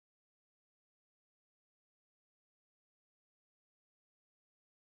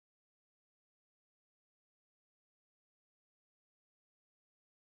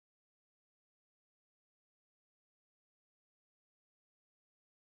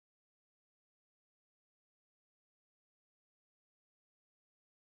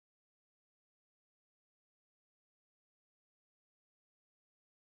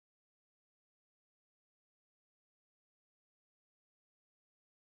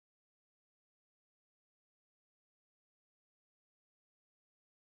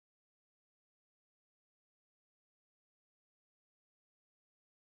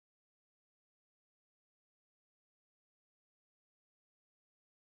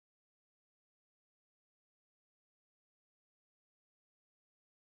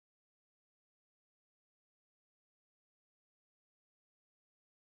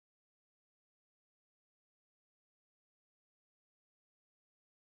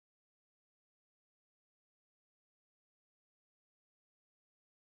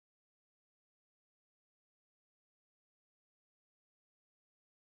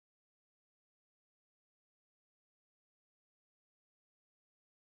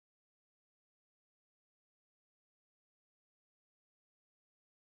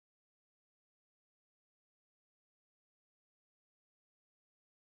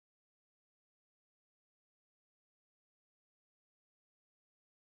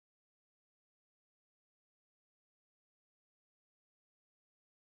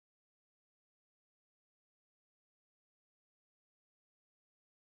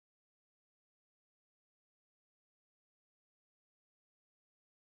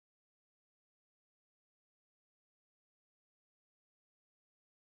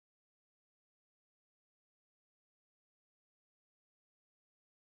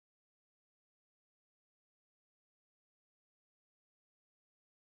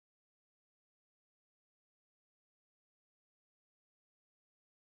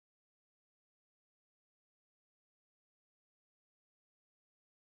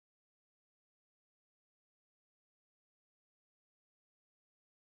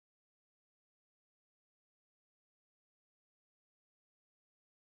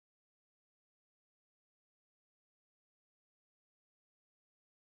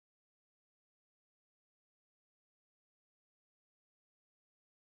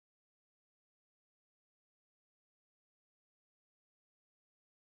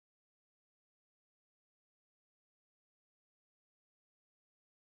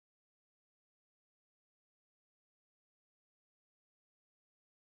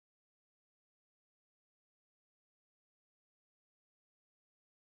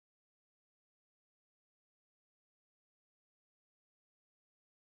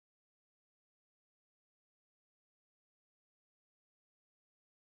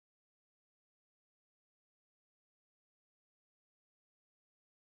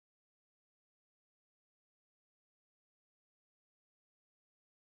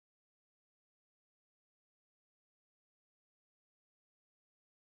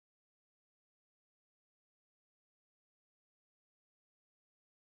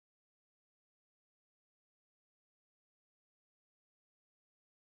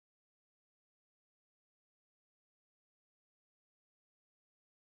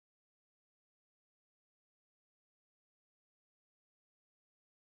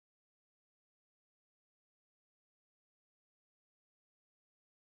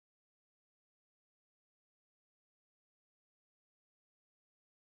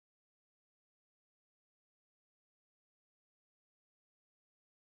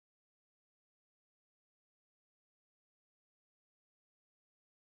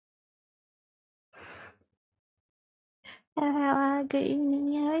Good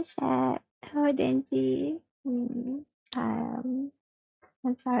evening, 𝗓𝗓𝗡. Hello, Denji.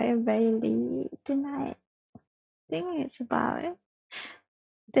 I'm sorry I'm very late tonight. I think it's about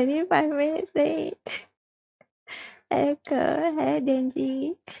 35 minutes late. Hello, hello,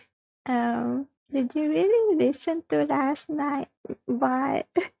 Denji. Did you really listen to last night? But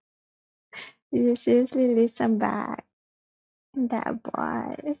did you seriously listen back? That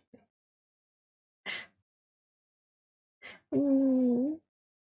boy. I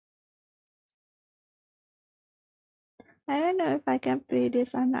don't know if I can play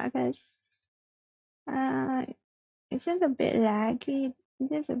this or not, guys. It's just a bit laggy.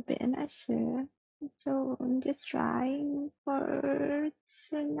 Just a bit, I'm not sure. So I'm just trying for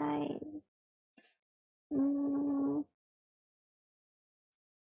tonight.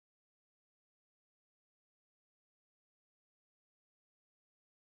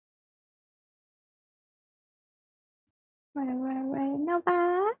 Wait,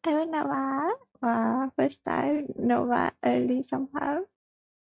 Nova. Hello, Nova. Wow, first time Nova early somehow.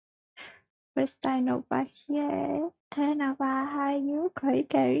 First time Nova here. Hello, Nova. How are you?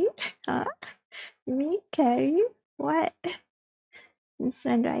 Carrie? Huh? Me, Carrie? What? This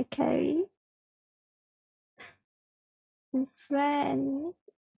one, do I carry? This one.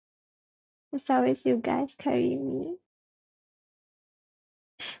 It's always you guys carry me.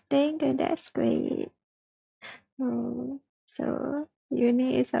 Thank you, that's great. So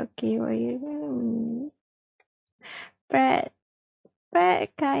uni is okay for you. Brett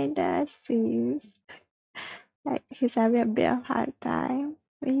kinda seems like he's having a bit of hard time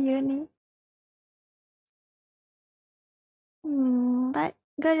with uni. But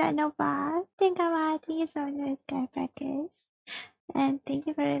good luck, Nova. Thank you so much, guy package. And thank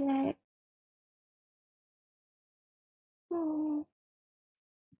you very much.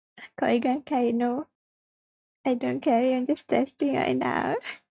 Koigan Kaino. I don't carry, I'm just testing right now.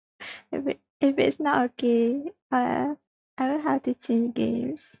 If it's not okay, I will have to change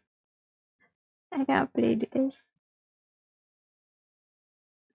games. I can't play this.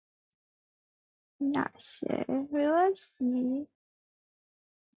 Not sure. We will see.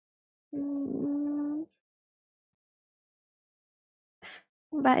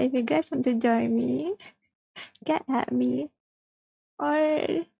 But if you guys want to join me, get at me.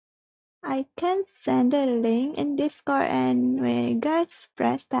 Or I can send a link in Discord, and when you guys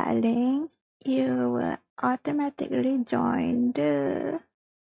press that link, you will automatically join the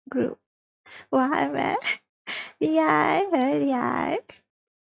group. What, man? Yeah, yeah.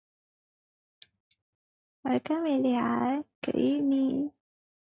 Welcome, Ilya. Good evening.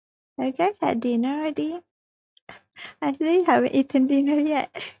 Have you guys had dinner already? I still haven't eaten dinner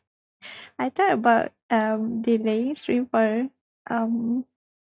yet. I thought about delaying stream for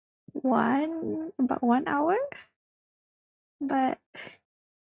about 1 hour, but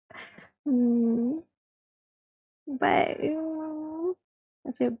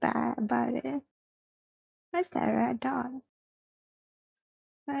I feel bad about it. Where's that red dog?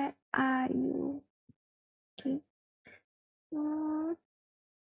 Where are you? Okay.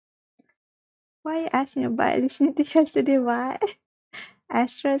 Why are you asking about listening to yesterday? What?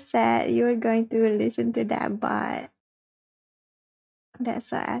 Astro said you were going to listen to that bot.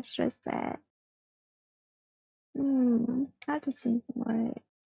 That's what Astro said. How to change more?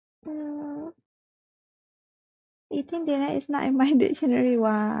 Eating dinner is not in my dictionary.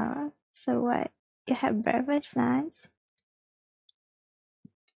 Wow. So what? You have breakfast, lunch?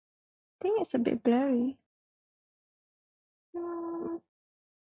 I think it's a bit blurry.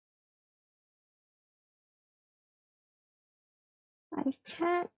 I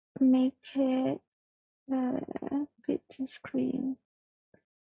can't make it fit the screen.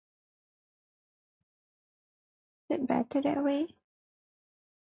 Is it better that way?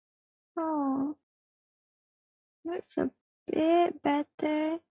 Oh, that's a bit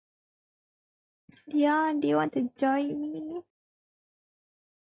better. Dion, do you want to join me?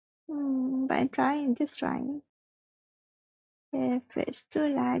 But I'm trying, just trying. If it's too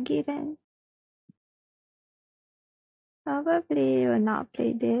laggy, then probably will not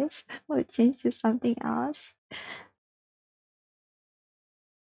play this. We'll change to something else.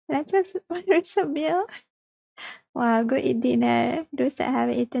 Let's just order some meal. Wow, go eat dinner. Those that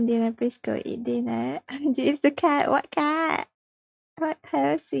haven't eaten dinner, please go eat dinner. It's the cat. What cat? What?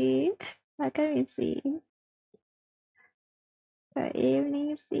 Hello, see? What can we see? Good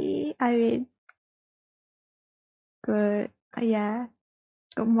evening, see. I mean, good. Yeah.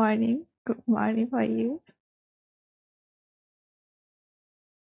 Good morning. Good morning for you.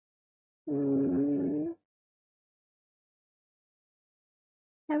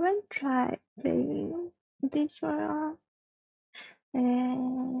 I haven't tried playing this one.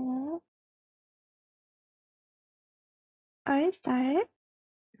 Already started?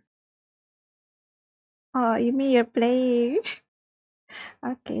 Oh, you mean you're playing?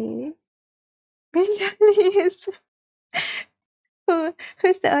 Okay. Which only is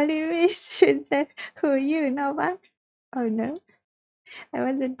who's the only wish that who you know what? Oh no, I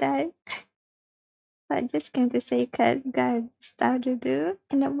wasn't that. I just came to say cause got stuff to do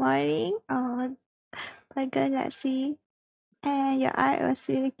in the morning. Oh, but good, let's see. And your art was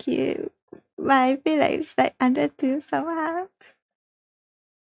really cute. But I feel like it's like undertone somehow.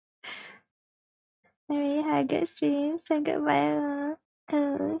 Maybe had good streams and goodbye.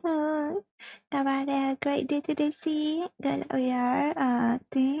 About a great day today, see. Good we are.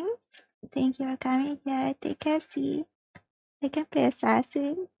 Things. Thank you for coming here. Take care, see. I can play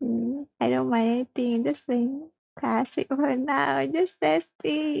assassin. I don't mind anything. Just playing classic for now. Just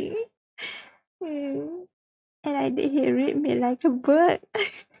testing. Mm. And I did he read me like a book.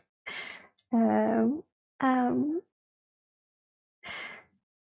 um, um,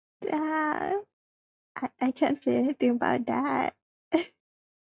 uh, I can't say anything about that.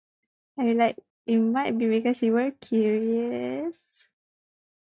 I mean, like, it might be because you were curious.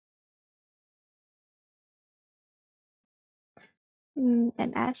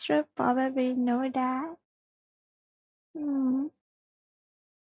 And Astro probably know that.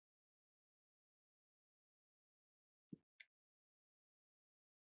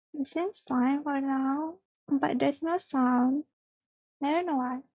 It seems fine for now, but there's no sound. I don't know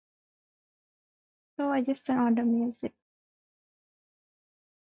why. So I just turn on the music.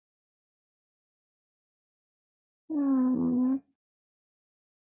 Hmm.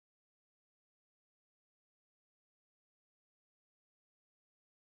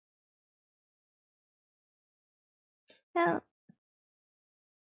 No,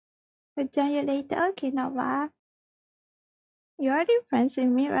 we'll join you later. Okay, Nova. You're already friends with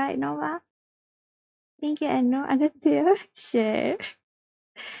me, right, Nova? Thank you, and no other deal. Sure.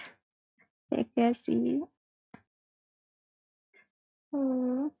 Take care, see.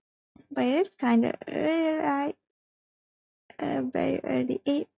 Oh, but it's kind of early, right? Very early,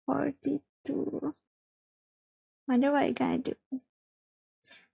 8:42. Wonder what you're gonna do.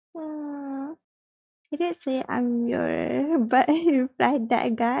 You did say I'm your, but you replied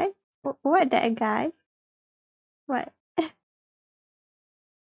that guy. What that guy? What?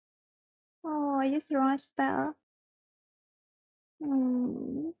 Oh, I used the wrong spell.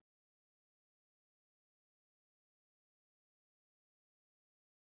 Hmm.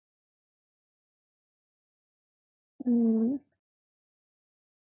 Hmm.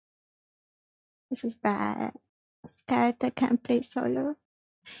 This is bad. Character can't play solo.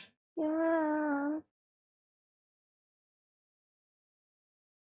 Yeah.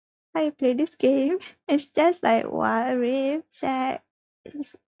 How you play this game? It's just like Wild Rift, Jack.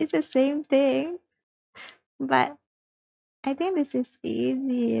 It's the same thing, but I think this is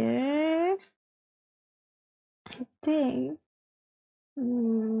easier. I think.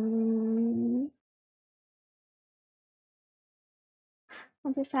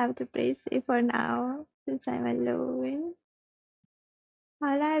 I just have to play safe for now since I'm alone.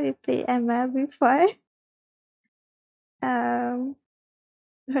 How long have you played ML before?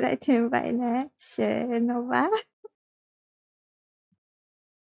 Would like to invite next? Sure, Nova.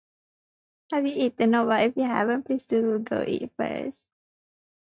 Have you eaten, Nova? If you haven't, please do go eat first.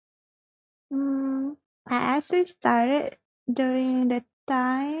 I actually started during the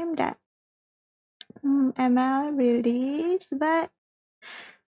time that ML released, but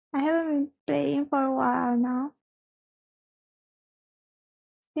I haven't been playing for a while now.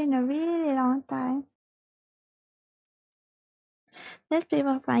 It's been a really long time. Let's play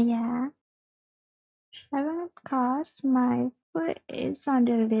for fun, yeah. 7 cost, my food is on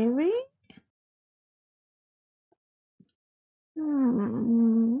delivery.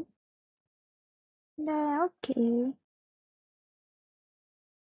 Yeah, okay.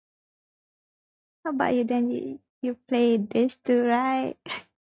 How about you then? You played this too, right?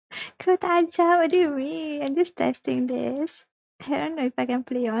 𝗩𝗙𝗙𝗧𝗧, what do you mean? I'm just testing this. I don't know if I can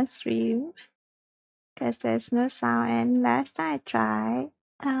play on stream because there's no sound. And last time I tried,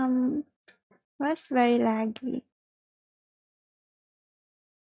 was very laggy.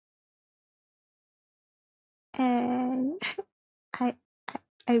 And I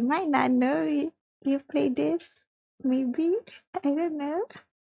I might not know you play this. Maybe I don't know.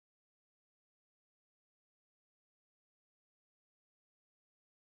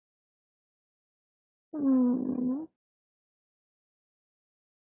 Hmm.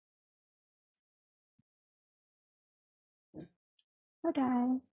 Hold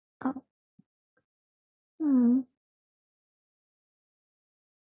on. Oh.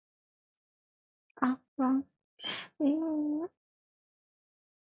 wrong. We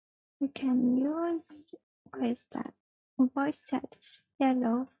can use, what is that? Voice chat is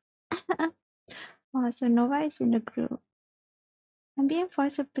yellow. Oh, so Nova is in the group. I'm being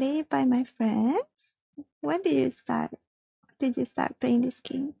forced to play by my friends. When did you start? Did you start playing this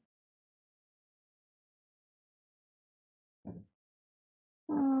game?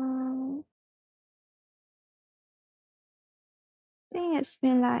 I think it's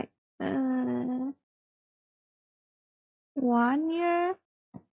been like 1 year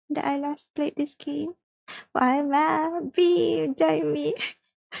that I last played this game. 𝗦𝗢𝗙𝗖𝗓𝗓𝗢𝗓𝗡, Jamie.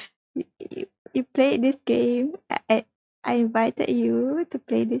 you played this game. I invited you to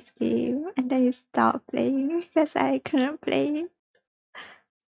play this game, and then you stopped playing because I couldn't play.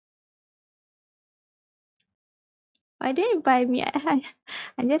 Why didn't you invite me?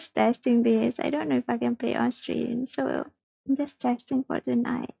 I'm just testing this. I don't know if I can play on stream, so I'm just testing for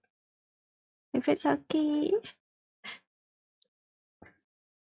tonight. If it's okay,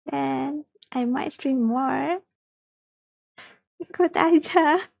 then I might stream more. Ikut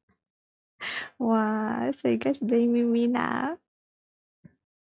aja. Wow, so you guys blaming me now?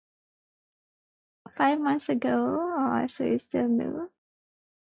 5 months ago? Oh, so you're still new.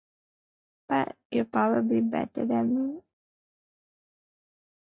 But you're probably better than me.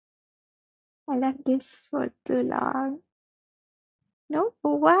 I left this for too long. No,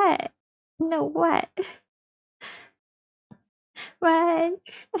 what? No, what? What?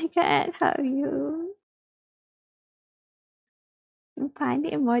 I can't help you. You find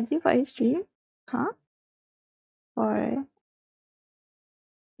the emoji for your stream? Huh? Or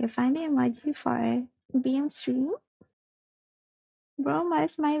you find the emoji for beam stream? Bro,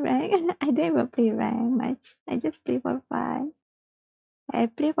 what's my rank? I don't even play rank much. I just play for fun. I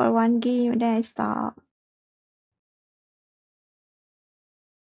play for one game, then I stop.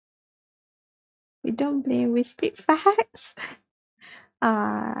 We don't blame, we speak facts.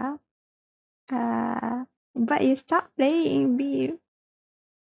 But you stop playing, Beam.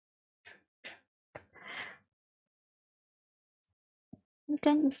 You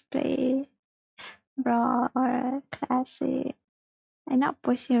can just play Brawl or Classic. I'm not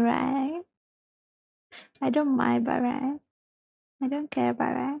pushing rank. I don't mind about rank. I don't care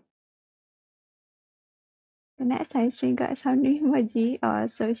about rank. The next time stream got some new emoji, or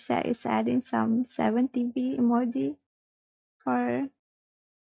so Shaq is adding some 70B emoji for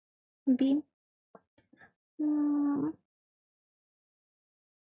Beam. Now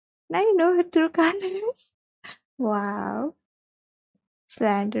you know her true colors. Wow.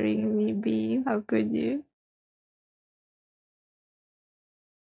 Slandering me, Beam. How could you?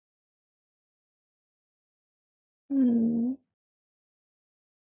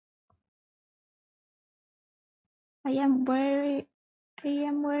 I am worried. I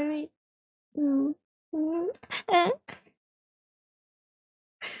am worried.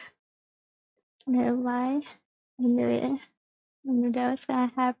 Never mind. I knew it. I knew that was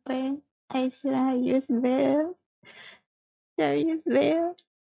gonna happen. I should have used Bill. Should have used Bill.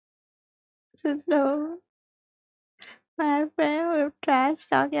 So my friend will trash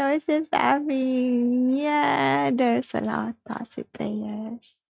talk. I was just having. Yeah, there's a lot of toxic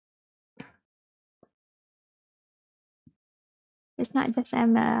players. It's not just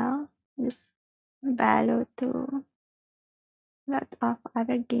ML. It's Valo too. Lot of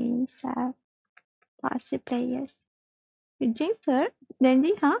other games have toxic players. You jinx her?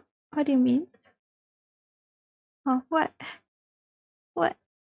 Dandy, huh? What do you mean? Oh, what? What?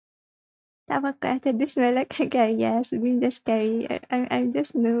 This smell like a guy. Yes, being just scary. I'm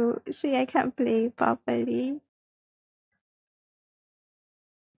just new. See, I can't play properly.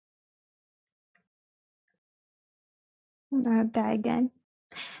 I'll die again.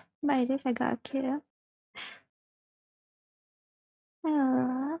 By this, I got a kill.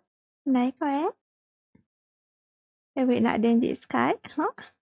 Này có ấy. Tại vì lại đến gì Sky, hả?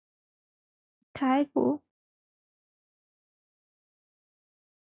 Sky của.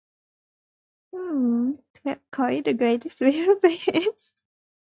 Koi, the greatest video page.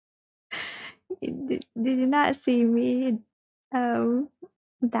 Did you not see me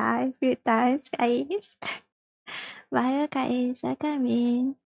die a few times, guys? Bye, guys. I come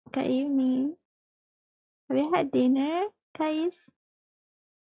in. Good evening. Have you had dinner, guys?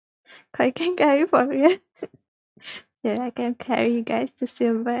 Koi can carry for real. Yeah, I can carry you guys to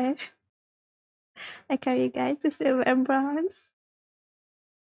silver. I carry you guys to silver and bronze.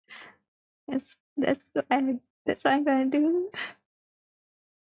 That's what I'm gonna do.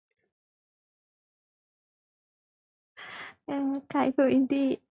 Kai for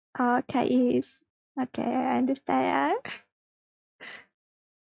indeed. Oh, Kai is. Okay, I understand.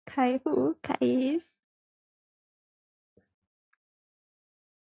 𝗢𝗙𝗙𝗧𝗢𝗢𝗡.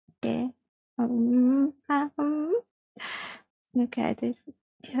 Okay. Okay, this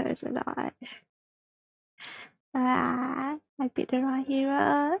hurts a lot. I picked the wrong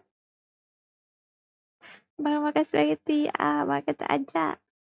hero. Baru makan spaghetti. Makan tak ajak.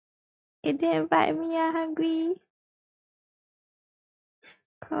 It didn't invite me. I'm hungry.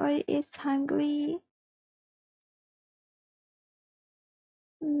 Corey is hungry.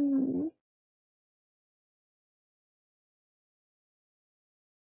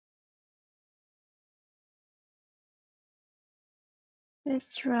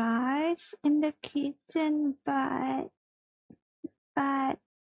 There's rice in the kitchen, but I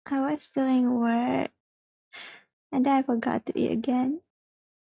was doing work and I forgot to eat again.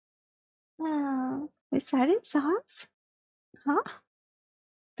 With sardine sauce? Huh?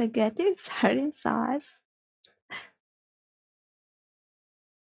 Spaghetti with sardine sauce?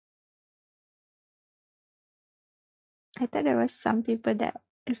 I thought there was some people that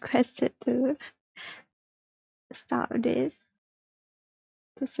requested to stop this,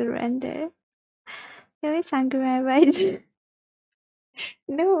 to surrender. You're always hungry, right?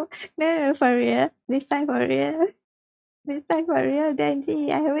 No, for real. This time for real. Denji,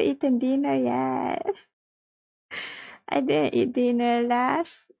 I haven't eaten dinner yet. I didn't eat dinner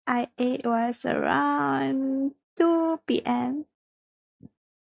last. I ate was around 2 p.m.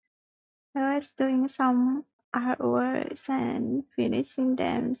 I was doing some artworks and finishing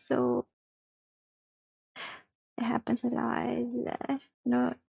them, so it happens a lot.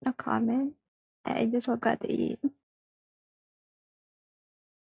 No comment. I just forgot to eat.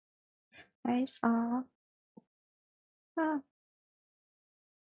 That's all.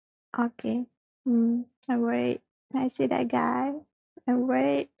 Okay. I'm worried. I see that guy. I'm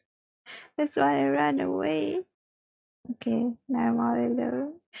worried. That's why I ran away. Okay, now I'm all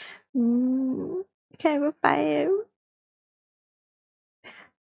alone. Can't even find him.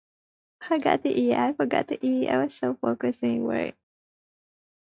 I forgot to eat. I was so focused on work.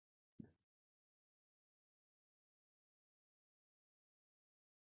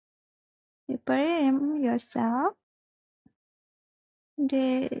 You put it in yourself?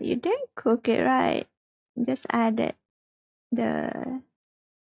 You didn't cook it, right? Just added the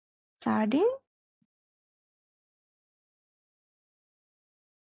sardine?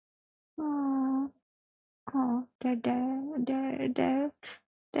 Oh, there.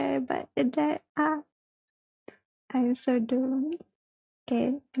 I'm so doomed.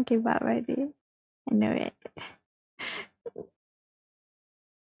 Okay, I give up already. I know it.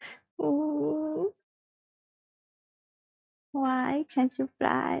 Ooh. Why can't you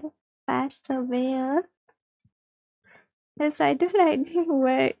fly faster, Bill? Yes, I do like doing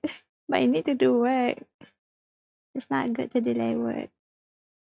work, but you need to do work. It's not good to delay work.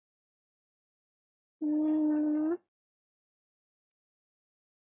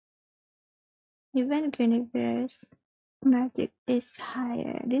 Even universe magic is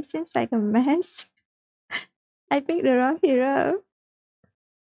higher. This seems like a mess. I picked the wrong hero.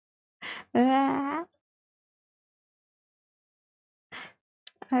 I'm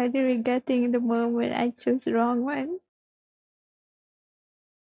already regretting the moment I chose the wrong one.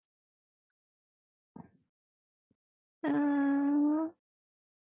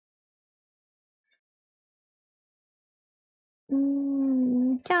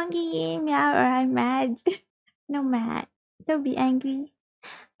 Junkie, meow, or I'm mad. No, mad. Don't be angry.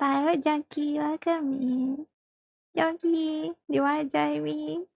 Bye, Junkie. Welcome in. Junkie, do you want to join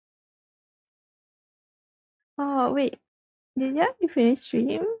me? Oh, wait. Did you already finish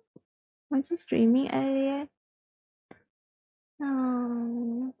stream? Was you streaming earlier?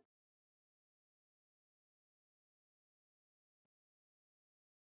 Oh.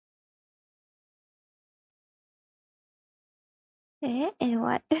 And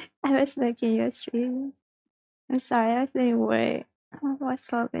what? I was looking your stream. I'm sorry, I was doing work. I was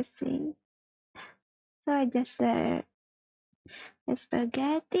focusing. So I just said, the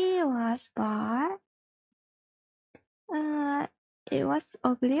spaghetti was bought. It was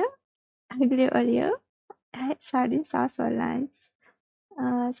aglio olio. I had sardine sauce for lunch.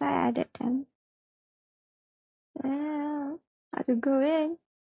 So I added them. How to go in?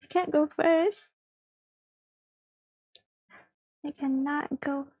 I can't go first. I cannot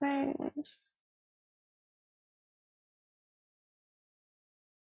go first.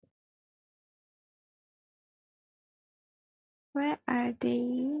 Where are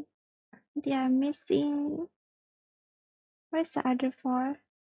they? They are missing. Where's the other four?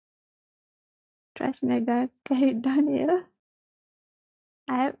 Trust me, I gotta get it done here.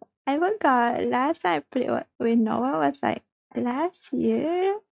 I forgot. Last time I played with Noah was like last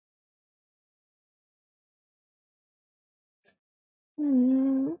year.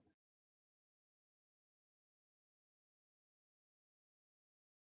 Hmm.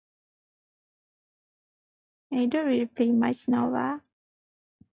 I don't really play much Nova.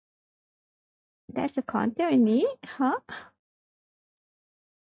 That's the content we need, huh?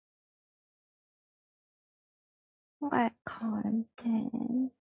 What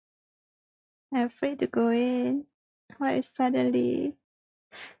content? I'm afraid to go in. Why suddenly?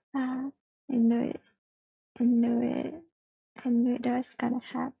 Ah, I knew it. I knew it. I knew that was gonna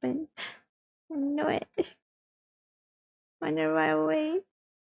happen. I knew it. On the right way.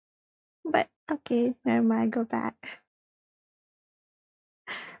 But okay, never mind, go back.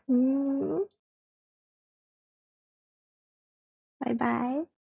 Mm, bye bye.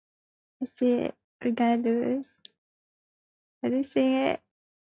 That's it. We're gonna lose. I didn't sing it.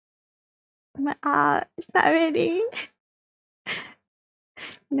 My it's not ready.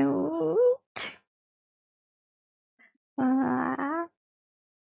 No. Ah,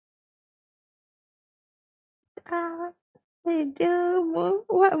 what you do? Move?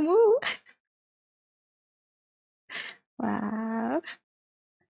 What move? Wow.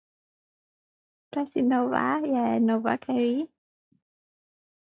 Classic Nova, yeah, Nova carry.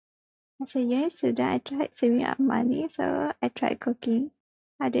 As a uni student, I tried saving up money, so I tried cooking.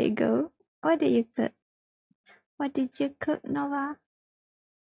 How did it go? What did you cook? What did you cook, Nova?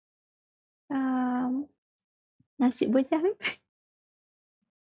 Nasi bujang.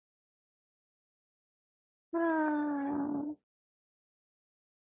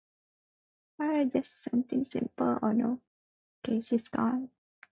 Or just something simple, or no? Okay, she's gone.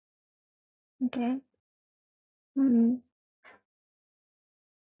 Okay. So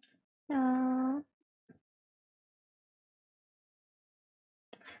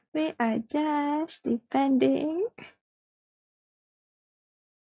we are just depending.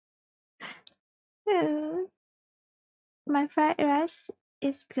 My fried rice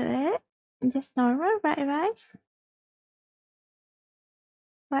is good. Just normal fried rice.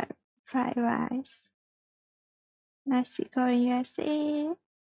 What fried rice? Nasi goreng USA.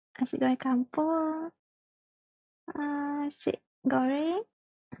 Nasi goreng kampung. Nasi goreng.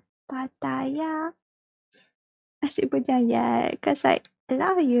 Pattaya. Nasi bujang, yeah. Because like a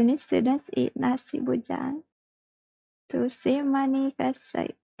lot of uni students eat nasi bujang to save money because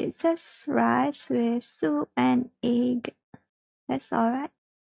like it's just rice with soup and egg. That's alright.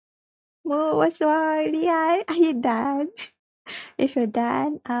 Moo, what's wrong, Lian? Are you done? If you're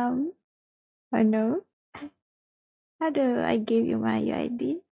done, or no? How do I give you my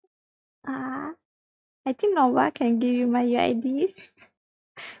UID? I think Nova can give you my UID.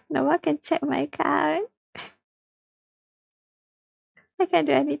 Nova can check my account. I can't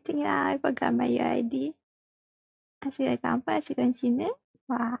do anything now. I forgot my UID. Asyik kat kampung, asyik kat Cina.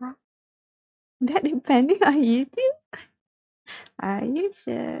 Wah. That depending on YouTube? Are you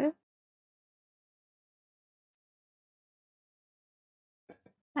sure?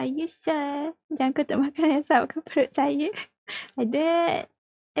 Are you sure? Jangan kau tak makan yang sama ke perut saya. I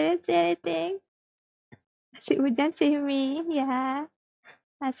didn't say anything. Nasi bujang save me. Yeah.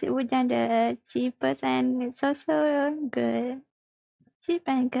 Nasi bujang the cheapest and it's also good. Cheap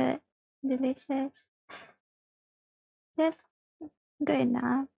and good. Delicious. Just good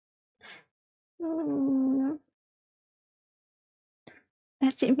enough.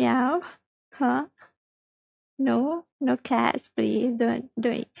 Nasi meow. Huh? No cats, please. Don't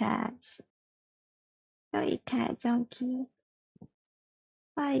eat cats. Don't eat cats, Junkie.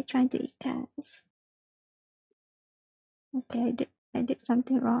 Why are you trying to eat cats? Okay, I did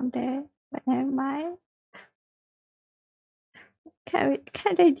something wrong there, but never mind.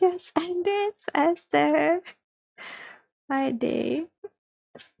 Can't they just end it faster? Why they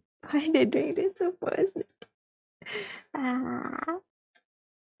doing this so fast?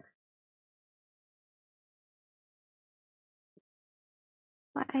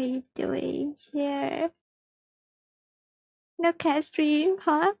 What are you doing here? No cat stream,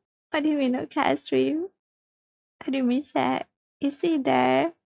 huh? What do you mean no cat stream? What do you mean chat? Is he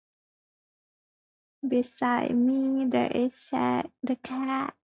there? Beside me, there is Shaq, the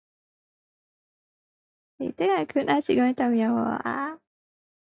cat. You think I could nasi goreng tom yum ah?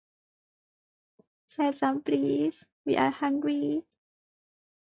 Share some, please. We are hungry.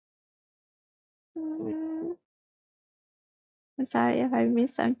 I'm sorry if I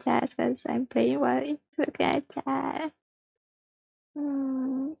missed some chats because I'm playing while looking at chat.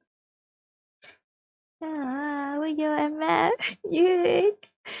 Where you at, man? You.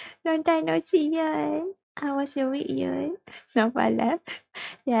 Long time no see you. How was your week, you? No, I left.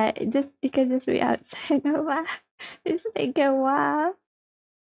 Yeah, just because it's way outside. No, it's taking a while.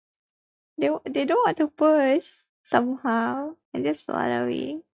 They don't want to push. somehow. I'm just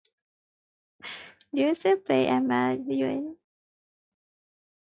swallowing. Do you still play ML, Yun?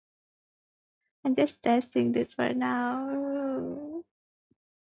 I'm just testing this for now.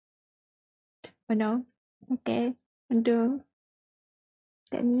 Oh no. Okay. Undo.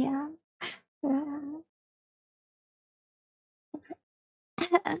 Let me out. Mm.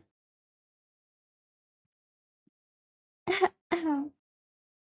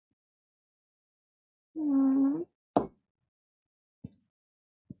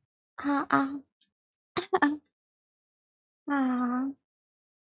 Ah, ah, ah, ah,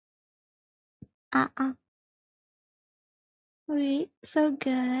 ah, ah. Wait, so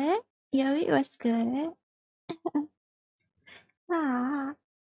good. Yeah, it was good. Ah.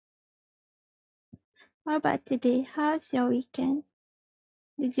 What about today? How's your weekend?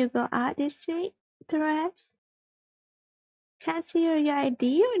 Did you go out this week to rest? Can't see your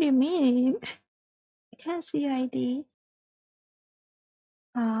ID? What do you mean? Can't see your ID.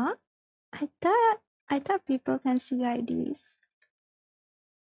 Huh? I thought people can see your IDs.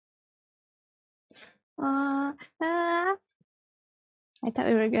 Uh, uh, I thought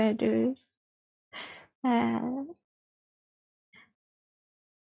we were gonna do uh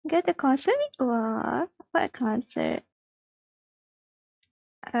go to concert? What concert?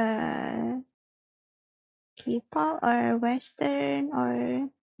 K-pop or Western or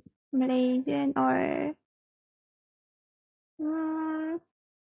Malaysian or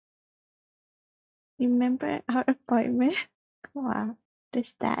remember our appointment? Wow,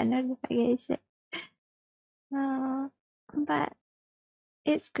 there's that notification. But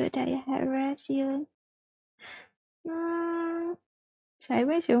it's good that you have rest, you. Should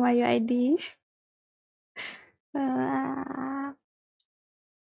I show my ID?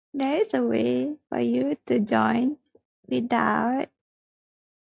 There is a way for you to join without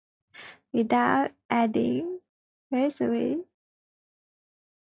adding. There is a way.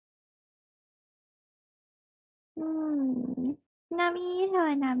 Nami,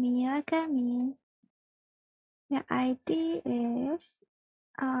 hello Nami, welcome in. Your ID is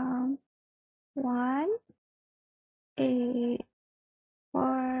 1 8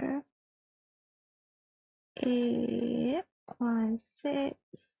 4 8 1 6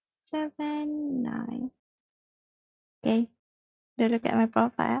 7 9. Okay, don't look at my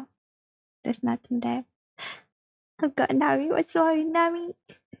profile. There's nothing there. I've got Nami. What's wrong with Nami?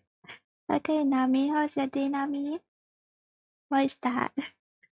 Okay, Nami, how's your day, Nami? What is that?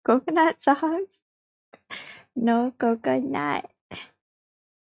 Coconut sauce? No coconut.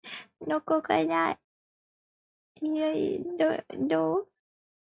 No coconut. Yeah, no.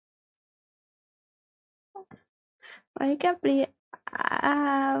 I can play.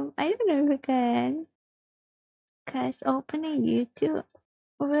 I don't know if I can. Because opening YouTube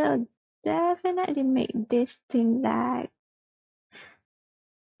will definitely make this thing lag.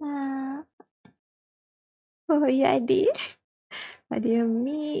 Oh, yeah, I did. What do you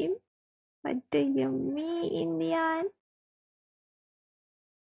mean? What do you mean, Leon?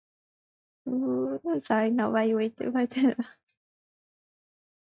 Ooh, sorry, no, why you waited for that?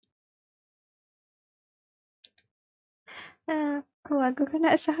 Aku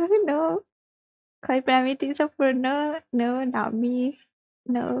kena salah, no. Kau pernah meeting sempurna? No, not me.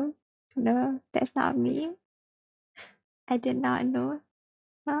 No, that's not me. I did not know.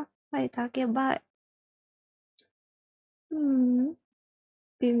 Huh? What are you talking about?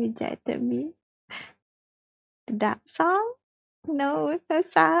 You rejected me. That song? No, the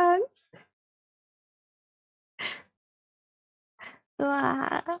song.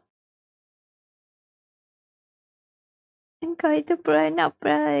 Wah. Kau itu pro not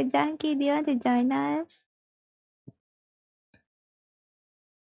pro. Junkie, do you want to join us?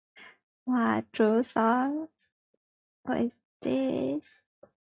 Wow, true song. What is this?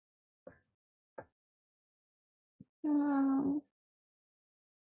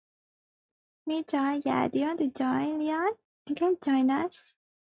 Me join? Yeah, do you want to join, Leon? You can join us.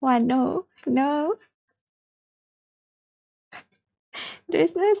 Wow, no.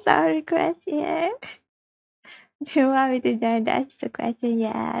 There's no song request here. Do you want me to join? That's the question.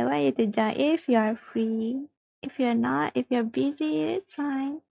 Yeah, I want you to join if you are free. If you're not, if you're busy, it's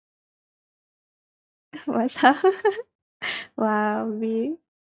fine. What's up? Wow, me.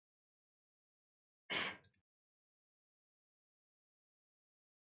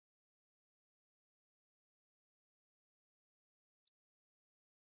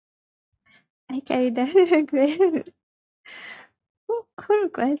 I carried that great. Who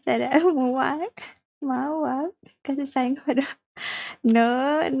requested that? Mawak? Kasi sayang ko na.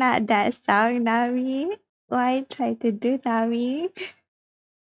 No, not that song, Nami. Why try to do, Nami?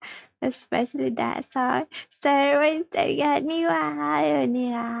 especially that song. Servants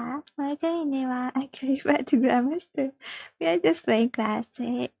Niwa. Okay, Niwa. I carry back to Grandmaster. We are just playing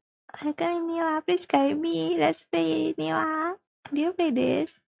classic. Okay, Niwa, please carry me. Let's play Niwa. Do you play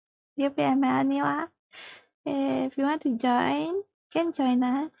this? Do you play ML Niwa? If you want to join, you can join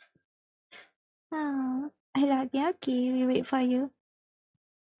us. Oh, I love you. Okay, we wait for you.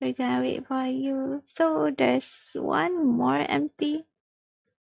 We're gonna wait for you. So there's one more empty.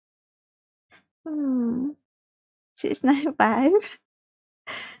 695.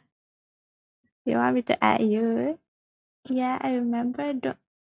 You want me to add you? Yeah, I remember. Don't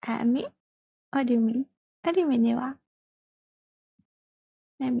add me? What do you mean? What do you mean, Niwa?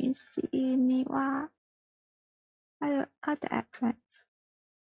 Let me see, Niwa. How to add friends?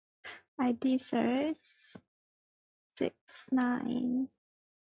 ID search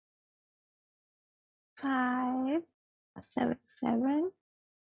 69577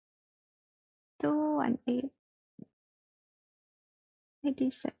 218.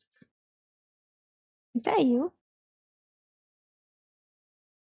 ID search. Is that you?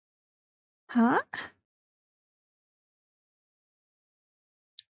 Huh?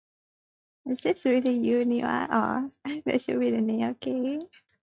 Is this really you, Niwa? Oh, that should be the name, okay.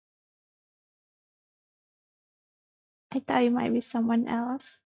 I thought it might be someone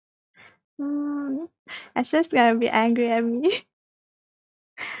else. Asa's gonna be angry at me.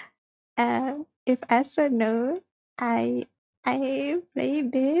 If Asa knows I play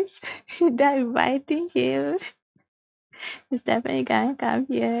this without inviting him, he's definitely gonna come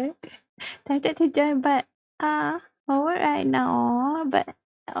here. Tempted to join, but over right now. But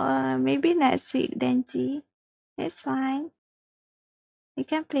maybe next week, Denji. It's fine. You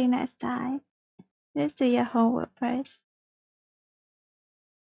can play next time. Let's do your homework first.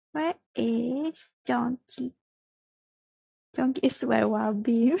 Where is Jonky? Jonky is where wild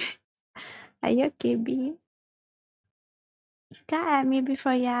beam. Are you okay, Beam? You can add me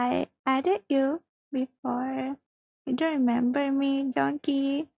before, yeah. I added you before. You don't remember me,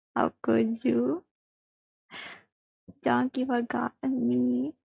 Jonky? How could you? Jonky forgot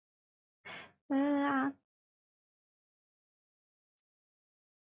me.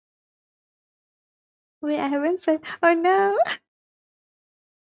 Wait, I haven't said. Oh no!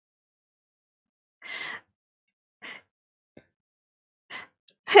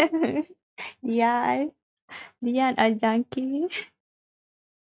 Dion or Junkie.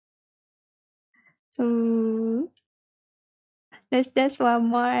 There's just one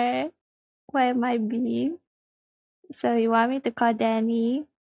more. Where might be? So you want me to call Danny?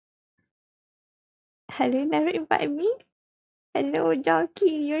 Hello, never invite me? Hello,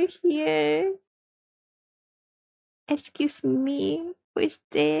 Junkie, you're here. Excuse me, who is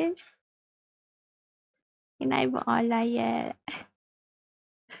this? You're not even online yet.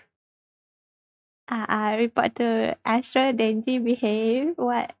 Report to Astro Denji behave.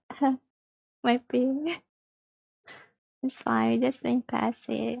 What? My ping. It's fine, we just playing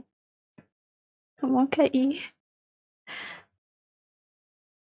classic. Come on, Kai.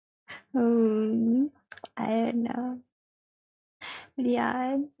 I don't know.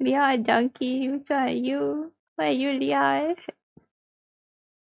 Leon or Junkie, which one are you? Where are you, Leon?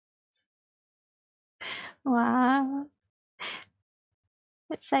 Wow.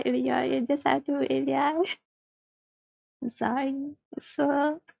 It's like Leon, you just have to wait, Leon. I'm sorry.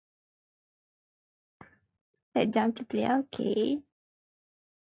 So, let Junkie play, okay.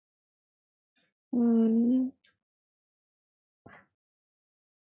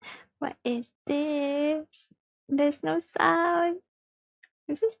 What is this? There's no sound.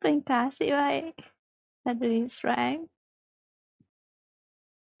 This is playing classic, right? Suddenly it's right.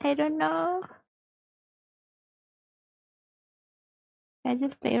 I don't know. I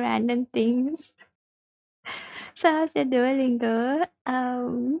just play random things. So how's your Duolingo?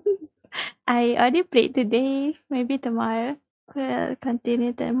 I already played today. Maybe tomorrow. We'll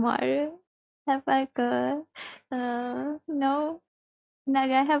continue tomorrow. Have fun, girl. No. Not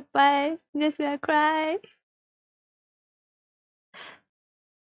gonna have fun. Just gonna cry.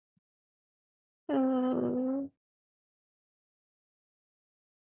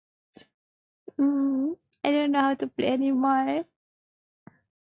 I don't know how to play anymore.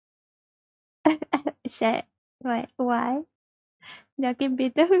 Shit. Why? Jockey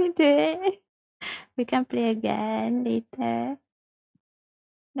beat me to it. We can play again later.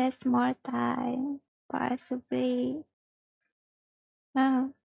 There's more time. Possibly.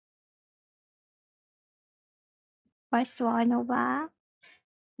 Oh. What's wrong, Nova?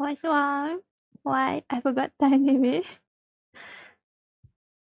 What's wrong? Why? I forgot time limit.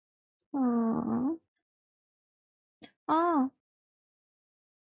 Oh.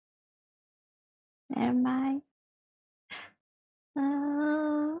 Never mind.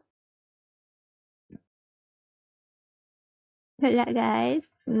 Good luck, guys.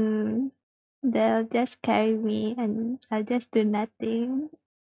 They'll just carry me and I'll just do nothing.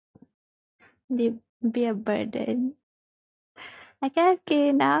 They'll be a burden.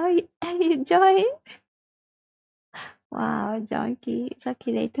 Okay, now you join. Wow, Donkey. It's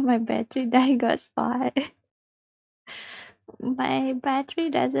okay, later my battery got spot. My battery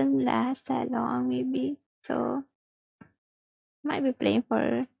doesn't last that long, maybe. So, might be playing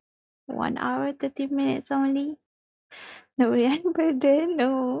for 1 hour, 30 minutes only. No, you're burden.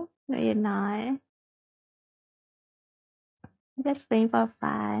 No, you're not. Just playing for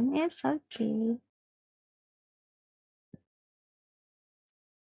fun. It's okay.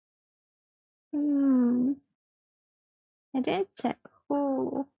 I didn't check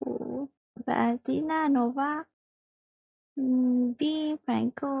who. Valentina, Nova, B,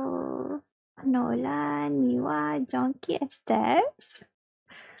 Franco, Nola, Niwa, Jonky, Steph,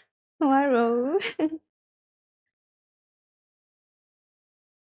 Tomorrow.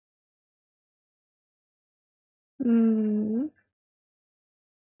 Who?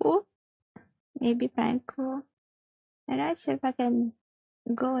 Maybe Franco. I'm not sure if I can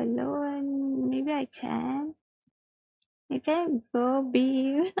go alone. Maybe I can. You can go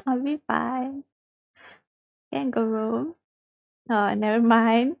B. I'll be fine. Can go room. Oh, never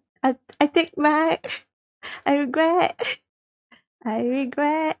mind. I take back. I regret. I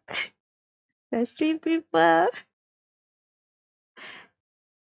regret. There's 3 people.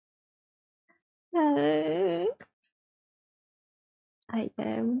 I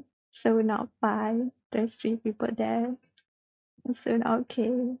am so not fine. There's 3 people there. I'm so not okay.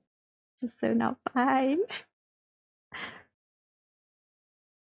 I'm so not fine.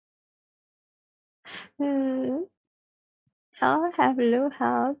 I'll have low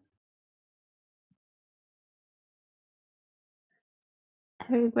health.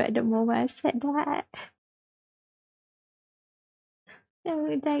 I regret the moment I said that.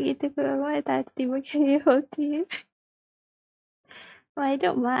 Jangan gitu ke tiba-tiba chaotic. Well, I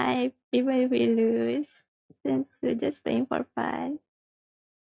don't mind even if we lose, since we're just playing for fun.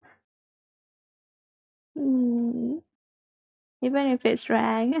 Even if it's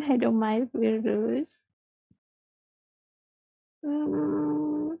rank, I don't mind if we lose.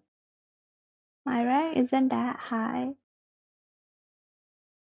 My rank isn't that high.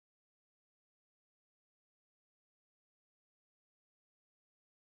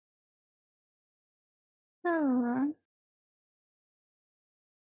 Oh.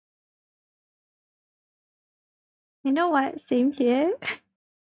 You know what? Same here.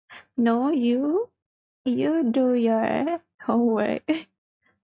 No, you do your homework.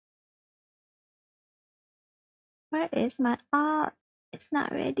 Where is my art? It's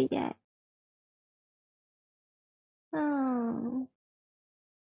not ready yet. Oh.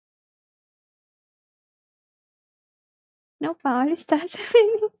 No power starts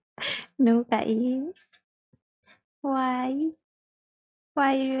happening. No, guys. Why?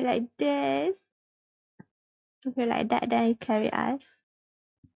 Why you like this? If you like that, then you carry us.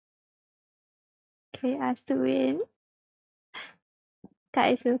 Carry us to win.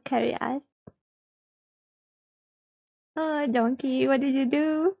 Guys will carry us. Oh, Donkey, what did you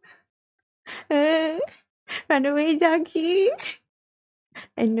do? Run away, Donkey.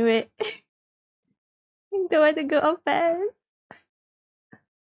 I knew it. Don't want to go offense.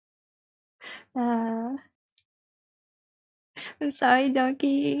 I'm sorry,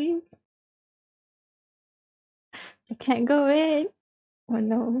 Donkey. I can't go in. Oh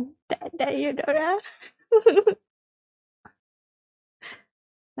no, that Eudora.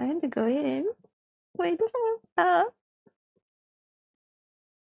 I want to go in. Wait,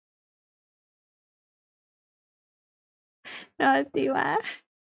 no, Tiwa.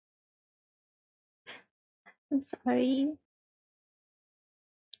 I'm sorry.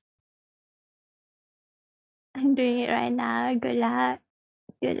 I'm doing it right now. Good luck.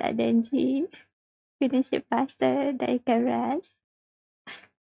 Good luck, Denji. Finish it faster, then you can rest.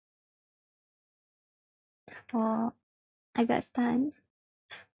 Oh, I got stunned.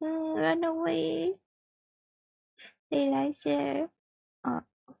 Run away. Daylight's here.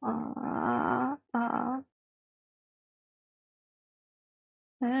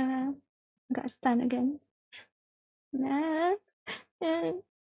 Got stunned again.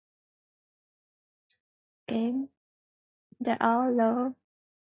 Okay. They're all low,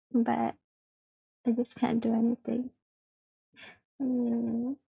 but I just can't do anything.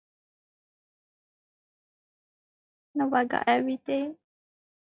 Nobody got everything.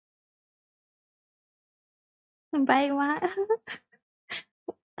 Buy one.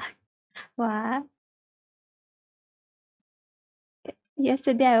 What?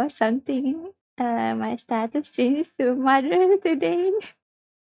 Yesterday I was something. My status changed to mother today.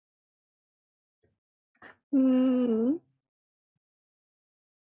 Hmm.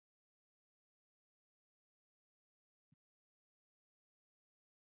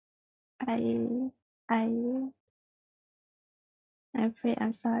 I, I'm afraid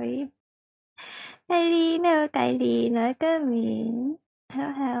I'm sorry. 𝗢𝗙𝗙𝗢𝗙𝗧𝗧𝗧𝗧𝗧𝗧𝗧𝗧𝗧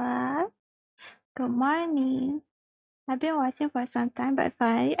hello. Good morning. I've been watching for some time, but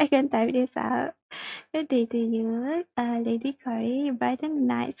finally I can type this out. Good day to you, Lady Corey. You brighten the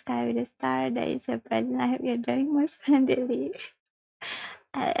night sky with a star that is a present. I hope you're doing more splendidly.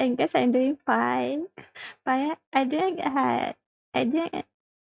 I guess I'm doing fine, but I didn't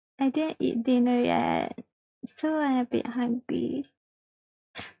eat dinner yet, so I'm a bit hungry.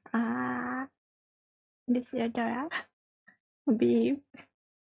 This is Eudora. Be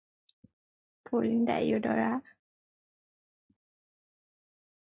pulling that Eudora.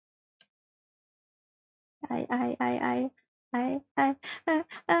 I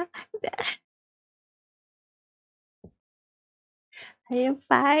am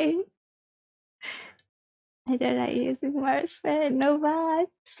fine. I don't like using marshmallow. No bad.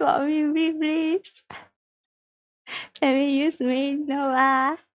 Swap me, please. Let me use me,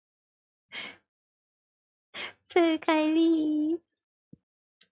 Nova. So Kylie.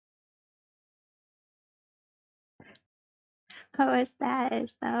 How was that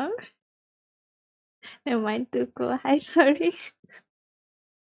song? Never mind, too cool. Hi, sorry.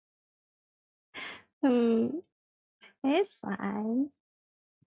 It's fine.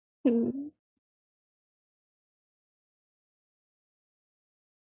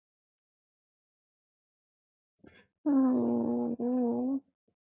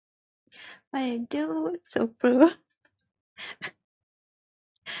 I do so pro.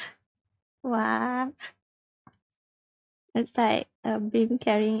 Wow. It's like a beam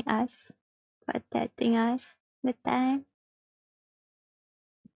carrying us, protecting us the time.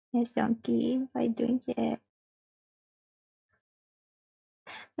 Yes, donkey, what are you doing here?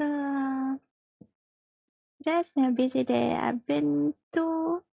 Just been a busy day. I've been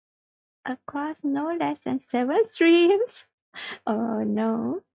to across no less than 7 streams. Oh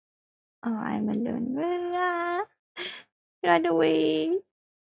no. Oh, I'm alone. Run away.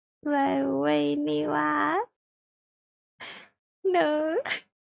 Run away, Niwa. No.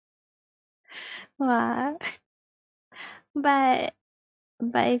 Wow. But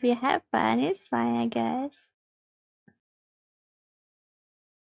if you have fun, it's fine, I guess.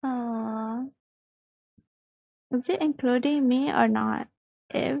 Oh. Is it including me or not?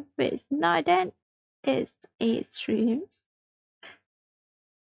 If it's not, then it's 8 streams.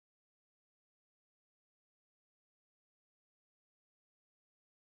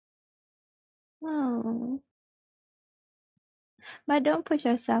 Oh. But don't push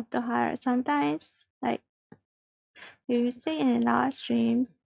yourself too hard. Sometimes, like, if you stay in a lot of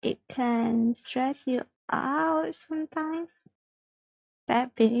streams, it can stress you out sometimes.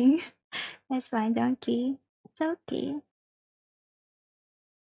 Bad thing. That's fine, donkey. It's okay.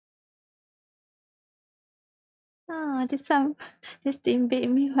 Oh, this team beat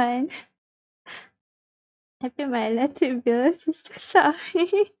me one. I pay my electric bill just to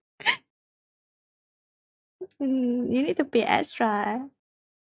sorry. You need to pay extra.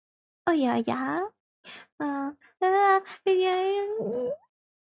 Oh yeah. Yeah.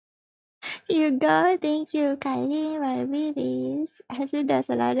 You go, thank you, Kylie, my beauties. Has it does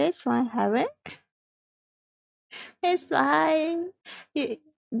a lot of one, haven't? It's fine.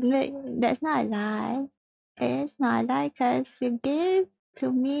 That's not a lie. It's not a lie because you gave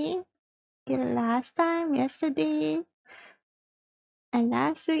to me the last time, yesterday, and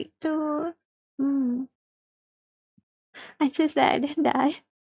last week too. I just said I didn't die.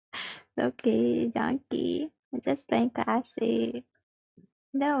 Okay, donkey. I'm just playing classic.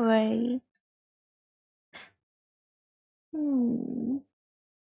 Don't worry.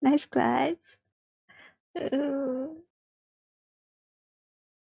 Nice class. Ooh.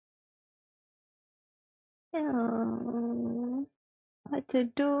 Oh. What to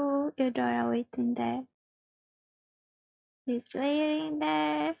do? Eudora waiting there. He's waiting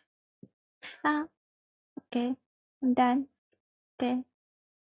there. Okay. I'm done. Okay.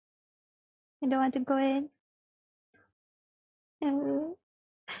 I don't want to go in.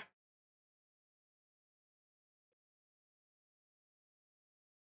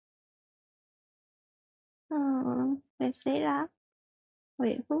 There's Layla.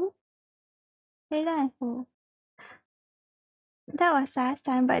 Wait, who? Layla and who? That was last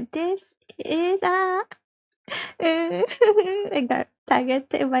time, but this is I got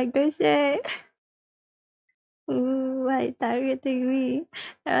targeted by Gushe. Ooh, why targeting me?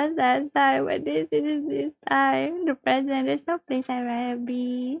 That was last time, but this is this time. The present, there's no place I'd rather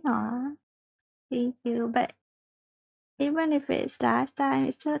be. Aw, thank you. But even if it's last time,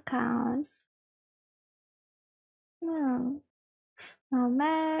 it still counts. No, no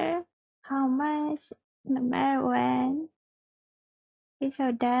matter how much, no matter when, each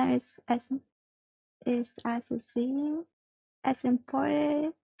of them is as the same, as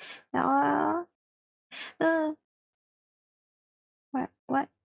important. No, uh,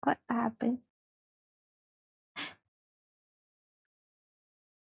 what happened?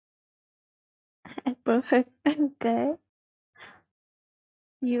 I broke. Okay.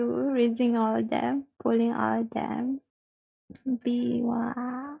 You raising all of them, pulling all of them. Be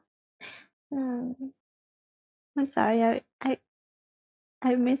wow. Hmm. I'm sorry,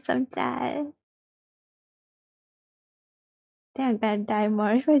 I missed some chat. Think I'm gonna die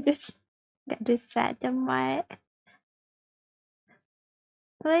more if I just get distracted more.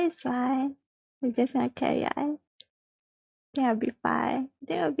 But it's fine. We're just gonna carry on. Think I'll be fine.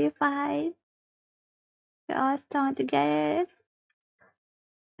 Think I'll be fine. We're all strong together.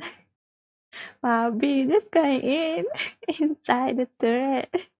 Wow, B just going in inside the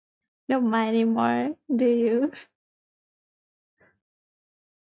turret. Don't mind anymore, do you?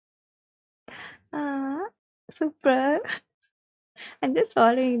 Super. I'm just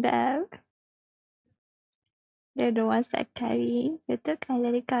following them. They're the ones that carry. You too can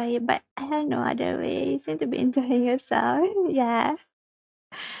let it carry, but I have no other way. You seem to be enjoying yourself. Yeah.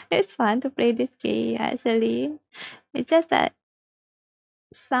 It's fun to play this game actually. It's just that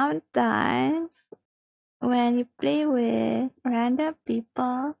sometimes when you play with random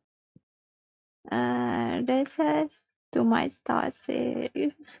people, there's just too much toxic.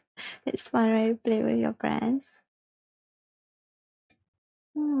 It's fun when you play with your friends.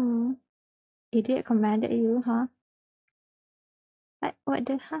 Idiot commanded you, huh? What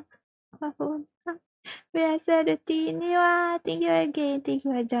the heck? Huh? We are so the 𝗍𝗙𝗙𝗧𝗧𝗧𝗧 thank you again. Thank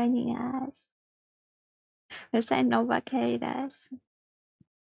you for joining us. Looks like Nova carried us.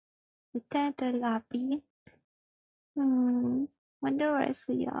 Return to the lobby. Wonder where's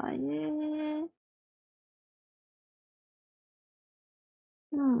y'all.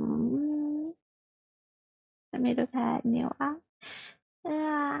 Let me look at Nova.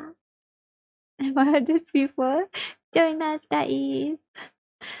 One of these people join us, guys.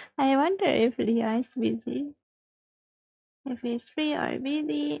 I wonder if Leon is busy. If he's free or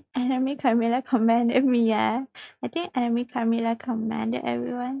busy. Enemy Carmilla commanded me, yeah. I think enemy Carmilla commanded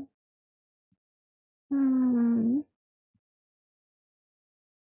everyone.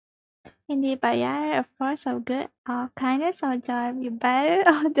 Indeed, but yeah, of course, of good or kindness or joy, you better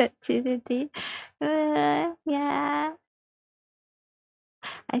or toxicity. Yeah.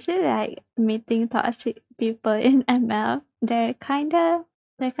 I feel like meeting toxic people in ML. They're kinda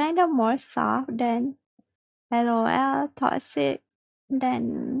more soft than LOL toxic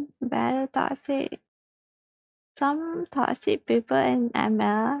than better toxic. Some toxic people in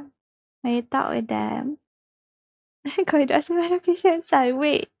ML, when you talk with them, going to ask my location side,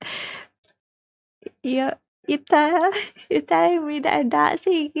 wait, you telling me that I'm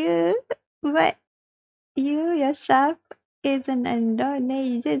doxing you, but you yourself is an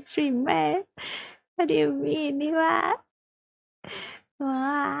Indonesian streamer. What do you mean, Diva?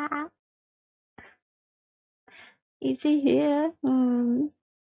 Wow. Is he here?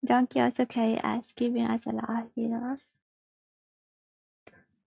 Donkey also carry us, giving us a lot of heals.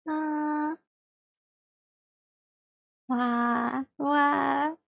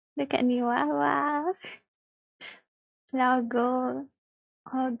 Wow. Look at me, wow. Now go.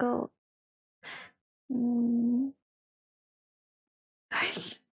 I'll go.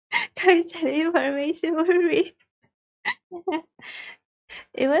 Guys, information for me.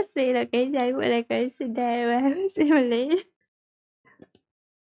 It was the location I put location there when I was in Malaysia.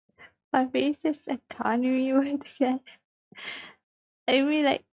 For business economy with that. I mean,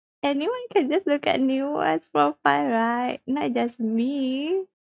 like, anyone can just look at Newell's profile, right? Not just me.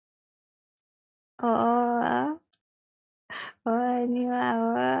 Oh,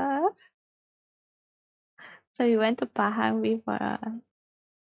 Newell. So you went to Pahang before.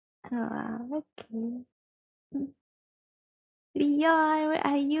 Oh, okay. Leon, where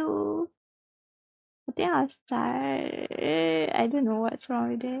are you? I think I'll start. I don't know what's wrong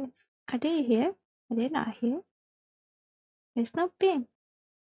with this. Are they here? Are they not here? There's no pin.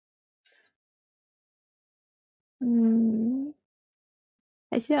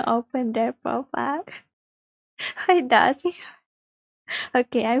 I should open their profile. Why does it?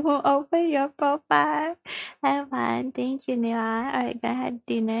 Okay, I won't open your profile. Have fun. Thank you, 𝗎𝗓. Alright, go have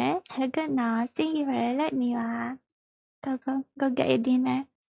dinner. Have a good night. Thank you for a lot, 𝗎𝗓. Go get your dinner.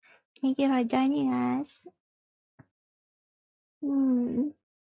 Thank you for joining us.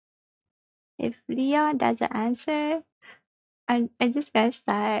 If Leon doesn't answer, I just gonna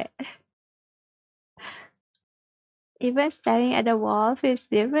start. Even staring at the wall feels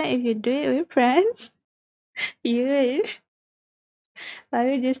different if you do it with friends. You. Why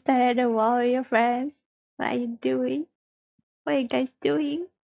would you stare at the wall with your friends? What are you doing? What are you guys doing?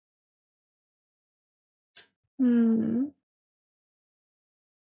 I'm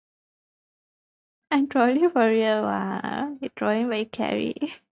trolling for real. Wow. You're trolling by Carrie.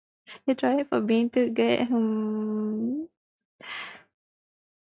 You're trolling for being too good.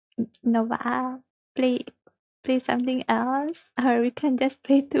 Nova, play something else, or we can just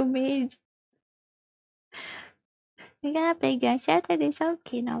play two mage. We gotta play Grand Shattered. It's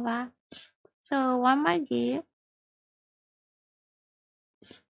okay, Nova. So one more game.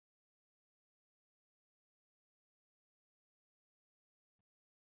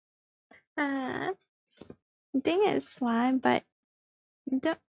 I think it's fine, but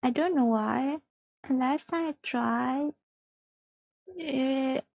I don't know why. Last time I tried,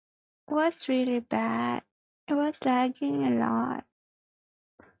 it was really bad. It was lagging a lot.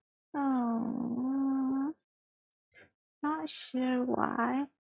 Oh, not sure why.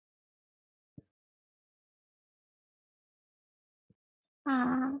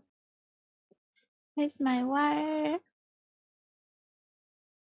 Here's my wire.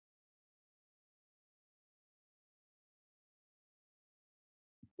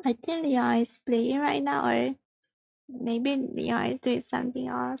 I think Leon is playing right now, or maybe Leon is doing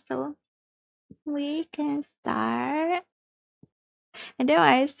something also. We can start. And then when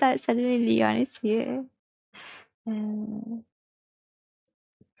I start, suddenly Leon is here. I'm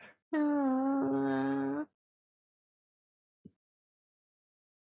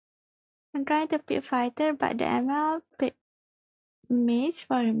trying to pick fighter, but the ML pick mage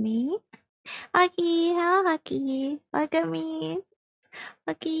for me. Hockey, hello Hockey. Welcome me.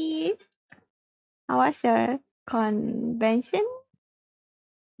 Hockey. How was your convention?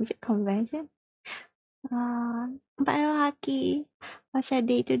 Is it convention? Bio Hockey. What's your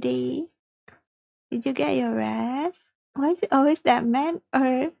day today? Did you get your rest? Why is it always that man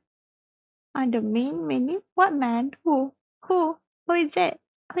or on the main menu? What man? Who? Who is it?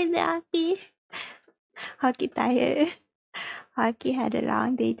 Who is it, Hockey? Hockey tired. Hockey had a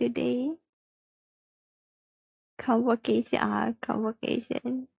long day today. Convocation.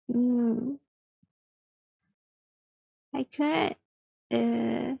 Convocation. I couldn't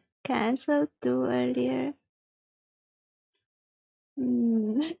cancel too earlier.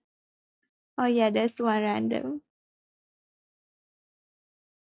 Oh yeah, that's one random.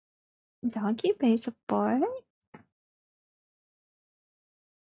 Donkey pay support?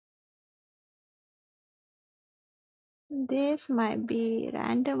 This might be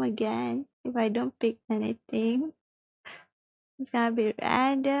random again if I don't pick anything. It's gonna be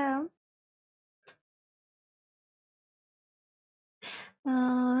random.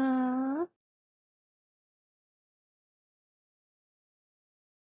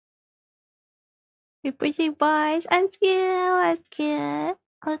 We pushing boys. Unskill.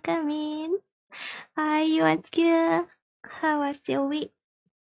 Welcome in. How are you, Unskill? How was your week?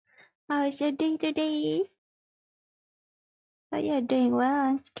 How was your day today? Hope you're doing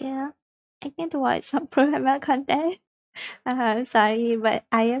well, Unskill. I can't watch some pro ML content. Sorry, but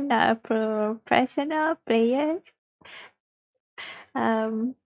I am not a professional player.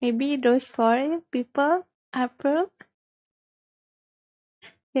 Maybe those foreign people are pro.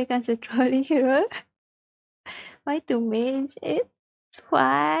 Here comes the trolling hero. Why to mage? It's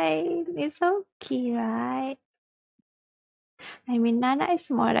fine. It's okay, right? I mean, Nana is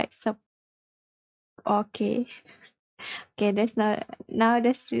more like okay. Okay, that's not now.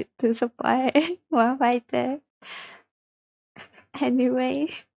 That's to support one fighter.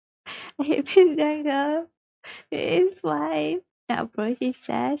 Anyway, I hate this jungle. It's fine. Now, bro, she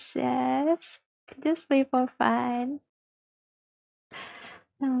says yes. Just play for fun.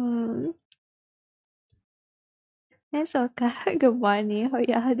 It's okay. Good morning. Hope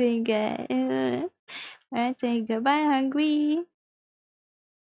y'all doing good. I'm saying goodbye, hungry.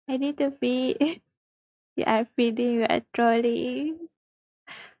 I need to feed. You are feeding, you are trolling.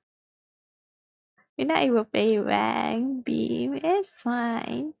 We're not even playing rank, beam. It's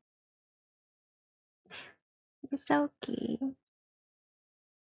fine. It's okay.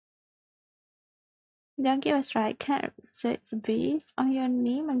 Donkey was right. Can't search base on your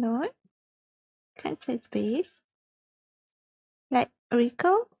name alone. Can't search base. Like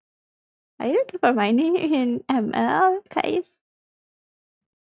Rico? Are you looking for my name in ML, guys?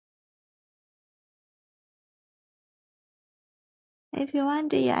 If you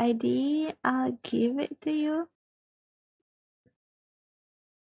want the ID, I'll give it to you.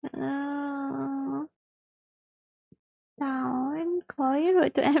 Down, call your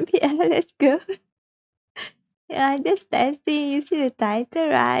road to MPL, let's go. Yeah, just testing. You see the title,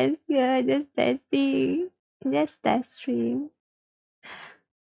 right? Yeah, just testing. Just test stream.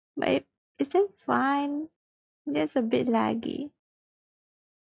 But it seems fine. Just a bit laggy.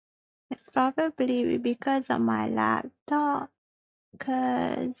 It's probably because of my laptop.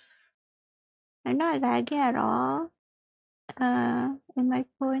 Cause I'm not lagging at all. In my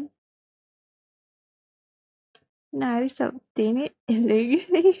phone. No, so damn it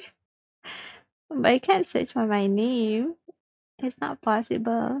illegally. But I can't search for my name. It's not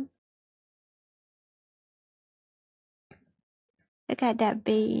possible. Look at that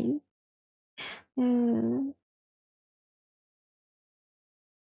bean.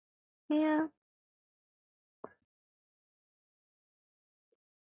 Yeah.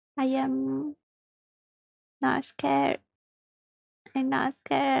 I am not scared. I'm not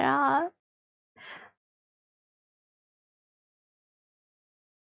scared at all.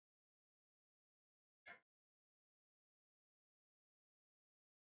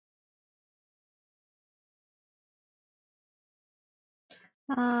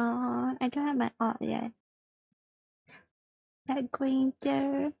 I don't have my art yet. That green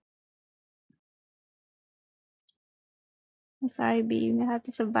there. I'm sorry, Beam. You have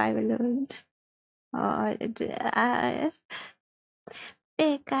to survive alone. Oh,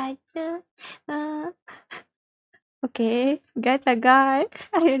 Pikachu. Okay, got a guy.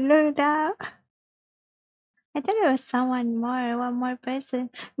 I know that. I thought there was one more person.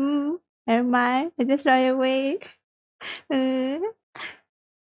 Never mind. I just ran away.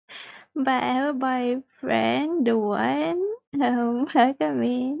 But I have a boyfriend, the one. Welcome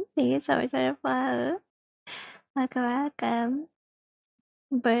in. Thank you so much for the follow. Welcome.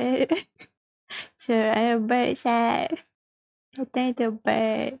 Bird. Sure, I am bird chat. I think the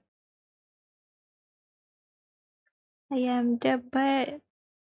bird. I am the bird.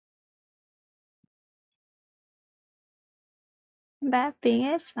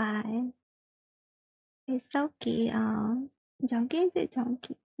 Bapping is fine. It's okay. Junkie, is it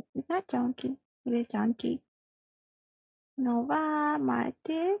junkie? It's not junkie. It is junkie. Nova,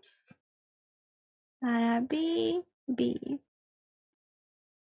 Martis, Arabi, B.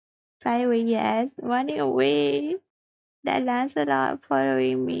 Fly away, yes. Running away. That Lancelot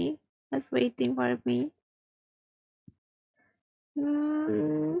following me. Was waiting for me.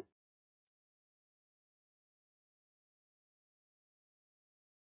 Oh.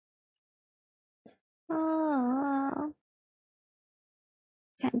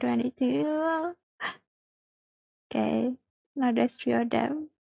 Can't do anything. Okay. Now there's 3 of them.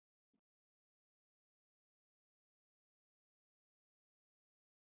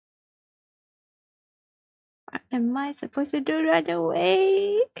 What am I supposed to do? Run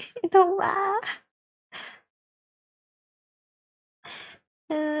away? Nova.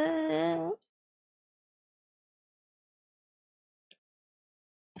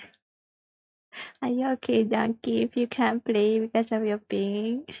 Are you okay, Donkey? If you can't play because of your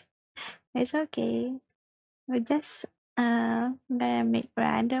ping, it's okay. We just gonna make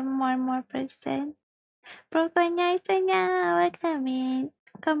random more person. Pokoknya isunya welcome in.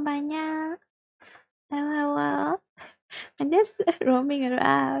 Kembanya. Hello. I'm just roaming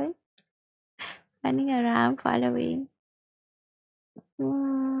around. Running around following.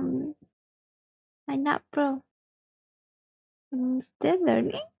 I'm not pro. I'm still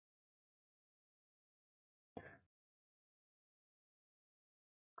learning.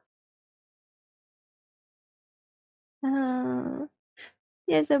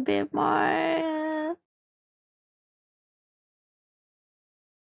 Just a bit more.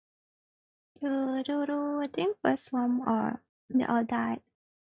 I think first one or they all died.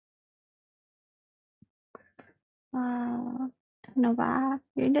 Nova,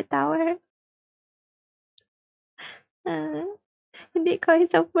 you're in the tower. Hindi ko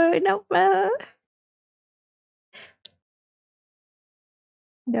isuffer, Nova.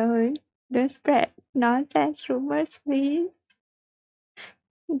 Don't spread nonsense rumors, please.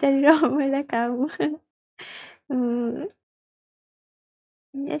 Dali mo na kamu.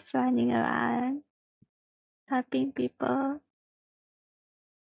 Just running around, helping people.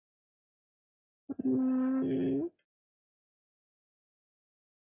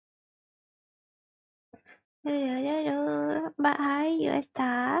 But hi, US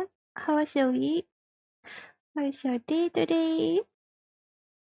star. How was your week? How's your day today?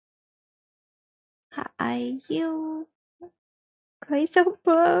 How are you? Quite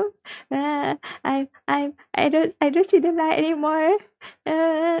simple. I don't see the light anymore.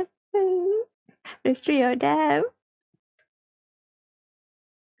 Uh, there's three of them.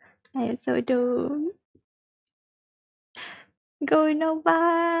 I am so doomed. Go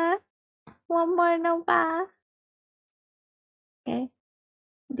Nova. One more Nova. Okay,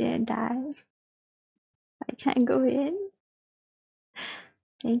 didn't die. I can't go in.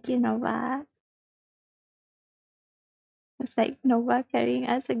 Thank you, Nova. It's like Nova carrying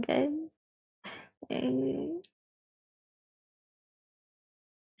us again. Eh,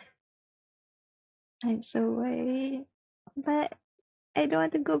 I'm so worried. But I don't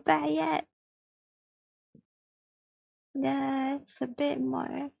want to go back yet. Just a bit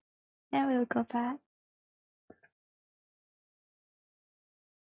more. Then we'll go back.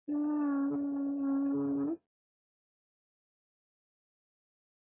 Mm.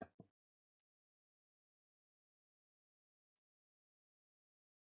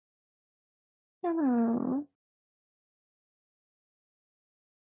 Oh.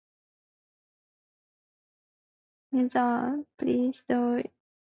 It's on. Please don't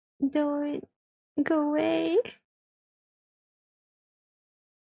go away.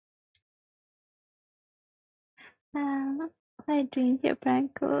 I drink your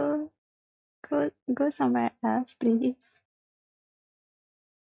Franco. Go somewhere else, please.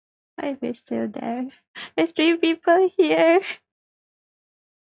 If it's still there. There's 3 people here.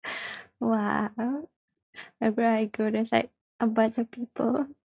 Wow. Wherever I go, there's like a bunch of people.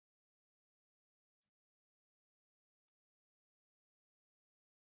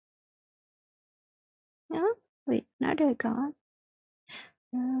 Oh, wait, now they're gone.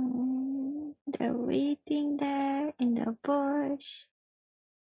 They're waiting there in the bush.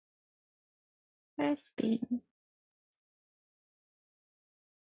 Where's Bean?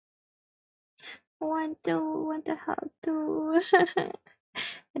 want to help too.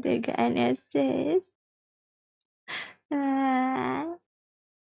 I didn't get any assist.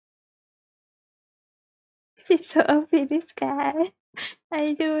 She's so OP, this guy.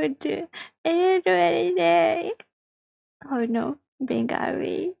 I don't do anything. Oh no,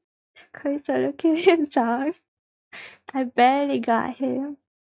 Bengari. Chris solo killing song. I barely got him.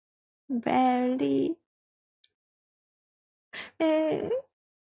 Barely. Eh,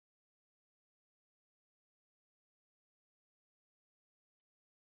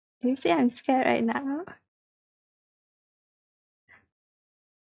 you see I'm scared right now.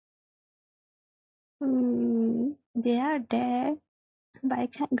 They are there, but I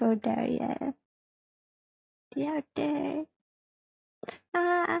can't go there yet. They are there.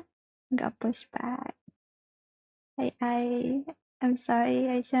 Ah, got pushed back. I'm sorry.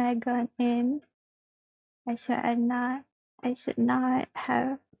 I should have gone in. I should have not. I should not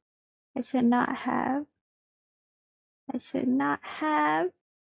have. I should not have. I should not have.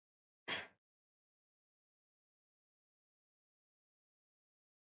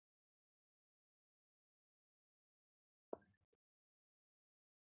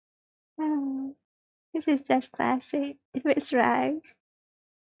 Hmm. This is just classic. If it's right,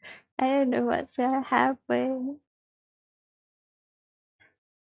 I don't know what's gonna happen.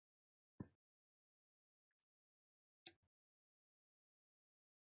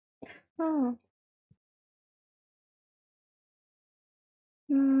 Oh.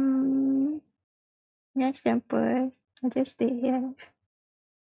 Yes, Jumper. I'll just stay here.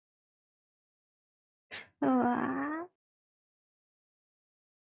 Oh,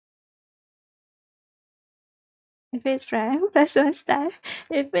 if it's rank, plus 1 star.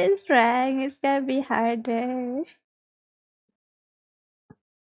 If it's rank, it's gonna be harder.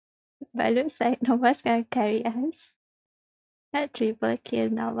 But looks like Nova's gonna carry us. That triple kill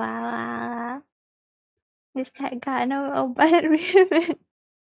Nova. This guy got no open ribbon.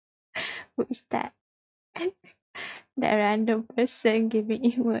 Who's that? The random person giving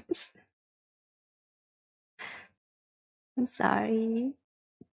emotes. I'm sorry.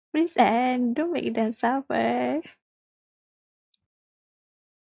 Please end. Don't make them suffer.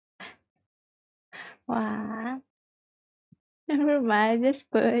 Wow. Never mind, just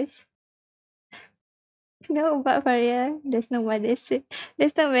push. No, but for real, there's no medicine.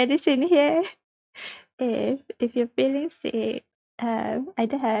 There's no medicine here. If you're feeling sick, I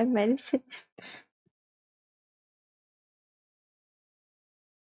don't have medicine.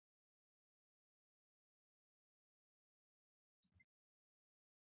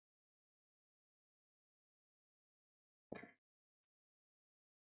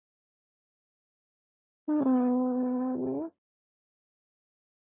 Mm,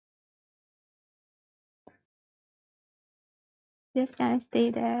 Just gonna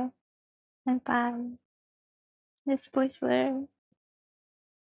stay there and fine. Just push her.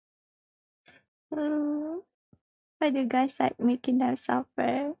 Why do you guys like making them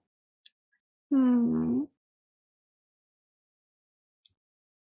suffer? Hmm.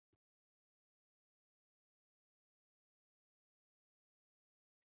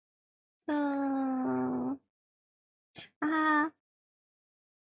 Oh. Ah.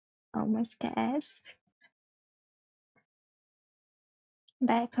 Almost guess.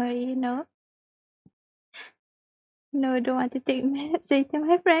 Back her, you know. No, don't want to take message.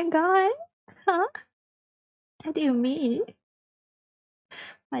 My friend gone. Huh? What do you mean?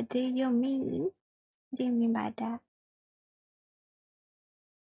 What do you mean? What do you mean by that?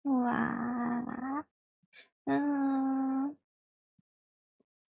 Wow.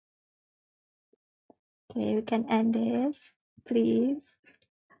 Okay, we can end this. Please.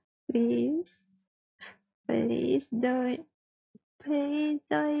 Please. Please don't. Please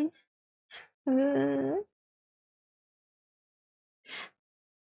don't.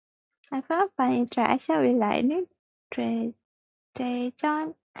 I found fun interaction with lightning.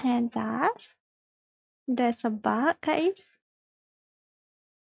 𝗦𝗢𝗙𝗙𝗡𝗧𝗏. There's a bug, guys.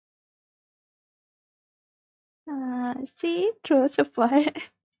 See, true support.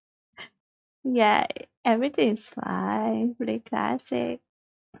 Yeah, everything's fine. Pretty classic.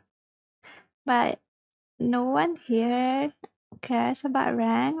 But no one here cares about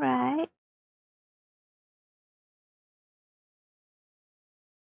rank, right?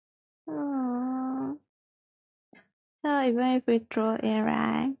 Oh. So even if we throw in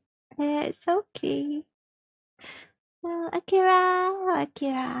rank, it's okay.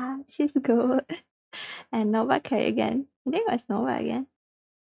 Akira, she's good. And Nova carry again. I think it was Nova again.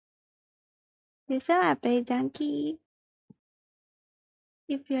 You still wanna play Junkie?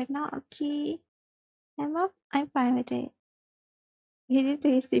 If you're not okay, I'm fine with it. You need to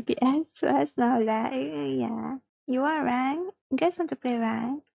use CPS first now, like, yeah. You want rank? You guys want to play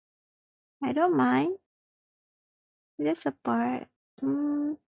rank? I don't mind. Just support.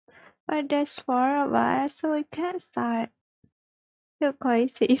 But there's 4 of us, so we can't start. You're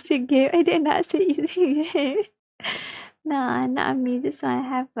quite easy game. I did not say easy game. No, not me. Just wanna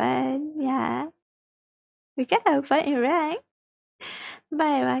have fun. Yeah. We can have fun in rank.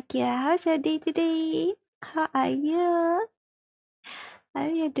 Bye, Akira. How's your day today? How are you? Are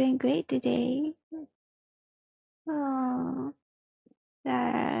you doing great today? Oh,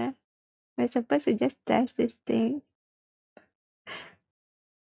 yeah. We're supposed to just test this thing.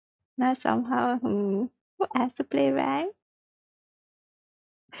 Now somehow, who asked to play rank?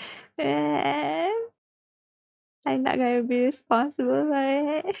 I'm not gonna be responsible for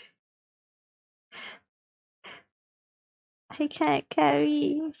it. I can't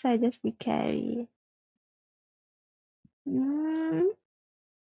carry, so I just be carry.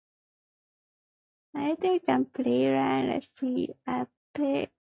 I think I can play rank. Let's see.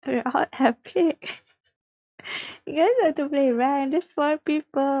 Epic. We're all epic. You guys have to play rank. There's 4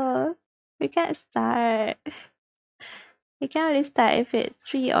 people. We can't start. We can only start if it's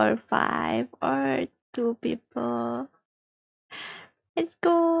 3 or 5 or 2 people. Let's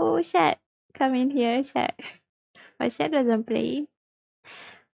go, Shat. Come in here, Shat. But Shat doesn't play.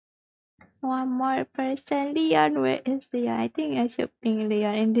 One more person. Leon, where is Leon? I think I should ping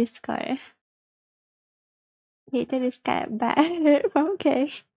Leon in Discord. Later this guy bad.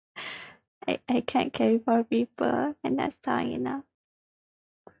 Okay. I can't carry 4 people. I'm not strong enough.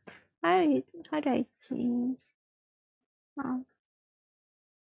 How do I change? Oh.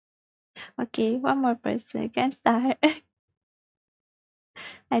 Okay, one more person. You can start.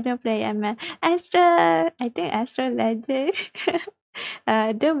 I don't play ML. Astra! I think Astra legend.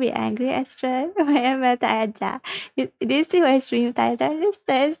 Don't be angry, Astra. My ML tak ajar. Did you see my stream title? I'm just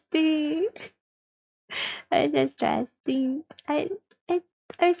testing. I'm just testing.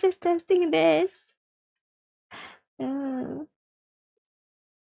 I'm just testing this.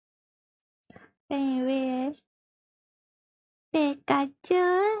 Anyway. Pikachu,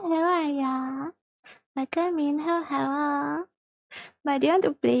 how are ya? Welcome, how? But do you want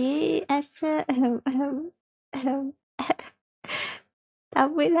to play Astra?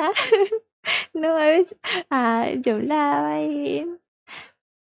 Không biết lá. No, I was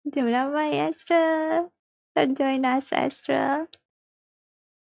Dùm la vay Astra. Don't join us, Astra.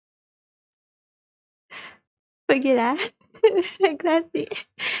 Pergi lah. Klasik.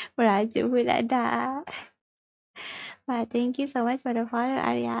 Merajuk pula dah. But thank you so much for the follow,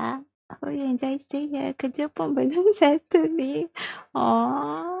 Arya. Hope you enjoy staying here. Kerja pun belum settle ni.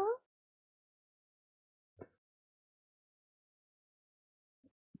 Aww.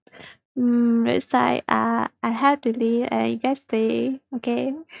 Looks like I have to leave and you guys play,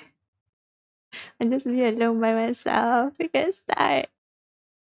 okay? I'll just be alone by myself because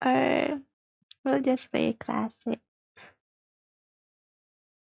or we'll just play classic.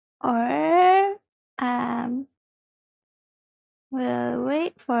 Or we'll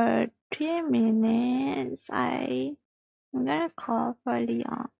wait for 3 minutes. I'm gonna call for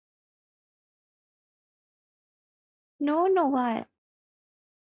Leon. No, what?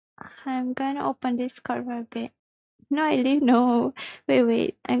 I'm gonna open Discord for a bit. No, I leave. No,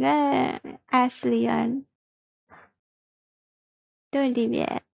 wait. I'm gonna ask Leon. Don't leave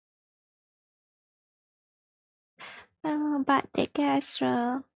yet. But take care,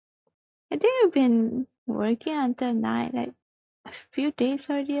 Astro. I think we've been working until night, like a few days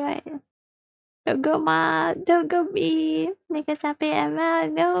already, right? Don't go, Ma. Don't go, me. Because I pay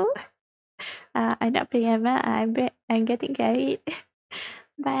ML. No. I'm not paying ML. I'm getting carried.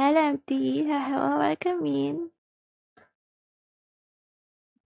 Bye, LMT. Hello, welcome in.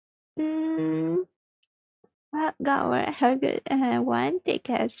 Well, got work. Have a good one. Take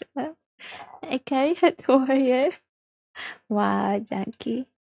care, Astro. I carry her warrior. Wow, Junkie.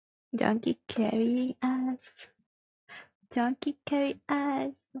 Junkie carrying us. Junkie carry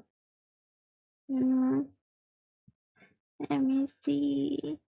us. Let me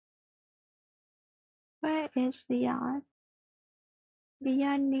see. Where is Leon?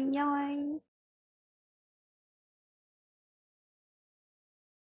 Leon.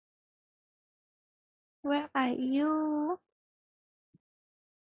 Where are you?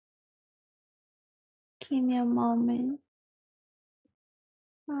 Give me a moment.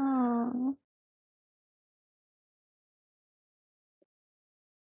 Oh.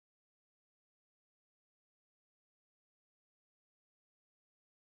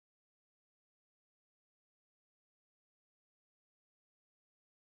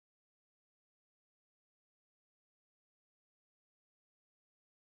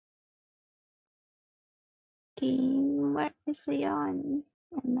 Kim, where is Leon?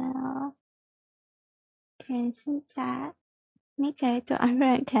 ML. Can she chat? Okay, to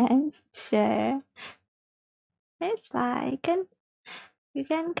everyone can share. It's fine. You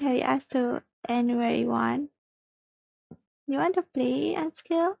can carry us to anywhere you want. You want to play and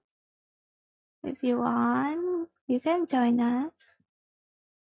skill? If you want, you can join us.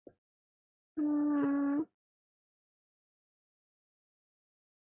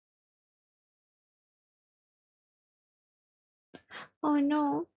 Oh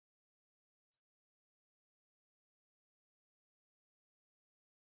no.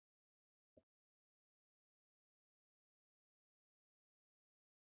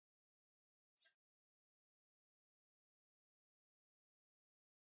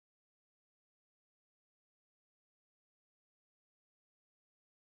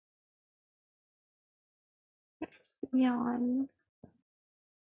 Leon.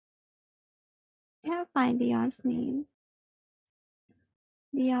 Can't find Leon's name.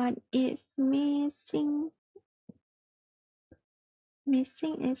 Leon is missing.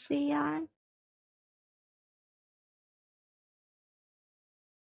 Missing is Leon.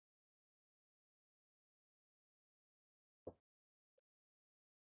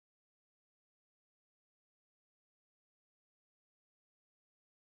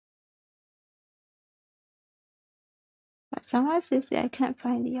 But somehow says I can't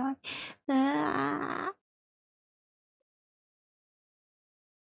find Leon.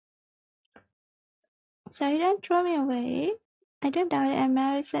 Sorry, don't throw me away. I don't doubt it.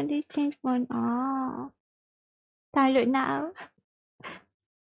 I recently changed phone. Oh. Download now.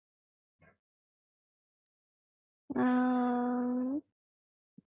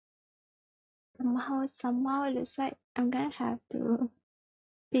 Somehow it looks like I'm gonna have to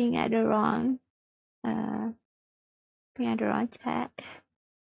being at the wrong chat.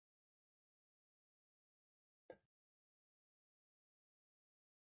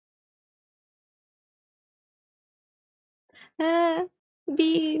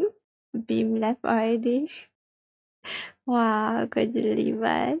 Beam left already. Wow, how could you leave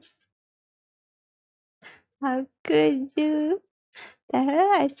us? How could you? Tell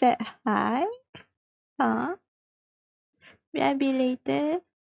her I said hi. Huh? Will I be later?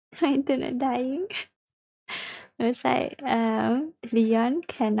 My internet dying. It's like Leon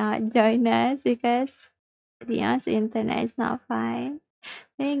cannot join us because Leon's internet is not fine.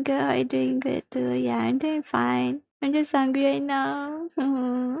 Hey girl, are you doing good too? Yeah, I'm doing fine. I'm just hungry right now.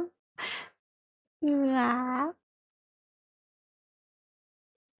 Yeah.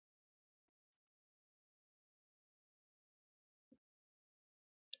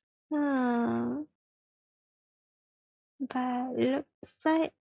 But looks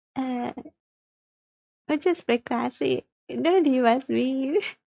like We just play classic. Don't leave us, me.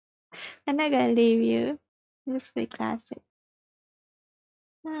 I'm not gonna leave you. Just play classic.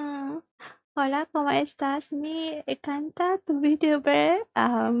 Hola, ¿cómo estás? Me encanta tu VTuber.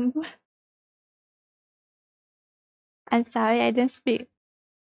 I'm sorry, I don't speak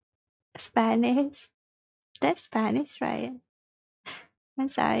Spanish. That's Spanish, right? I'm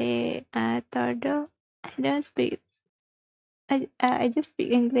sorry, Tordo. I don't speak. I just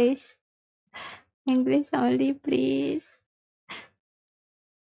speak English. English only, please.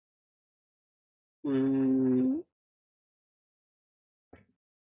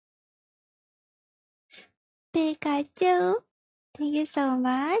 Pikachu. Thank you so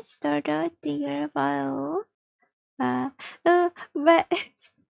much, Tordo. Thank you for follow. But what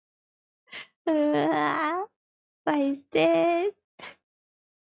is this?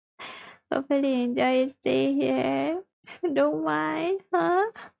 Hopefully enjoy stay here. Don't mind,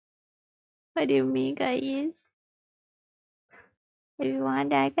 huh? What do you mean, guys? If you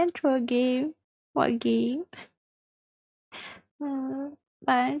want, I can throw a game. What game? But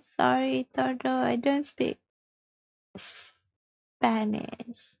I'm sorry, Toto, I don't speak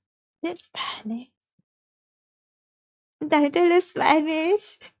Spanish. It's Spanish. Title is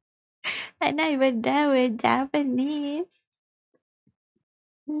Spanish. I'm not even done with Japanese.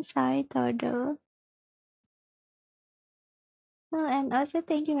 I'm sorry, Toto. Oh, and also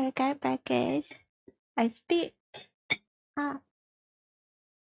thank you for the card package. I speak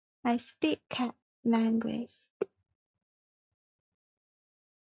cat language.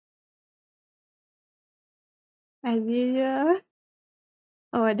 As usual.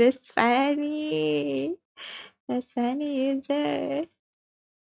 Oh, that's funny. That's funny user.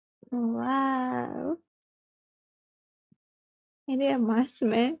 Wow. I need a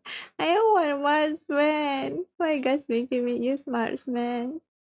marksman. I don't want a marksman. Why you guys making me use marksman?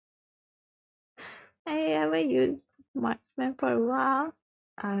 I haven't used marksman for a while.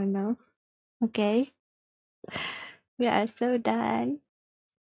 I don't know. Okay. We are so done.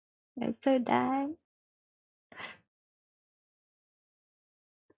 We are so done.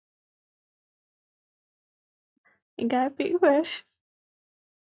 I gotta pick first.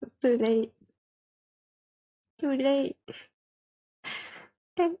 It's too late. Too late.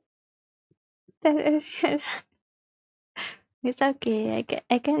 It's okay.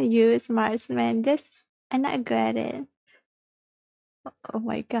 I can use marksman. Just I'm not good at it. Oh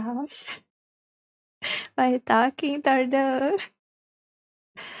my gosh. Why are you talking, Tordo?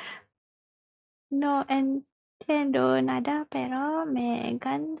 No entiendo nada, pero me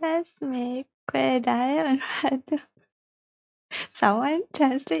encantas, me puede un rato. Someone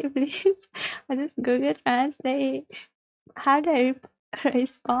translate, please. I just Google Translate. How do I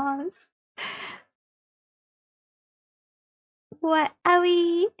respond? What are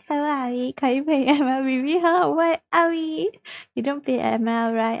we? How are we? Can you play MLBB? Huh? What are we? You don't play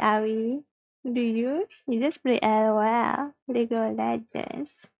ML, right, are we? Do you? You just play LOL, League of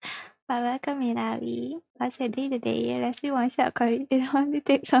Legends. Welcome in, Abby. What's your day today? Let's do one shot card. It only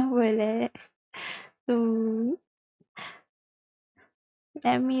takes one bullet.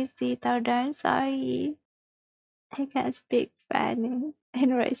 Let me see, I'm sorry. I can't speak Spanish. I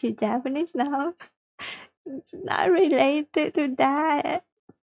know she's Japanese now. It's not related to that.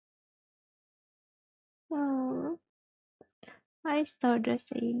 Oh, I saw the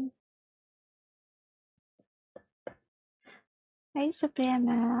same. I used to play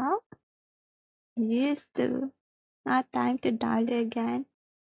ML. Used to. Not time to download again.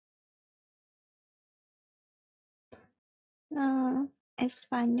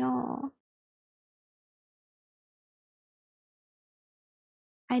 Espanol.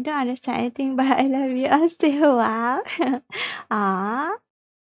 I don't understand anything, but I love you all still. Wow. Ah,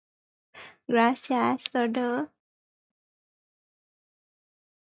 gracias, todo.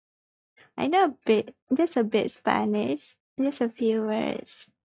 I know a bit, just a bit Spanish, just a few words.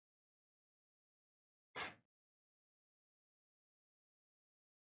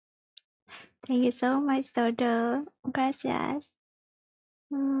 Thank you so much, Todo. Gracias.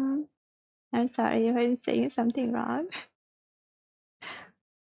 I'm sorry if I'm saying something wrong.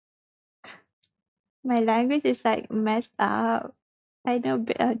 My language is like messed up. I know a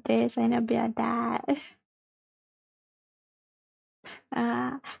bit of this, I know a bit of that.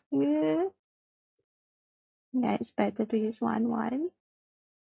 Yeah, it's better to use one.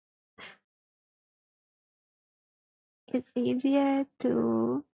 It's easier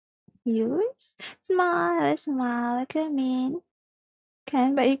to use. Smile, come in.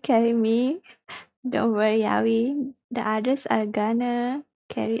 But you carry me. Don't worry, Yawi. The others are gonna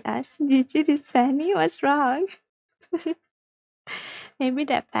carry us. Did you this Fanny? What's wrong? Maybe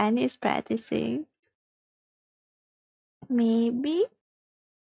that pen is practicing. Maybe.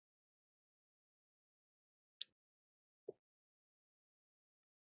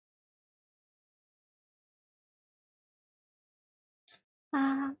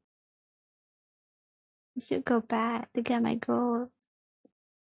 I should go back to get my gold.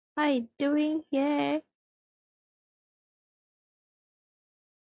 What are you doing here?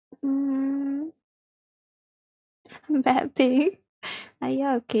 Bad ping. Are you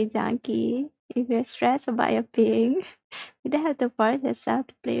okay, Junkie? If you're stressed about your ping, you don't have to force yourself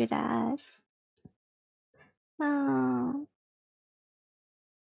to play with us. Oh.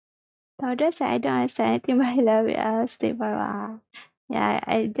 Told said I don't understand anything but I love it. 𝗓𝗡𝗧 Yeah,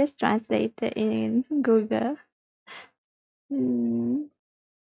 I just translated in Google.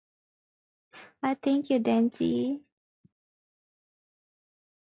 Thank you, Denji.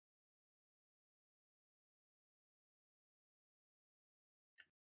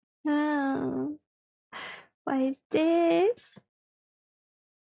 Oh, what is this?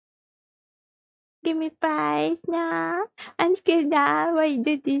 Give me prize na. Unskill na. Why you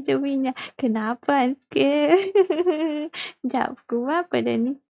do this to me na? Kenapa unskill? Jawab aku apa dah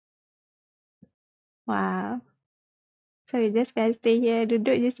ni? Wow. So you just gonna stay here,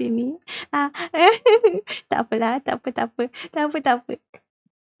 duduk je sini. Tak apalah, tak apa.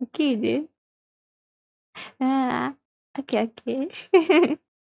 Okay je. Okay.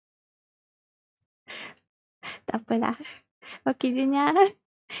 Tak apalah. Okay je nya.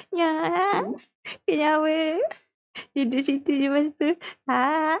 Kenapa? Duduk situ je lepas tu.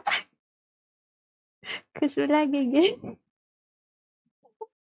 Kesulah gigit.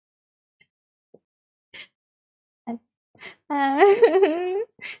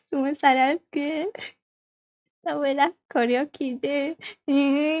 Semua salah ke? Tak apalah. Karaoke je.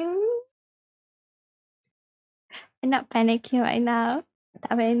 I'm not panicking right now.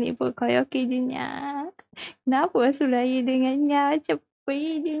 Tak panik pun karaoke je nya. Kenapa sulai dengannya? Cepat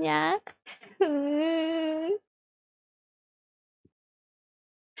je nya.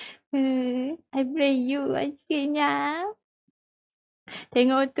 I play you asiknya.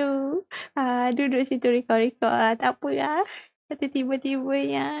 Tengok tu. Duduk situ rekod-rekod. Tak apa lah. Kata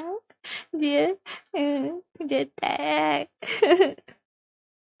tiba-tibanya. Dia tag.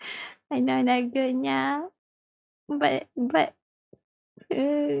 I know naganya. But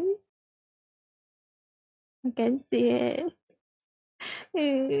I can see it.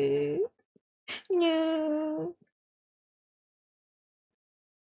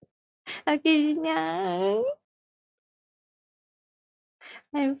 Okay, nya.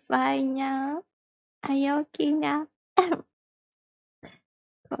 I'm fine nya. Are you okay nya?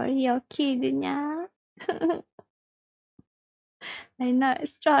 Karaoke je nya. I'm not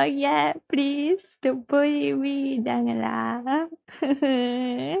strong yet. Please don't bully me. Janganlah.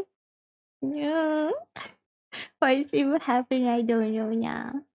 What is even happening? I don't know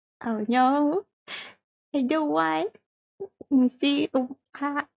nya. Oh no. I don't want. Mesti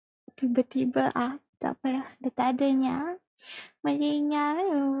tiba-tiba tak apalah. Dah tak adanya. Malingnya.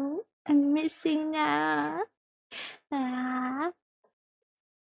 I'm missing nya.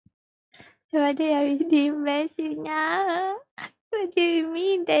 What do you already missing nya? What do you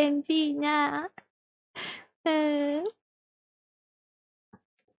mean, Denji nya?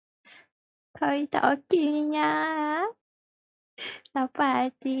 Kau tak okey nya. Apa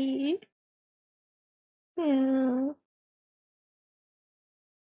hati?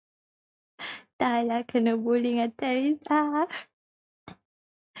 Tak lah kena bully dengan Teresa.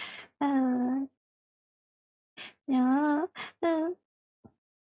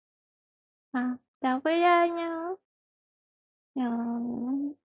 Tak apa lah nya.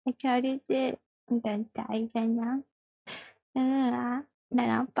 I carried it. Dan tak nya. Dah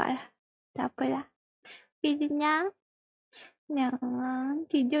nampak lah. Tak apalah. Tidurnya.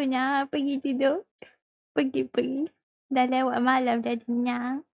 Tidur nya. Pergi tidur. Pergi. Dah lewat malam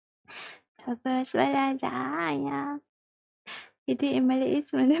jadinya. Bagus belajarnya. Itu Emily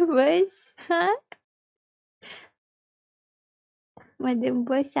is menembus.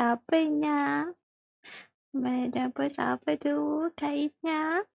 Menembus siapanya? Menembus apa tu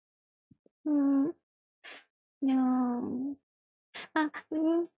kaitnya?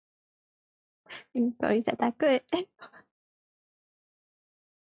 Kau tak takut?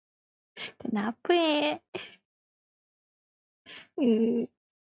 Kenapa?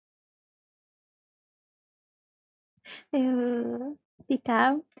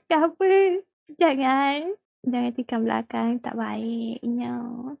 Tikam apa? Jangan tikam belakang, tak baiknya.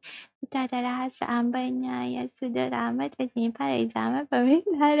 Kita adalah hasa hambanya yang sudah lama tersimpan dari zaman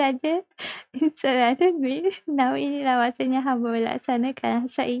pemerintahan Raja Suddenly, now inilah masanya hamba melaksanakan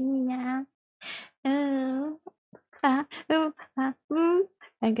hasrat ininya. I'm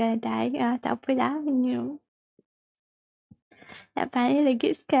gonna die. Tak apalah. Tak pandai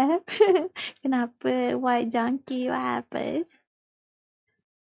lagi sekarang. Kenapa? Why junkie? What happened?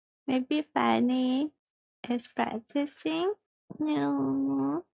 Maybe Fanny is practicing?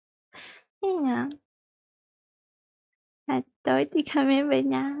 No. Yeah. Atau tiga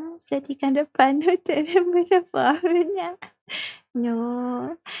membernya. Setikan depan tu membernya bawahnya.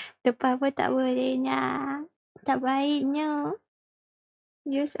 No. Depan pun tak bolehnya. Tak baiknya.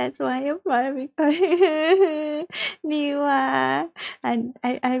 Use as one for because Niwa. I'm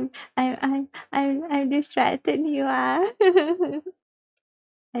distracted, Niwa.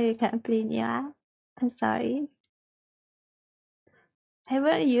 I can't play Niwa. I'm sorry. I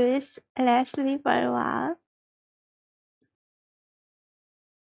haven't used Leslie for a while.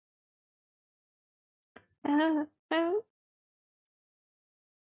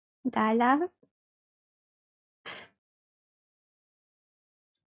 Dah lah.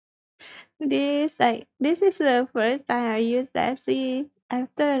 This is the first time I use Leslie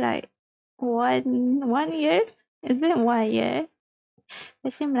after like one year. It's been 1 year.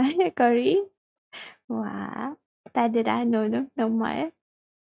 Kasi Melayu Kori. Wah. Tak ada dah. No more.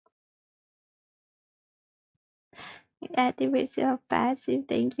 It activates your passive.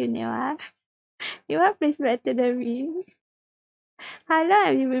 Thank you, Newa. Newa plays better than me. How long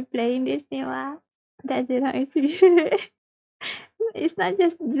have you been playing this, Newa? That Zilong experience. It's not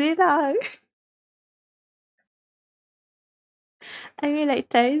just Zilong. I mean, like,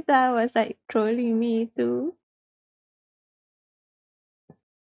 Teresa was, like, trolling me, too.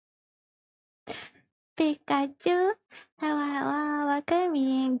 Pikachu, welcome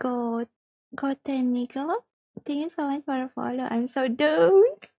me, 𝗩𝗚𝗙𝗙𝗢𝗓. Thank you so much for the follow. I'm so dumb.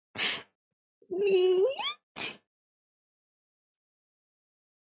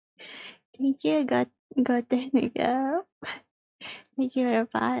 Thank you, 𝗩𝗚𝗙𝗙𝗢𝗓. Thank you for the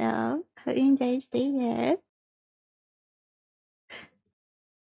follow. Hope you enjoy staying here.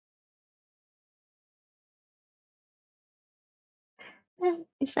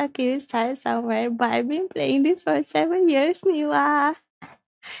 It's okay to start somewhere, but I've been playing this for 7 years, Niwa.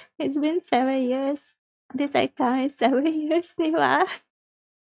 It's been 7 years. This account is 7 years, Niwa.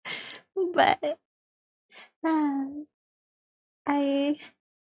 But I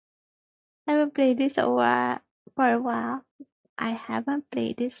haven't played this for a while. I haven't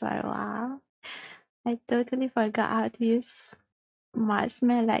played this for a while. I totally forgot how to use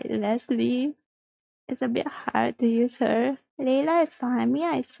Marksman like Leslie. It's a bit hard to use her. Layla is fine.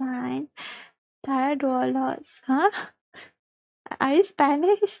 Mia is fine. Tara do a lot. Huh? Are you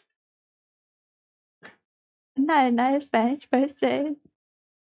Spanish? Not a Spanish person.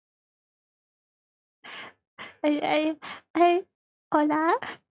 Hola,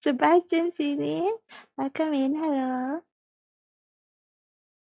 Sebastian sini. Welcome in. Hello.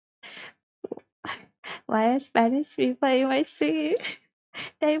 Why are Spanish people in my stream?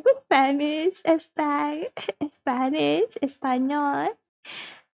 They put Spanish, Spanish, Espanol.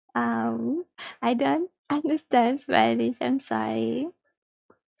 I don't understand Spanish. I'm sorry.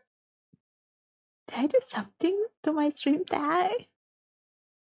 Did I do something to my stream tag?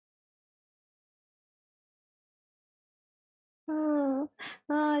 Oh,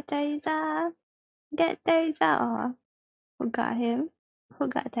 Teresa. Get Teresa off. Who got him?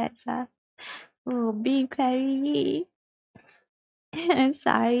 Who got Teresa? Oh, big query. I'm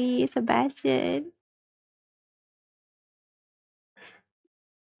sorry, Sebastian.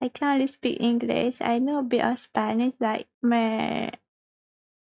 I can only speak English. I know a bit of Spanish, like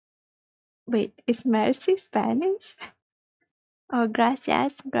Wait, is Mercy Spanish? Oh,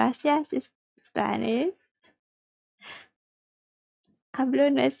 gracias. Gracias is Spanish. Hablo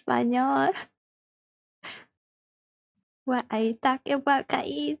en español. What are you talking about,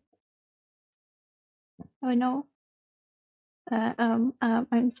 guys? Oh no.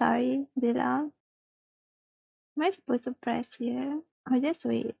 I'm sorry, Dila. Am I supposed to press here? Or just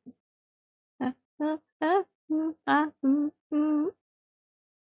wait?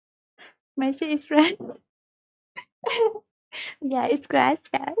 Mercy is right. Yeah, it's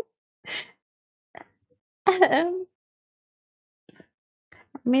gracias.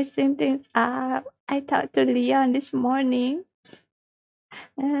 Missing things up. I talked to Leon this morning.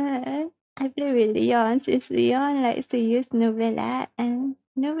 I play with Leon since Leon likes to use 𝗩𝗚𝗙𝗙𝗙𝗢 and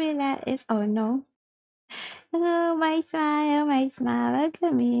𝗩𝗚𝗙𝗙𝗙 is oh no. Hello, my smile,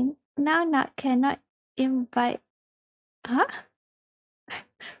 welcome in. Now cannot invite. Huh?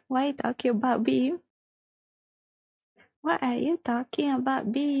 Why are you talking about Beam? What are you talking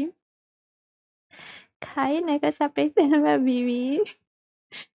about, Beam? Kain ako sa First MLBB.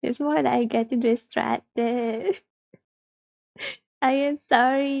 It's more like getting distracted. I am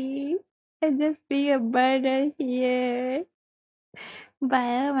sorry. I'm just being a burden here.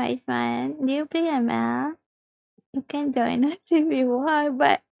 But my friend, do you play ML? You can join us if you want,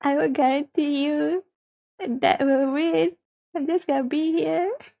 but I will guarantee you that we'll win. I'm just gonna be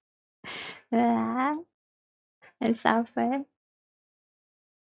here. And suffer.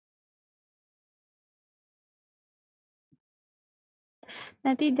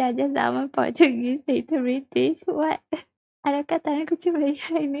 Nanti judges zaman Portuguese itu British. What? Adakah tangan kucing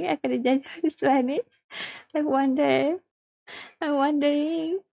Malaysia ini akan dijajah Spanish? I wonder. I'm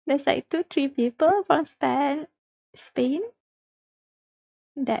wondering. There's like 2-3 people from Spain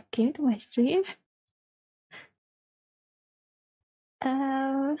that came to my stream.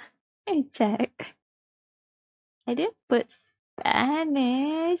 Let me check. I didn't put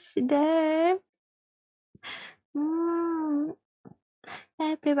Spanish there.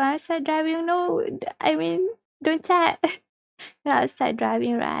 I play by outside driving. No, I mean, don't chat. You're outside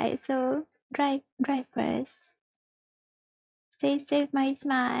driving, right? So drive first. Stay safe, my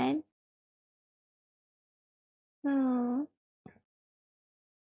man. Oh.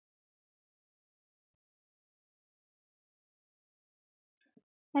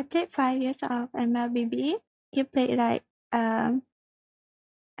 I played 5 years of MLBB. You played like a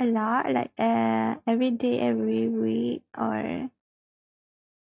lot, like every day, every week, or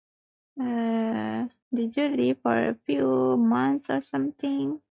did you leave for a few months or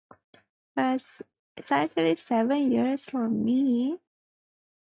something? Because it's actually 7 years for me.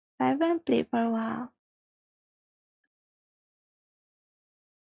 I haven't played for a while.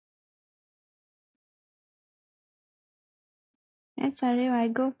 And sorry, I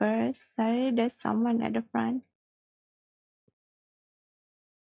go first. Sorry, there's someone at the front.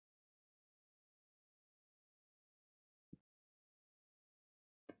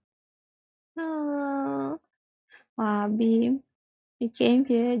 Oh, wow, Beam. You came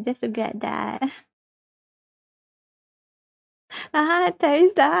here just to get that.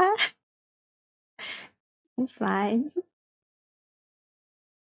 Teresa. It's fine.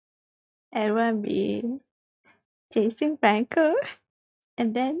 Everyone be chasing Franco.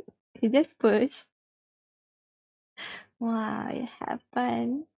 And then he just push. Wow, you have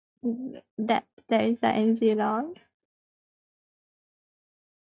fun. That Teresa and Zilong.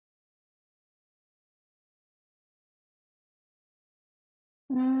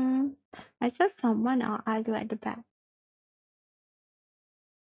 I saw someone or other at the back.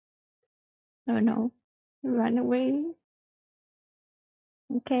 Oh no. Run away.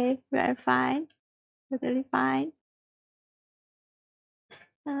 Okay, we are fine. Totally fine.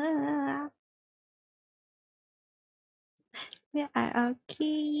 We are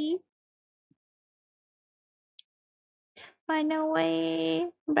okay. Run away,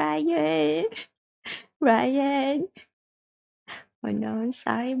 Brian. Brian. Oh no,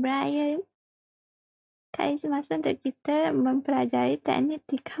 sorry Brian. Kali semasa untuk kita mempelajari teknik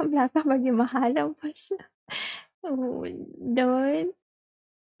tikam belakang bagi menghadang pasal. Oh, don't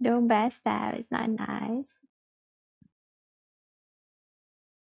backstab. It's not nice.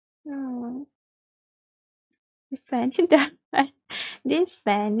 Oh. This Fanny this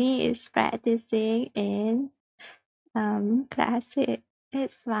Fanny is practicing in classic.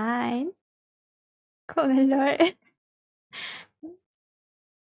 It's fine. Kok ngelor.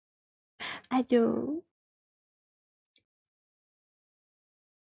 Aduh.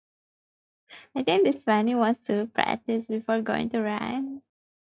 I think this Fanny wants to practice before going to rank.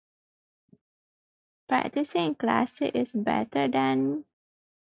 Practicing in classic is better than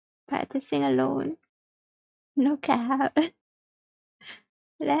practicing alone. No cap.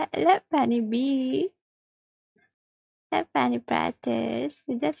 Let Fanny be. Let Fanny practice.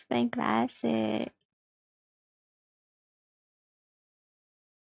 We just playing classic.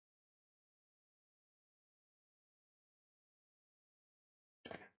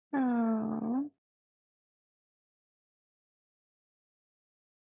 Oh.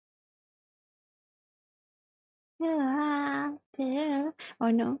 Yeah. Oh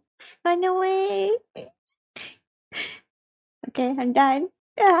no. Run away. Okay, I'm done.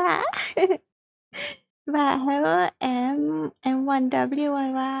 Và hello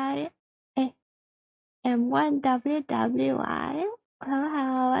M1WYY. M1WWY.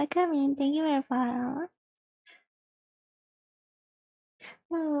 Hello, welcome in. Thank you very much.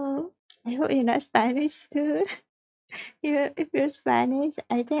 Oh, I hope you're not Spanish too. If you're Spanish,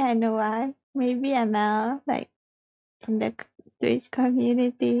 I think I know why. Maybe ML, like in the Twitch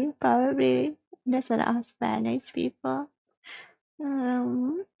community, probably there's a lot of Spanish people.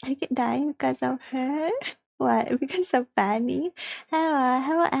 I keep dying because of her. What? Because of Fanny?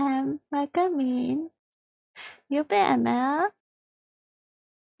 Hello, welcome in. You play ML?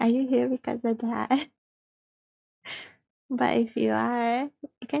 Are you here because of that? But if you are,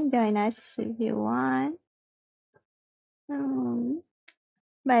 you can join us if you want.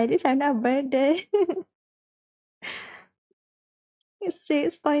 But at least I'm not birthday.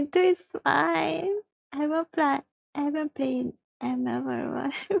 6.2 is fine. I haven't played ML for a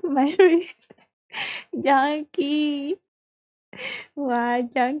while. My wrist. Junkie. Wow,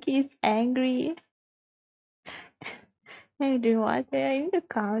 Junkie is angry. I do water. I need to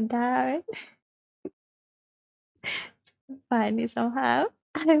calm down. Funny somehow.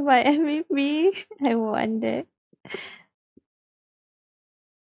 I buy MVP. I wonder.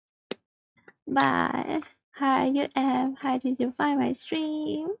 But how you am? How did you find my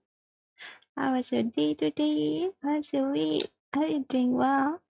stream? How was your day today? How's your week? Are you doing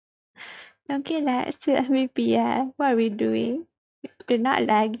well? Okay, let's do MVP. What are we doing? We're not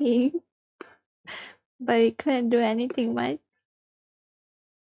lagging, but we couldn't do anything much.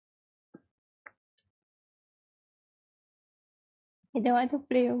 I don't want to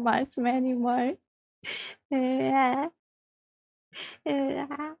play with Marksman anymore. Yeah.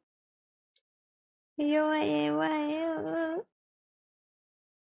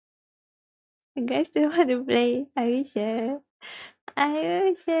 You guys still want to play? Are you sure? Are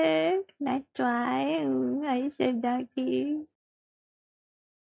you sure? Nice try. Are you sure, Jackie?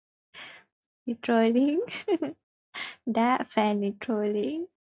 You trolling? That Fanny trolling.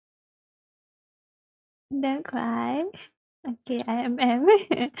 Don't cry. Okay, I am.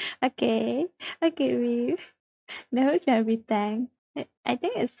 Okay, we. No, it's gonna be tang. I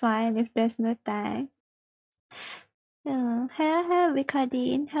think it's fine if there's no tang. Hello,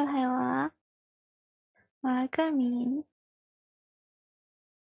 recording. Hello. Welcome in.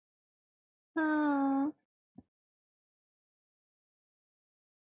 Oh.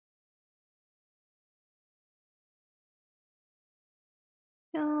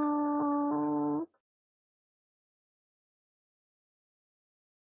 Oh.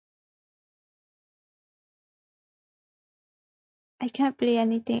 I can't play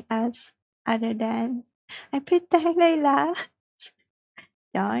anything else other than I play Tang Layla.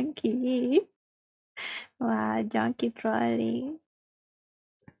 Donkey. Wow, donkey trolling.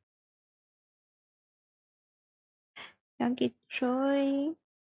 Donkey trolling.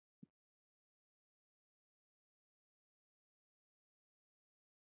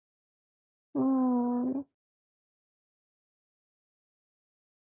 Oh.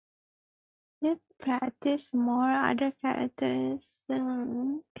 Let's practice more other characters.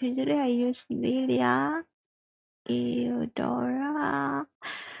 Usually I use Lilia, Eudora.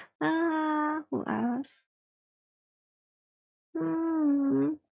 Who else?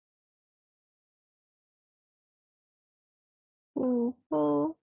 Who?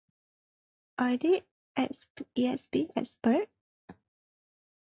 Are they ESP expert?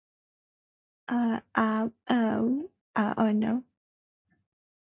 Oh no.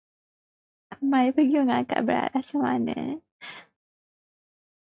 May bagyo nga Kak berada sa mana?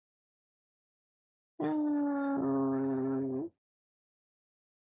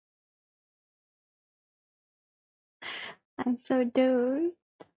 I'm so doomed.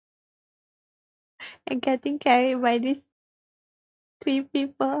 I'm getting carried by these 3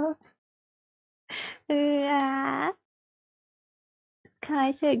 people. Can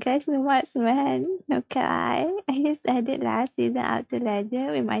I show you guys new marksman? Okay. I just added last season out to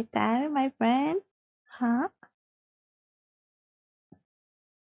legend with my time, my friend. Huh?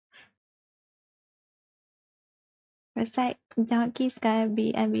 Looks like Donkey's gonna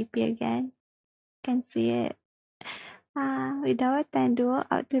be MVP again. Can see it. Without time duo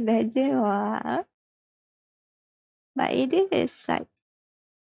out to legend. Wow. But it is like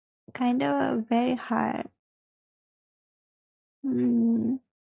kind of very hard.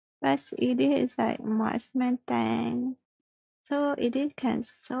 But it is like marksman tank. So it can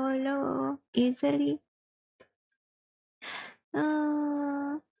solo easily.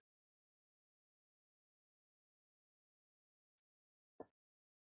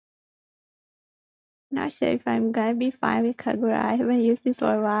 Not sure if I'm gonna be fine with Kagura. I haven't used this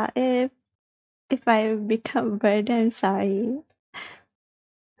for a while. If I become burden, I'm sorry.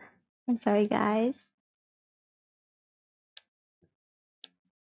 I'm sorry, guys.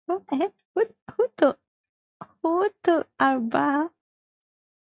 Who took our bar?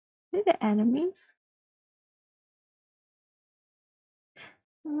 Are the enemies?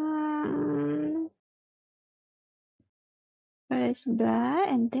 First blood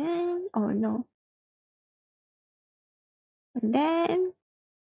and then oh no. And then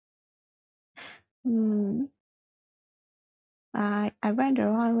I went the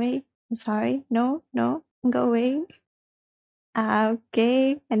wrong way. I'm sorry. No, go away.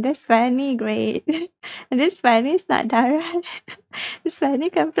 Okay. And this Fanny, great. And this Fanny is not Dara. This Fanny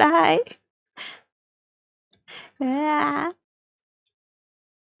can fly. Yeah.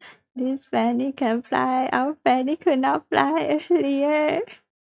 This Fanny can fly. Our Fanny could not fly earlier.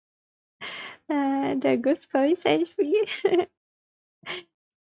 The good boy saved me.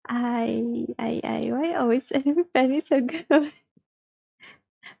 Why always Fanny so good?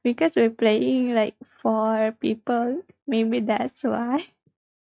 Because we're playing like 4 people. Maybe that's why.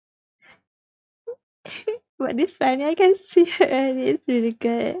 But this Fanny, I can see her and it's really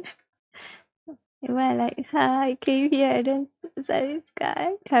good. When like, hi, came here and then said this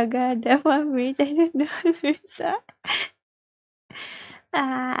guy, Kaga, that one me, I don't know this.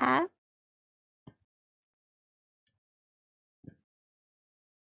 Ah.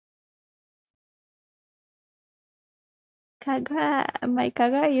 My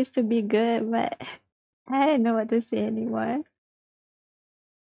Kaga used to be good, but I don't know what to say anymore.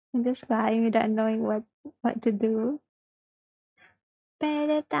 I'm just flying without knowing what to do.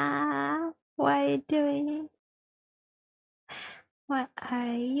 Benedetta, what are you doing? What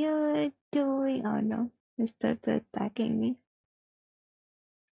are you doing? Oh no, it's started attacking me.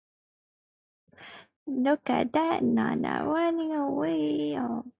 Look at that, Nana running away.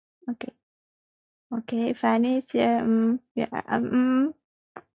 Oh, okay. Okay, Fanny's here. Yeah,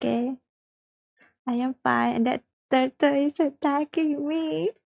 okay. I am fine. And that turtle is attacking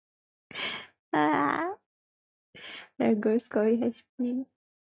me. Ah. There goes Koi HP.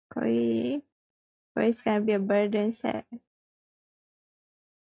 Koi is gonna be a burden set.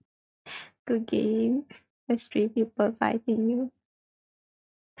 Good game. There's 3 people fighting you.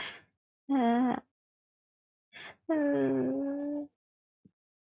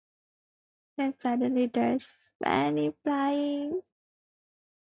 Then suddenly there's Fanny flying.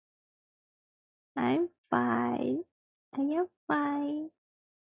 I'm fine. I am fine.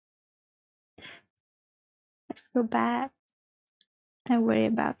 Let's go back and worry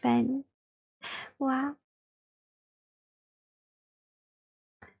about Fanny. Wow.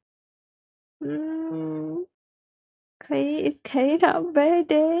 It's carried on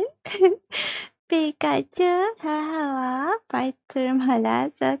burden. Pikachu, haha, fighter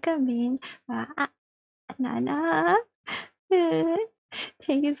malasa kami. Nana.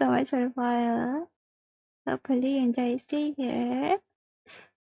 Thank you so much for the follow. Hopefully you enjoy staying here.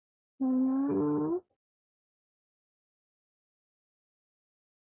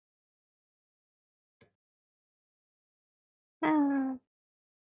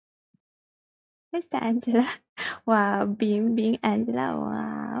 Where's the Angela? Wow, being Angela,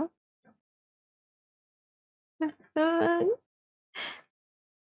 wow.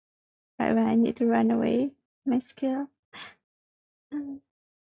 Right, I need to run away. My skill.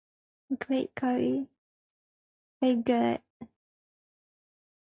 Great, Corey. Very good.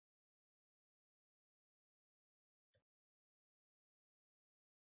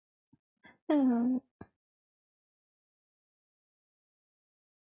 What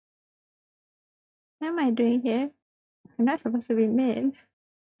am I doing here? I'm not supposed to be mid.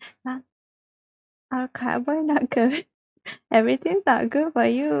 Our cowboy not good. Everything's not good for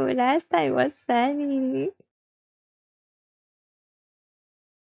you. Last time was funny.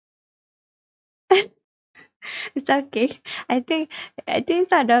 It's okay. I think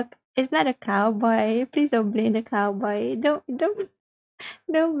it's not a cowboy. Please don't blame the cowboy. Don't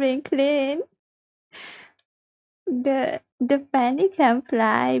blame Clint. The Fanny can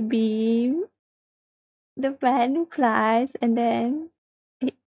fly, Beam. The Fanny flies and then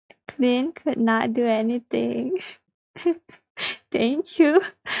Clint could not do anything. Thank you.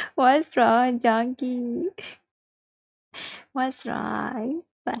 What's wrong, Junkie? What's wrong?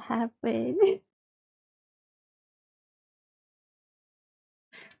 What happened?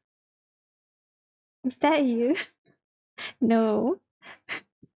 Is that you? No.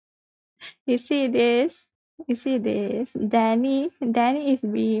 You see this? Danny is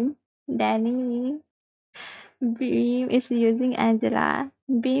Beam. Beam is using Angela.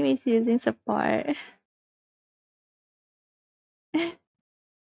 Beam is using support.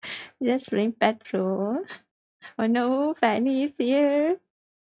 Just bring petrol. Oh no, Fanny is here.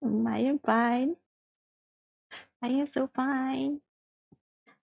 I am fine. I am so fine.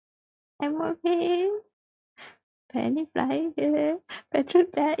 I'm okay. Fanny flying here. Petrol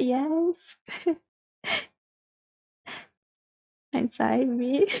that, yes. I'm sorry,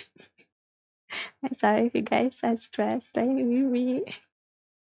 me. I'm sorry if you guys are stressed like me.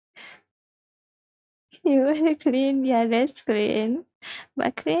 You want to clean? Yeah, let's clean.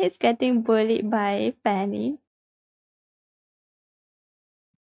 But Clean is getting bullied by Fanny.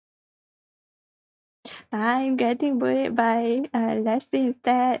 I'm getting bullied by Leslie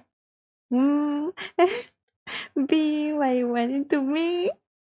instead. B, why you went into me?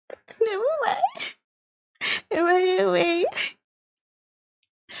 Never mind. Run away.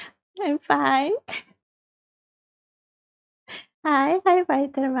 I'm fine. Hi,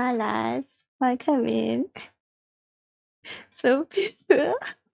 𝗖𝗢𝗙𝗢𝗧𝗏. Welcome in. So peaceful.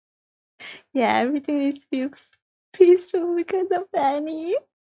 Yeah, everything is peaceful because of Annie.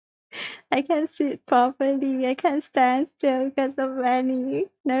 I can sit properly. I can stand still because of Annie.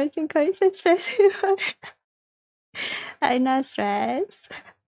 Nursing course is stressful. I'm not stressed.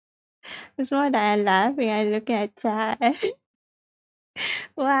 It's more that I'm laughing and looking at chat.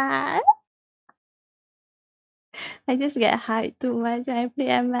 Wow. I just get hyped too much when I play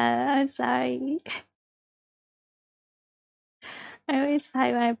ML. I'm sorry. I always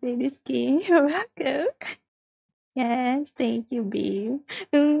hype when I play this game. You're welcome. Yes, thank you, B.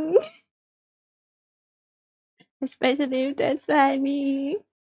 Especially if that's funny.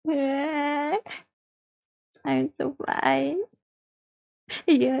 Yeah. I'm so fine.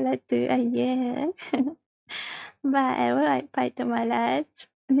 You're like yeah. But I would like fight to my last.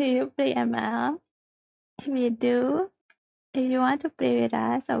 Do you play ML? If you do, if you want to play with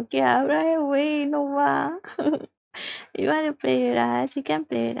us, okay, I'll right away, Nova. If you want to play with us, you can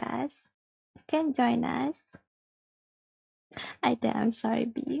play with us. You can join us. I'm sorry,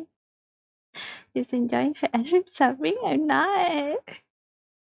 B. Just enjoying her and suffering. I'm not.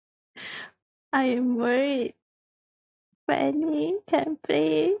 I am worried. Fanny can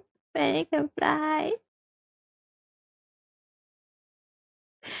play. Fanny can fly.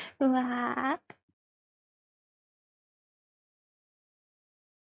 Wow.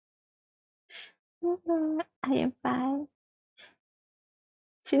 I am fine.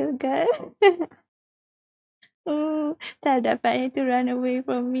 Sugar. Tell the Fanny to run away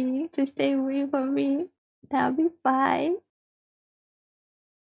from me, to stay away from me. That'll be fine.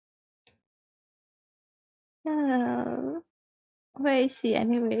 Oh, where is she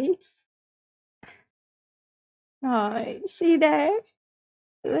anyways? Oh, see there?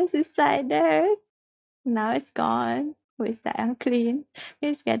 It was inside there. Now it's gone. Who is that unclean?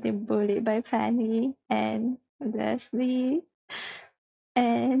 He's getting bullied by Fanny and Leslie.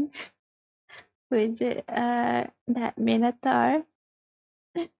 And who is it? That Minotaur.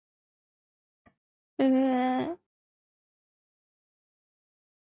 Uh,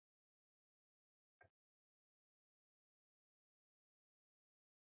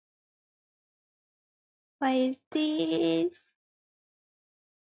 what is this?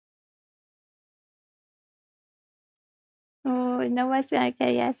 Oh, no one's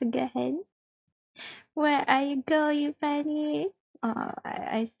okay, yes, go ahead. Where are you going, Fanny? Oh,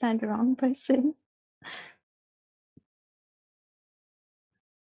 I stand the wrong person.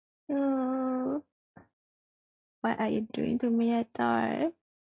 Oh, what are you doing to Minotaur?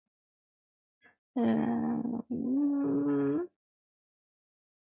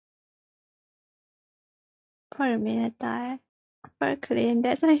 Poor Minotaur. Poor Clean,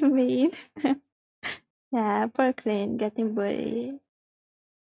 that's what I mean. Yeah, poor Clean getting bullied.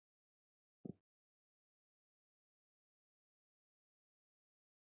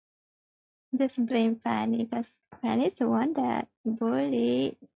 Just blame Fanny because Fanny's the one that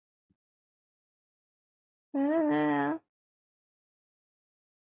bullied.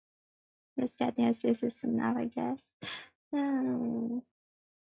 Just getting assistance now, I guess.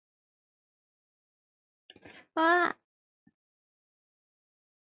 Ah,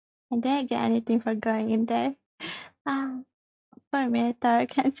 I didn't get anything for going in there. Poor Minotaur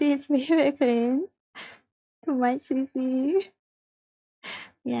can't see his favorite Clean. Too much CC.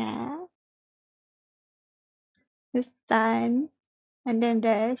 Yeah. It's done. And then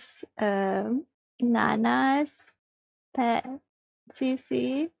there's Nana's pet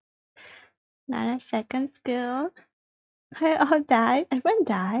CC. Nana's second skill. I all died. Everyone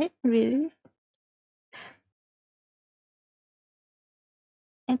died? Really?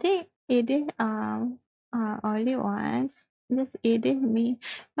 I think it did only once. Just it did me.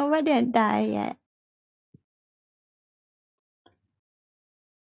 Nobody had died yet.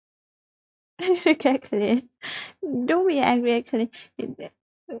 Look at Clint. Don't be angry at Clint.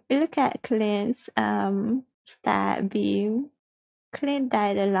 Look at Clint's stat beam. Clint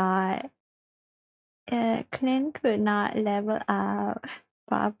died a lot. Clint could not level up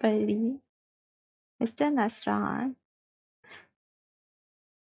properly. It's still not strong.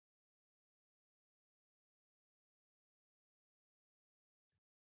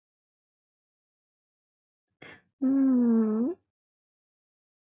 Hmm.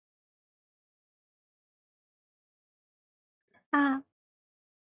 Ah,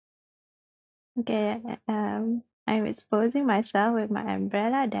 Okay, I'm exposing myself with my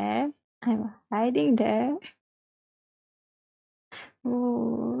umbrella there. I'm hiding there.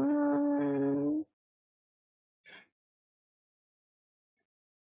 Ooh.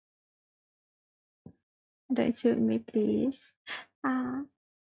 Don't shoot me, please. Ah,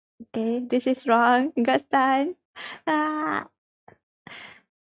 okay, this is wrong. You got stunned. Ah,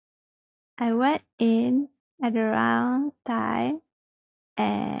 I went in at the wrong time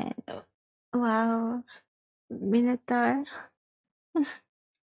and wow, Minotaur.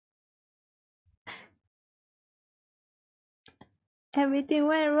 Everything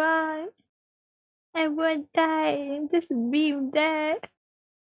went wrong. Everyone died. Just beam there.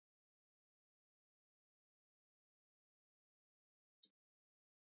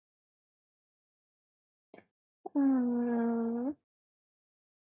 Mm.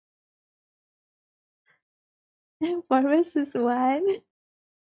 4 versus 1.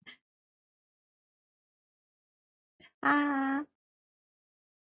 Ah,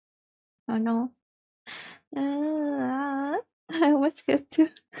 oh no. I was good to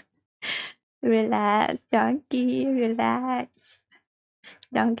relax, Donkey, relax.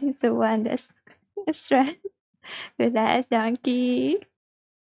 Donkey's the one that's stressed. Relax, Donkey.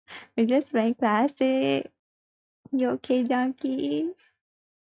 We're just playing classic. You okay, Donkey?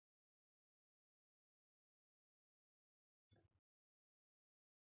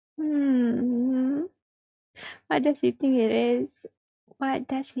 Hmm. What does he think it is? What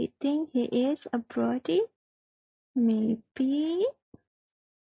does he think he is? A Brody? Maybe.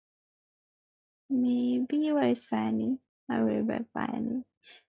 Maybe what is funny? I will be funny.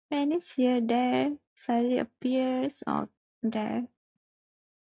 When it's here, there, suddenly appears out there.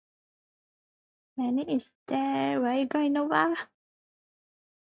 Fanny is there. Where are you going, Nova?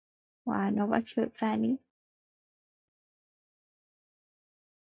 Wow, Nova killed Fanny.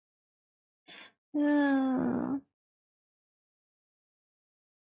 Oh.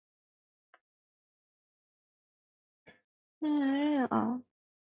 Oh.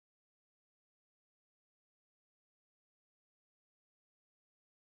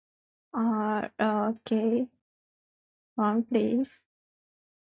 Okay. Wrong place.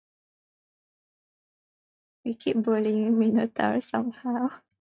 We keep bullying Minotaur somehow.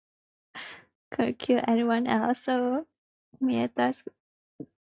 Could kill anyone else, so Minotaur's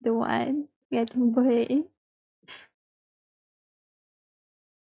the one getting bullied.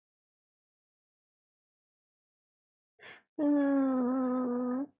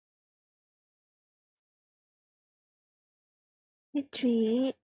 Oh.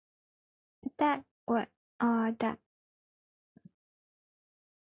 Retreat. That what? Oh, that.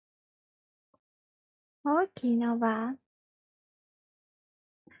 Okay, Nova.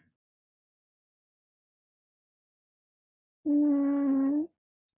 Hmm.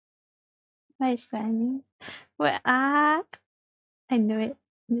 Why is Fanny? Where I knew it.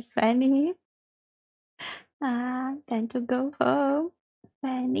 Miss Fanny. Time to go home.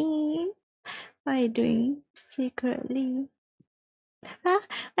 Fanny, what are you doing secretly? Ah,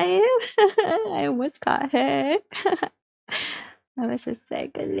 I almost caught her. I was a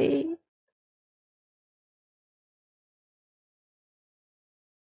secondly.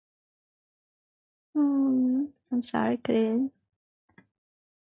 I'm sorry, Clint.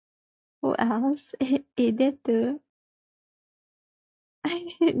 Who else? Idiot too.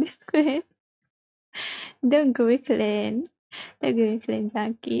 I hate this Clint. Don't go with Clint. Don't go with Clint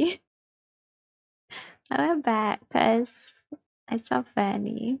Junkie. I went back because I saw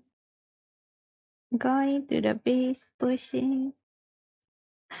Fanny going to the base pushing.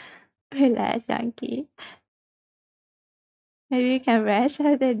 Relax, Junkie. Maybe you can rest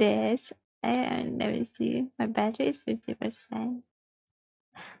after this. Let me see. My battery is 50%.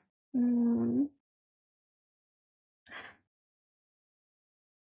 Mm,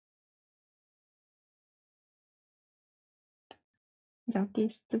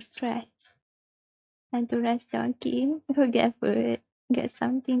 Donkey's too stressed. Time to rest, Donkey. Go get food. Get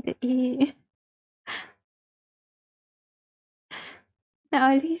something to eat.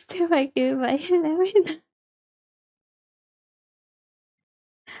 Now at least if I give by 11.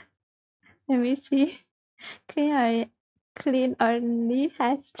 Let me see. Clean only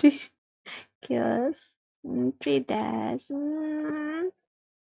has 3 kills. 3 deaths.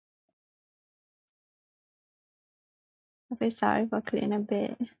 I feel sorry for Clean a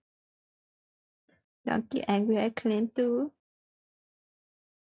bit. Donkey angry at Clean too.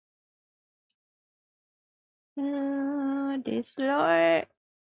 This Lord.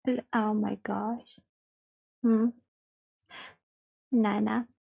 Oh my gosh. Nana.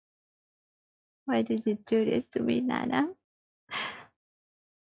 Why did you do this to me, Nana?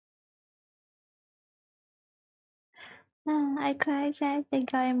 I cry that they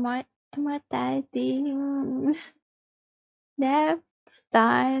got immortality. They have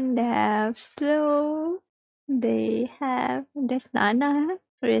sun, they have slow, they have there's Nana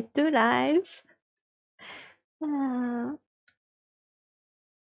with 2 lives. Uh,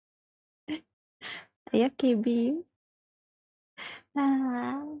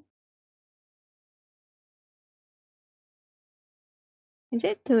 𝗢𝗙𝗙𝗢𝗓𝗢. Is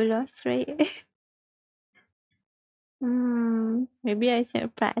it 2 or 3? Maybe I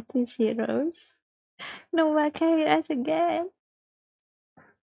should practice heroes. No, why carry us again?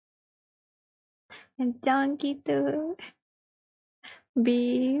 And Donkey too.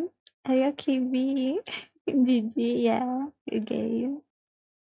 B. 𝗢𝗙𝗙𝗢𝗓𝗢. GG, yeah, good game.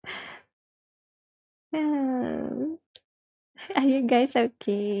 Are you guys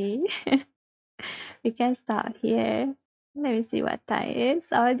okay? We can stop here. Let me see what time it is.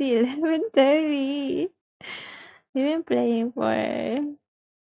 Already 11:30. We've been playing for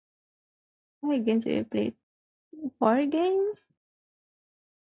how many games did we play? 4 games?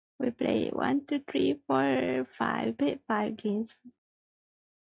 We played 1, 2, 3, 4, 5. We played 5 games.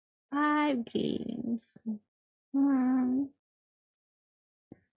 5 games.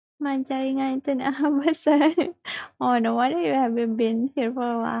 My jaringan internet besar. Oh, no wonder you haven't been here for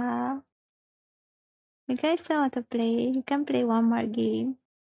a while. You guys still want to play? You can play one more game.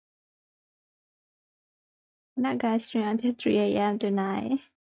 I'm not gonna stream until 3 a.m. tonight.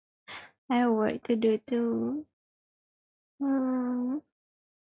 I have work to do too.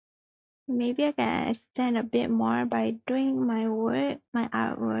 Maybe I can extend a bit more by doing my work, my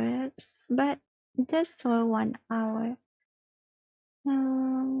artworks, but just for 1 hour.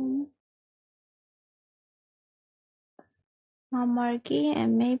 One more game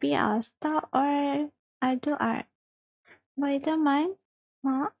and maybe I'll stop or I'll do art. But you don't mind?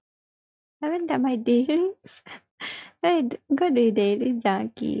 Huh? I haven't done my dailies. Wait, go do daily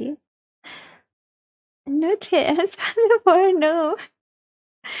junkie. No chance for no.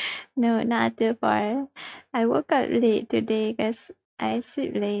 No, not too far. I woke up late today because I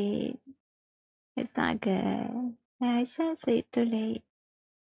sleep late. It's not good. I shouldn't sleep too late.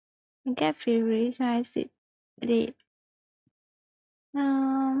 I get feverish when I sleep late.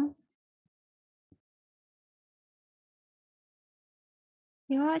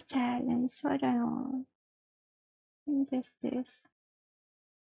 Your challenge. What I want. Just this.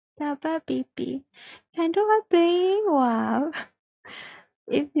 𝗢𝗙𝗙𝗢𝗙𝗢𝗢. Can do what playing? Wow.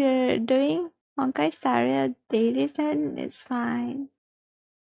 If you're doing 𝗦𝗢𝗙𝗙𝗢𝗓 dailies, then it's fine.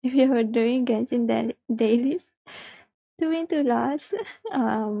 If you were doing Genshin dailies, 2 into loss,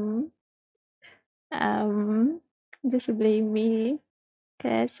 just blame me,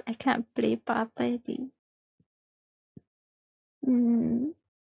 cause I can't play properly.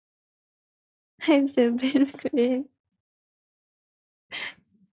 I'm so bad clean.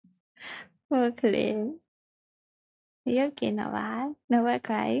 For clean. You okay, Nova? Nova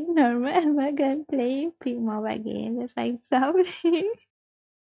crying. Normal, I'm not gonna play Quick Mobile game. It's like something.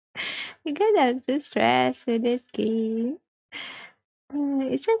 You guys are so stressed with this game.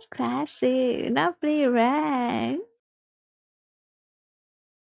 It's just classic, not play rank.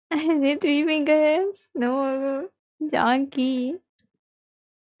 I need 3 fingers. No, donkey.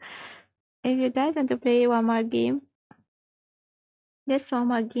 If you guys want to play one more game, just one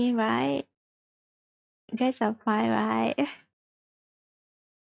more game, right? You guys are fine, right?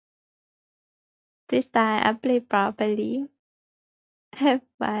 This time I play properly. Have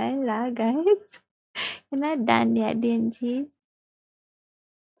fun lah, guys. You're not done yet, didn't you?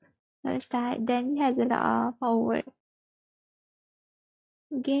 Let's start. Then you has a lot of homework.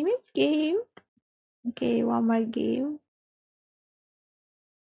 Game is game. Okay, one more game.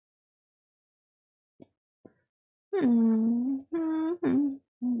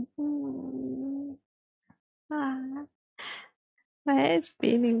 Why is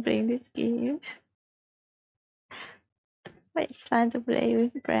feeling playing this game? But it's fun to play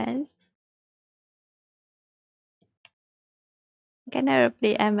with friends. I can never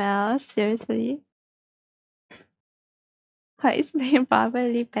play ML, seriously. What is playing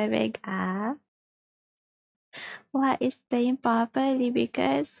properly, 𝗢𝗙𝗙𝗢𝗢? What is playing properly?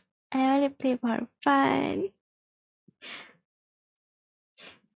 Because I only play for fun.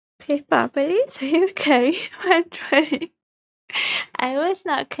 Play properly so you carry 120. I was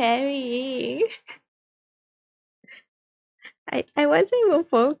not carrying. I wasn't even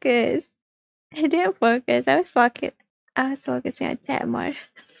focused. I didn't focus. I was focusing on chat more.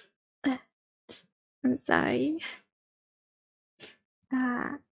 I'm sorry.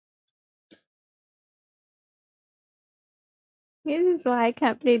 This is why I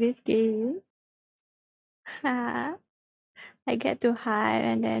can't play this game. I get too high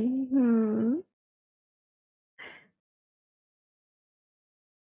and then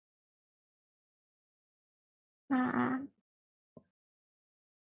ah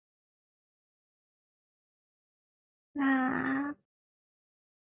ah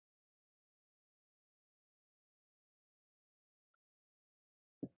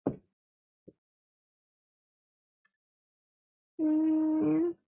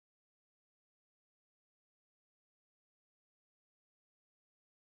hmm.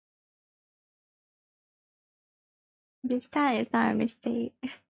 This time it's not a mistake.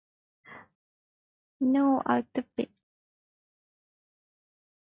 No octopus.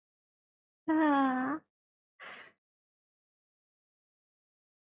 Ah,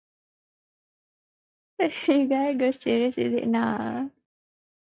 you gotta go serious with it now.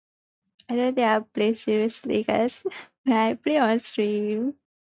 I don't think I'll play seriously because when I play on stream,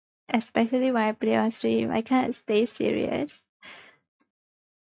 especially when I play on stream, I can't stay serious.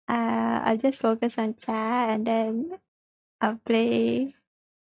 I'll just focus on chat and then I'll play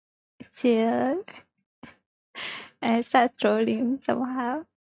chill and start trolling somehow.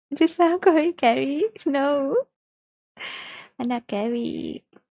 Just now going carry. No, I'm not carry.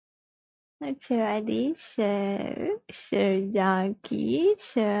 It's ready. Sure, Donkey.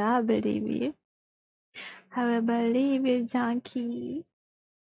 Sure, I believe you. I will believe you, Donkey.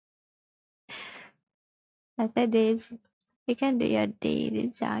 After this, you can do your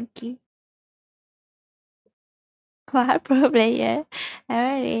daily, Donkey. What pro player?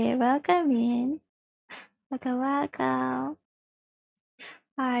 Alright, welcome in. Welcome.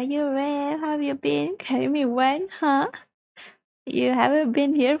 Are you ready? How have you been? Carry me one, huh? You haven't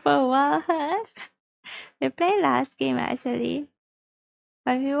been here for a while, huh? We played last game actually.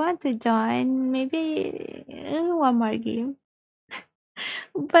 But if you want to join, maybe one more game.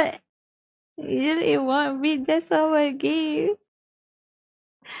 But usually it won't be just one more game.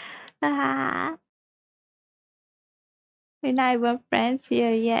 Ah, we're not even friends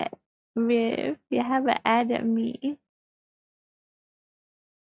here yet. You haven't added me.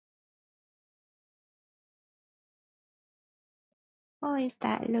 Oh, is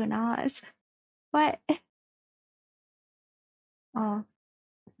that Lunas? What? Oh.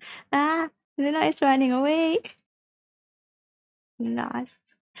 Ah, Luna is running away. Lunas.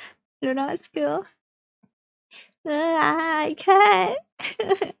 Lunas girl. I can't.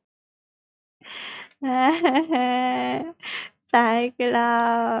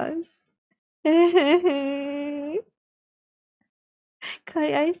 Cyclops. Corey,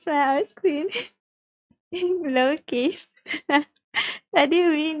 I swear our screen. Low-key. What do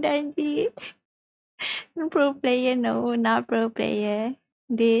you mean, Danji? Pro player? No, not pro player.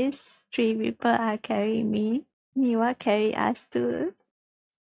 These 3 people are carrying me. You will carry us too.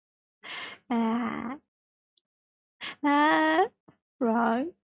 Ah,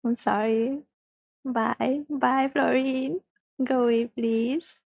 wrong. I'm sorry. Bye. Bye, Florine. Go away,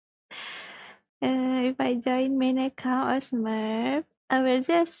 please. If I join main account or Smurf, we're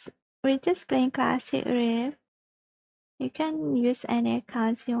just playing classic Rift. You can use any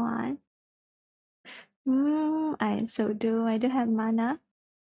accounts you want. I so do. I don't have mana.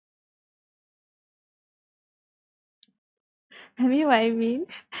 I mean what I mean.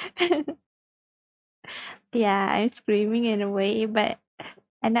 Yeah, I'm screaming in a way, but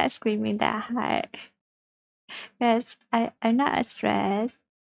I'm not screaming that hard. Because I'm not stressed.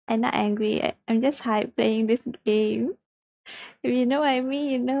 I'm not angry. I'm just hype playing this game. If you know what I mean,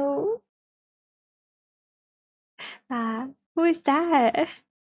 you know. Who is that?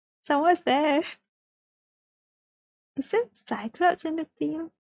 Someone's there. Is it Cyclops in the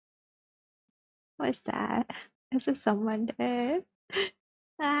team? What's that? Is there someone there?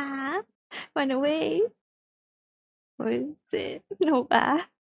 Ah, run away. Who is it? Nova.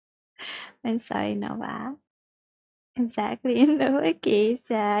 I'm sorry, Nova. Exactly. No, okay,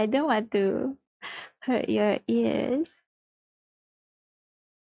 so I don't want to hurt your ears.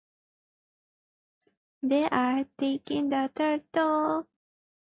 They are taking the turtle.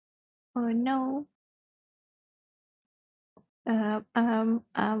 Oh no. I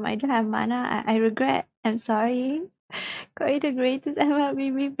don't have mana. I regret. I'm sorry. Quite the greatest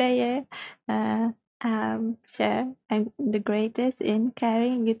MLBB player. Sure. I'm the greatest in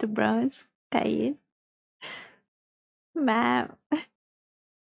carrying you to bronze, guys. Ma'am.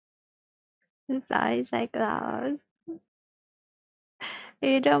 I'm sorry, Cyclops.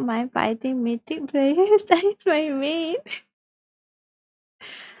 You don't mind fighting mythic players? That's my main.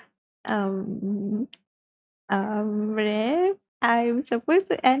 Um, Rev. I'm supposed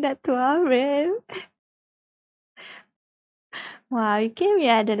to end at 12, Rev. Wow, you came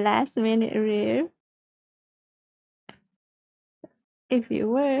here at the last minute, Rev. if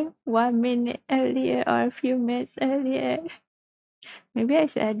you were 1 minute earlier or a few minutes earlier, maybe I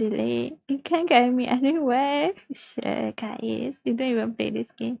should have delayed. You can't get me anywhere. Sure, guys. You don't even play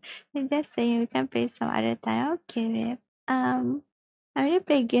this game. You're just saying we can play some other time. Okay, Rip. I only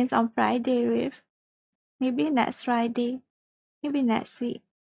play games on Friday, Rip. Maybe next Friday. Maybe next week.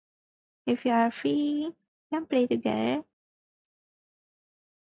 If you are free, we can play together.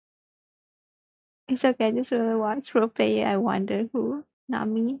 It's okay, I just will watch pro player. I wonder who. Not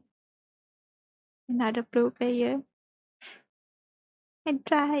me. Another pro player. I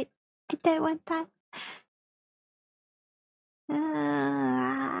tried. I tried one time.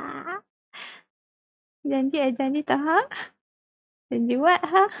 Janji tak ha? Janji what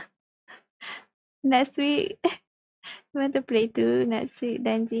ha? Next week. You want to play too next week,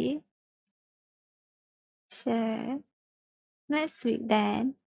 Janji? Sure. Next week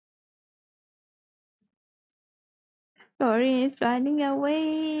then. Rory is running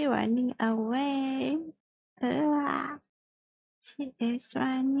away, running away. She is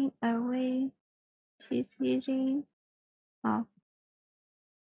running away. She's eating. Oh.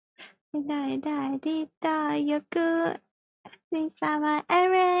 Dita, you're good. Thanks, Sama.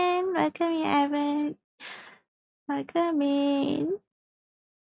 Aaron, welcome in, Aaron. Welcome in.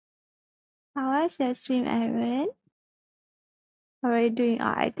 How was your stream, Aaron? What are you doing?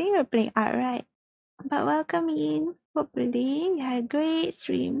 I think you're playing art, right? But welcome in. Hopefully, you had a great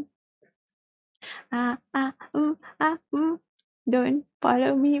stream. Don't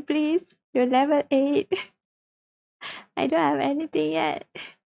follow me, please. You're level 8. I don't have anything yet.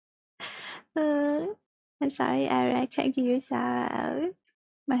 I'm sorry, Aaron. I can't give you a shout out.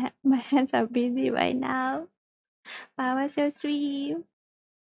 My hands are busy right now. How was your stream?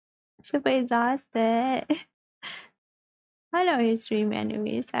 Super exhausted. How long you stream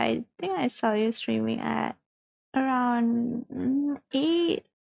anyways? I think I saw you streaming at around 8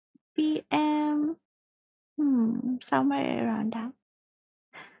 p.m. Somewhere around that.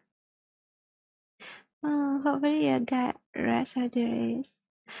 Hopefully you get rest of the days.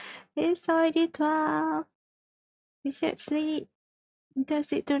 It's already 12. You should sleep. Don't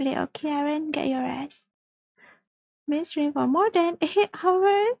sleep too late, okay, Aaron? Get your rest. Been streaming for more than 8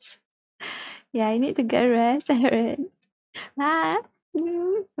 hours. Yeah, I need to get rest, Aaron.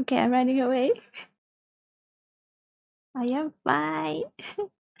 Okay, I'm running away. I am fine.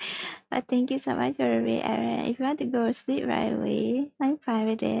 But thank you so much for the wait, Aaron. If you want to go to sleep right away, I'm fine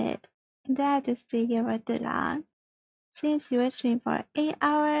with it. You don't have to stay here for too long. Since you were streaming for 8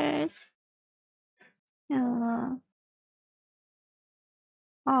 hours.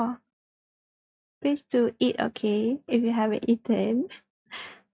 Oh. Please do eat, okay? If you haven't eaten.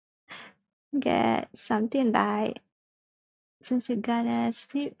 Get something light. Since you're gonna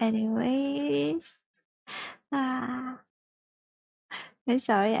sleep anyways. I'm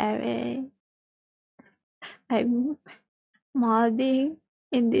sorry, I'm modding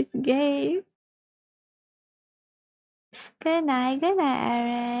in this game. Good night,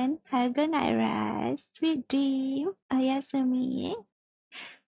 Aaron. Have a good night, rest. Sweet dream. Oyasumi.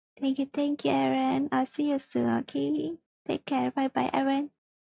 Thank you, Aaron. I'll see you soon, okay? Take care. Bye, Aaron.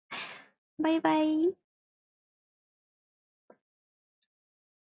 Bye.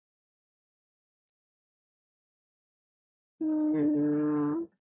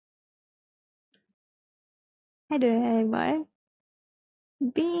 I don't know anymore.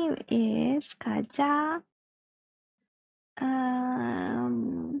 Beam is Kaja.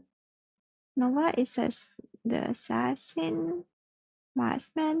 Nova is the assassin.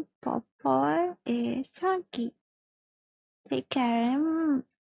 Marksman. Popper is Chunky. Take care.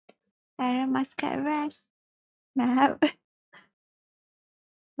 Aaron must get rest. Map.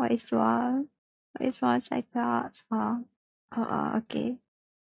 What is wrong? Cyclops? Oh, okay.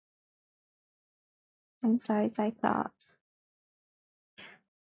 I'm sorry, Cyclops.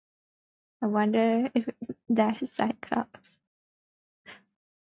 I wonder if that's Cyclops.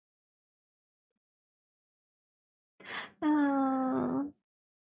 Oh.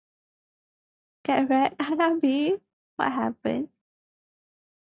 Get red, Hanabi? What happened?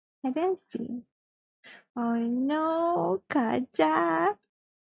 I didn't see. Oh no, Kaja.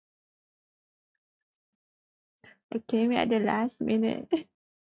 It came at the last minute.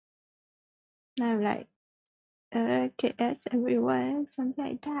 Now I'm like, KS everyone, something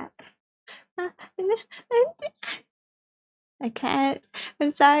like that. I can't.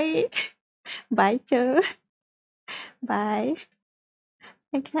 I'm sorry. Bye, Joe. Bye.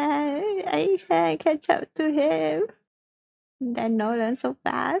 I can't catch up to him. Then Nolan so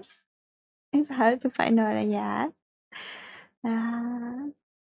fast. It's hard to find Nolan, yeah. I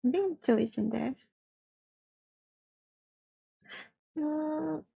think Joe is in there.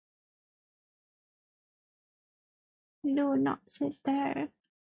 Mm, no, not sister.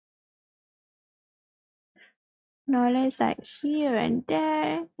 Nolan is like here and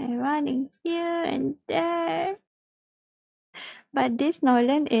there and running here and there. But this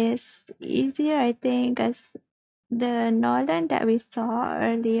Nolan is easier, I think, because the Nolan that we saw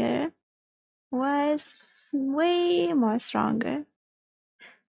earlier was way more stronger.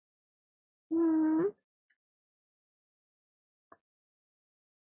 Hmm.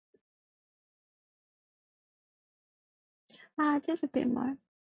 Just a bit more.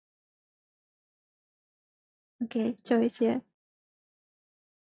 Okay, choice here.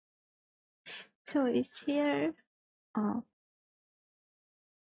 Choice here. Oh.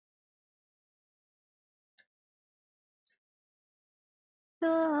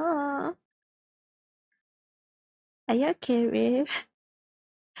 Oh. Are you okay, Riff?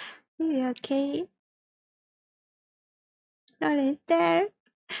 Are you okay? Nolan is there.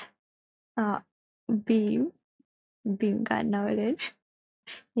 Oh, Beam. Beam got Nolan.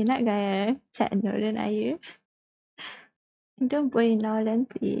 You're not gonna chat Nolan, are you? Don't bully Nolan,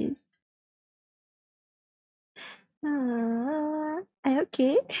 please. Are you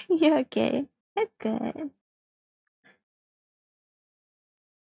okay? You're okay. That's good.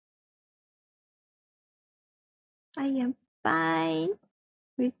 I am fine.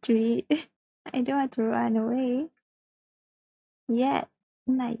 Retreat. I don't want to run away. Yet.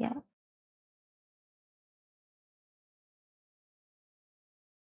 Not yet.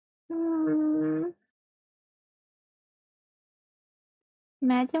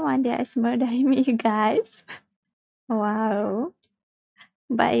 Imagine one day I murdering you guys. Wow.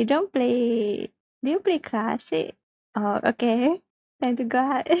 But you don't play. Do you play classic? Oh, okay. Time to go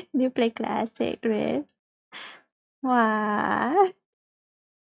out. Do you play classic, Riz? Wow.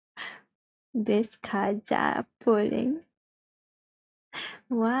 This kaja pulling.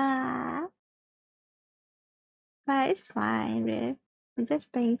 Wow. But it's fine, Riz. I'm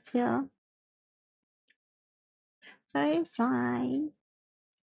just playing chill. So it's fine.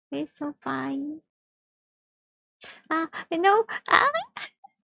 It's so fine. You know.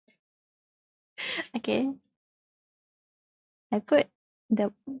 Okay. I put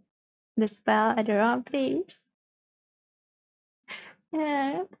the spell at the wrong place.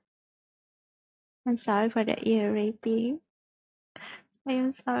 Yeah. I'm sorry for the ear raping. I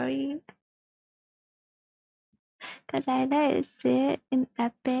am sorry. Cause I let it sit in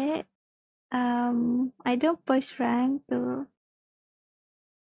epic. I don't push rank to.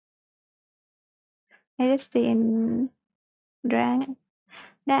 I just stay in rank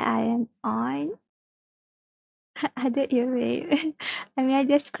that I am on. I did ear rape. I mean, I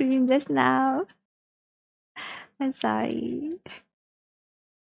just screamed just now. I'm sorry.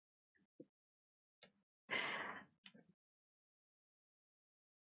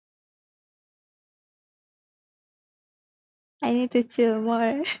 I need to chill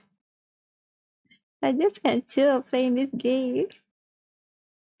more. I just can't chill playing this game.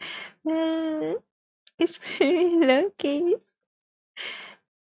 It's very low key.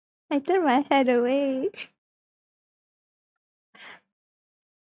 I turn my head away.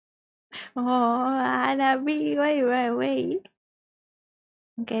 Oh, Anabi, why you run away?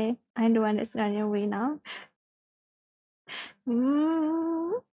 Okay, I'm the one that's running away now.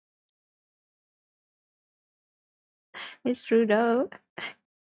 It's true though.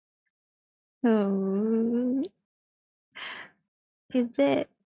 Is it?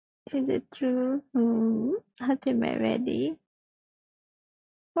 Is it true? Ultimate ready.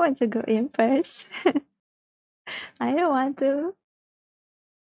 Who wants to go in first? I don't want to.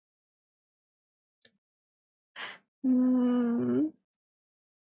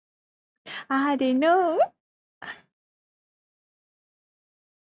 They know.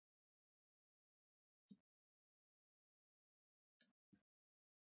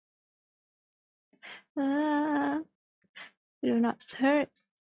 Do not hurt.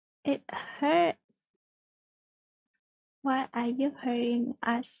 It hurt. Why are you hurting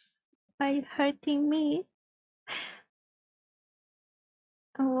us? Why are you hurting me?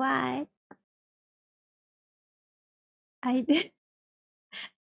 Why? I did.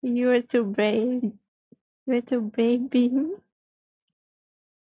 You were too brave. You were too brave, Beam.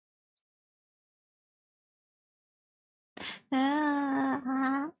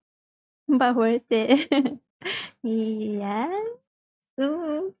 But worth it. Yeah.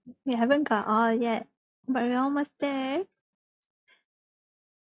 We haven't got all yet, but we're almost there.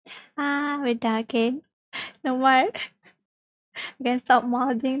 We're done. Okay. No more. We can stop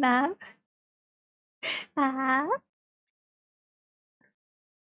modding now.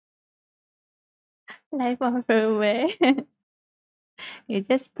 Life of Ruby. You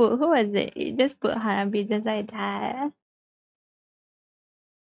just put, who was it? You just put Hanabi just like that.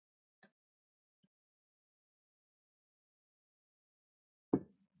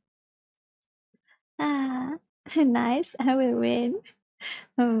 Ah, nice. I will win.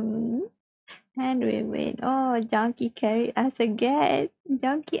 And we win. Oh, Donkey carried us again.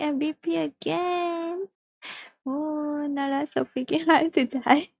 Donkey MVP again. Oh, Nola's so freaking hard to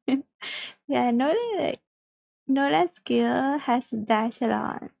die. Yeah, Nola's skill has dash a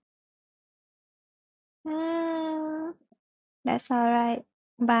lot. That's alright.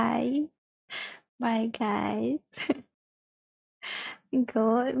 Bye. Bye, guys.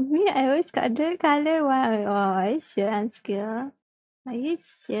 Go. Me, I always got the color one. Oh, are you sure I'm skill? Are you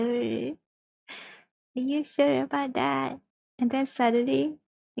sure? Are you sure about that? And then suddenly,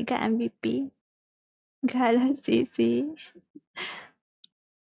 you got MVP. Got a CC.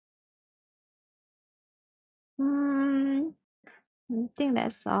 I think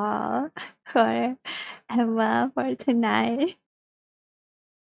that's all for Emma for tonight.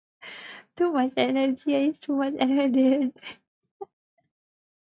 Too much energy, too much energy.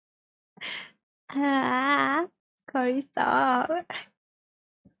 Corey, stop.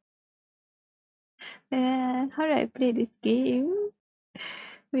 How do I play this game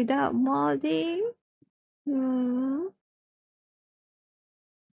without modding?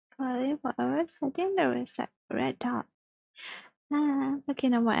 Calling for hours? I think there was a red dot. Okay,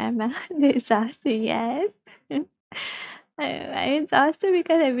 no more Emma. Exhausting, yes. I'm exhausted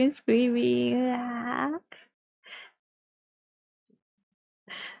because I've been screaming.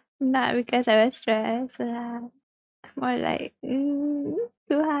 Not because I was stressed. More like, too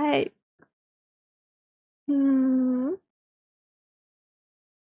high.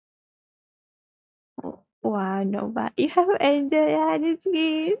 Wow, no, but you have enjoyed this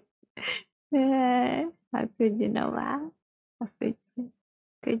game. How could you, Nova? How could you?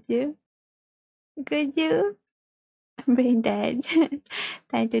 Could you? Could you? Brain dead.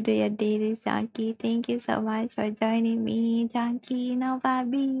 Time to do your daily junkie. Thank you so much for joining me, Junkie, Nova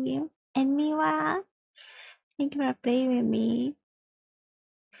B, and Miwa. Thank you for playing with me.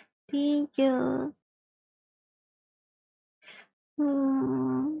 Thank you.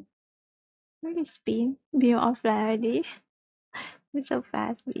 Where is Beam? Beam offline already. It's so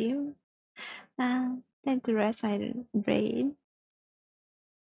fast, Beam. Time to rest my brain.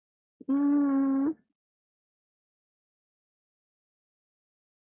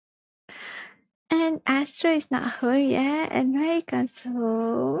 And Astro is not here yet, and Ray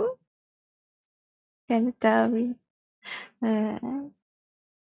Console can tell me for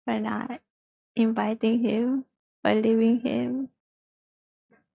not inviting him or leaving him.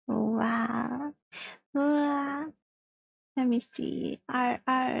 Wow. Let me see.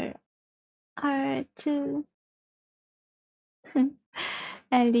 R2.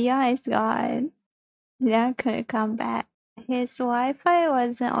 And Leon is gone. Leon couldn't come back. His Wi-Fi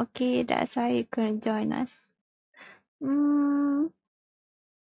wasn't okay, that's why he couldn't join us.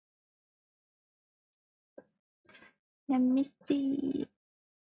 Let me see.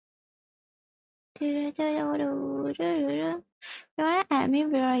 You wanna add me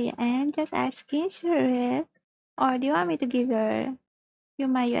before you end? Just asking, sure. Or do you want me to give you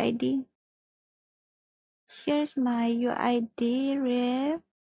my UID? Here's my UID, Rip.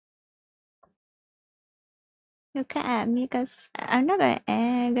 You can add me because I'm not gonna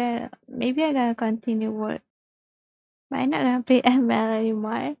end. Maybe I'm gonna continue work. But I'm not gonna play ML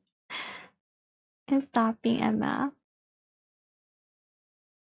anymore. I'm stopping ML.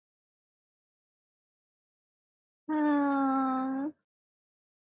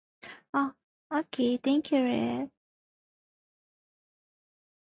 Oh, okay. Thank you, Rip.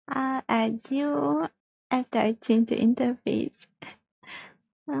 I'll add you after I change the interface.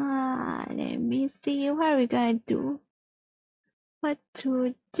 Let me see. What are we gonna do? What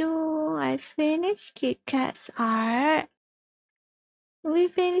to do? I finished KitKat's art. We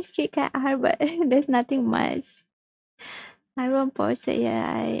finished KitKat art, but there's nothing much. I won't post it yet.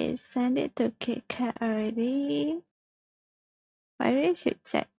 I sent it to KitKat already. I really should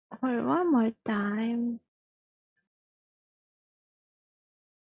check for one more time.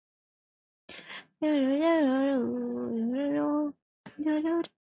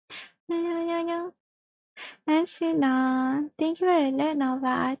 And Srina, thank you for the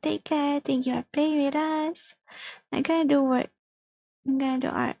Nova. Take care. Thank you for playing with us. I'm gonna do work. I'm gonna do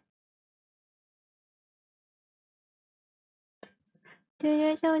art.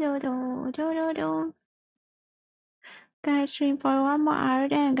 Gonna stream for one more hour,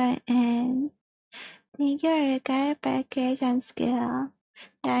 then I'm gonna end. Thank you for the guide package and skill.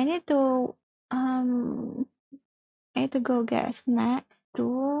 Yeah, I need to I need to go get snacks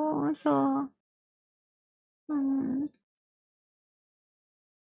too. So,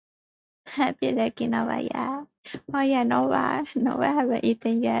 happy lucky Nova, yeah. Oh yeah, Nova. Nova haven't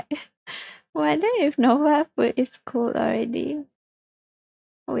eaten yet. Wonder if Nova food is cold already.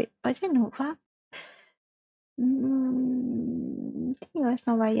 Wait, was it Nova? I think it was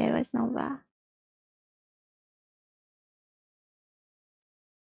Nova. Yeah, it was Nova.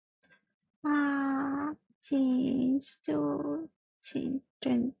 Change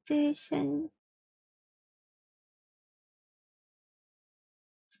transition.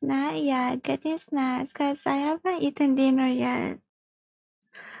 Snack, yeah, getting snacks because I haven't eaten dinner yet.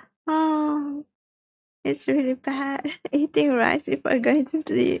 Oh, it's really bad eating rice before going to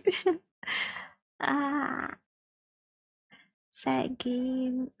sleep. Sad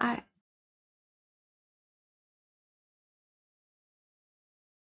game art.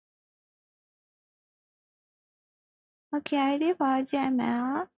 Okay, I already followed you,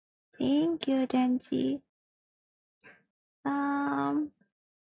 ML. Thank you, Denji.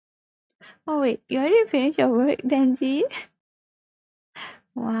 Oh wait, you already finished your work, Denji?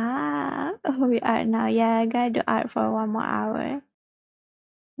 Wow. Oh, we are now. Yeah, I gotta do art for 1 more hour.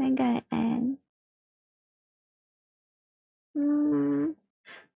 Then gonna end.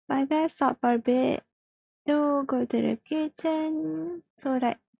 I gotta stop for a bit to go to the kitchen. So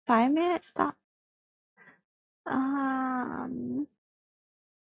like 5 minutes stop. I'm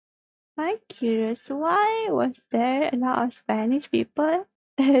curious, why was there a lot of Spanish people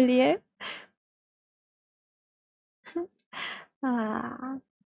earlier?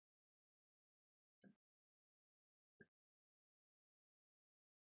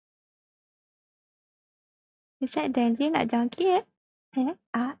 Is that Denji nak junkie Did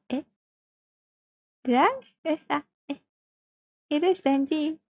I? It is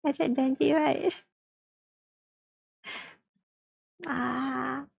Denji. I said Denji, right?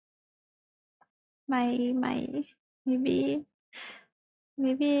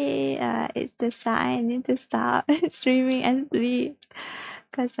 Maybe it's the sign I need to stop streaming and sleep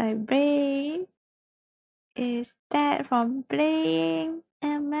because my brain is dead from playing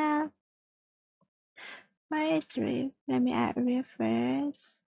ML. Where is Riff? Let me add Riff first.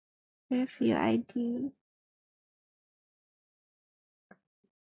 Riff UID.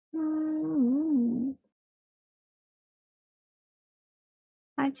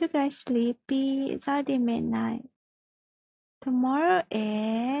 Aren't you guys sleepy? It's already midnight. Tomorrow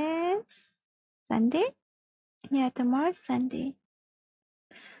is Sunday? Yeah, tomorrow's Sunday.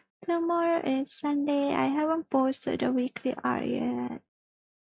 Tomorrow is Sunday. I haven't posted the weekly art yet.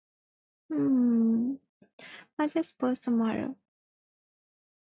 I'll just post tomorrow.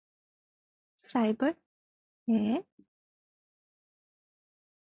 Cyber? Yeah.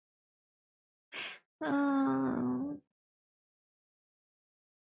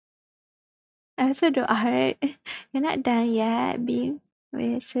 I also do art. You're not done yet, Beam.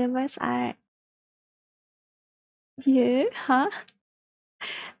 With Silver's art. You? Huh?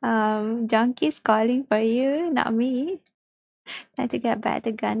 Junkie's calling for you, not me. Time to get back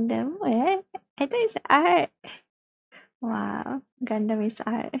to Gundam. What? I thought it's art. Wow. Gundam is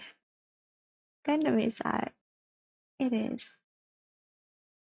art. Gundam is art. It is.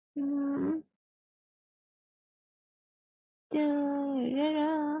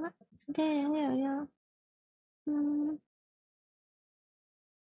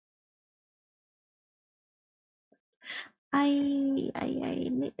 I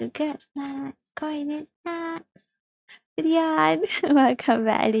need to get snacks. Koi need snacks. Leon, welcome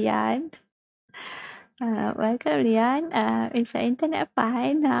back, Leon. Welcome, Leon. Is the internet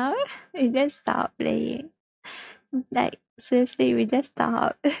fine now? We just stopped playing. Like, seriously, we just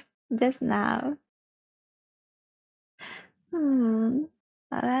stopped just now.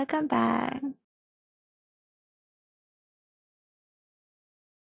 Welcome back.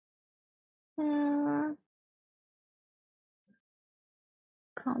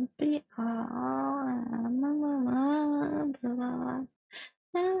 Complete all.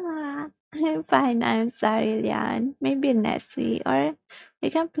 Fine, I'm sorry, Leon. Maybe next week, or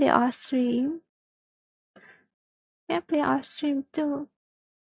we can play off stream. We can play off stream too.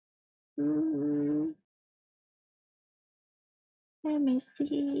 Let me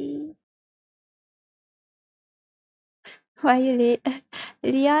see. Why you late?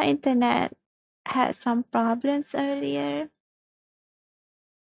 Leon internet had some problems earlier.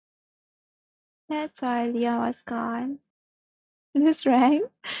 That's why Leon was gone. Lose rank?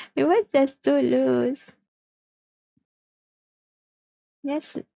 It was just too loose.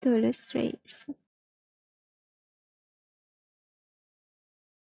 Just too loose race.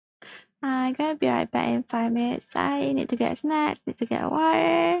 I'm gonna be right back in 5 minutes. I need to get snacks, need to get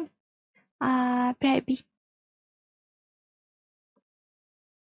water. Baby.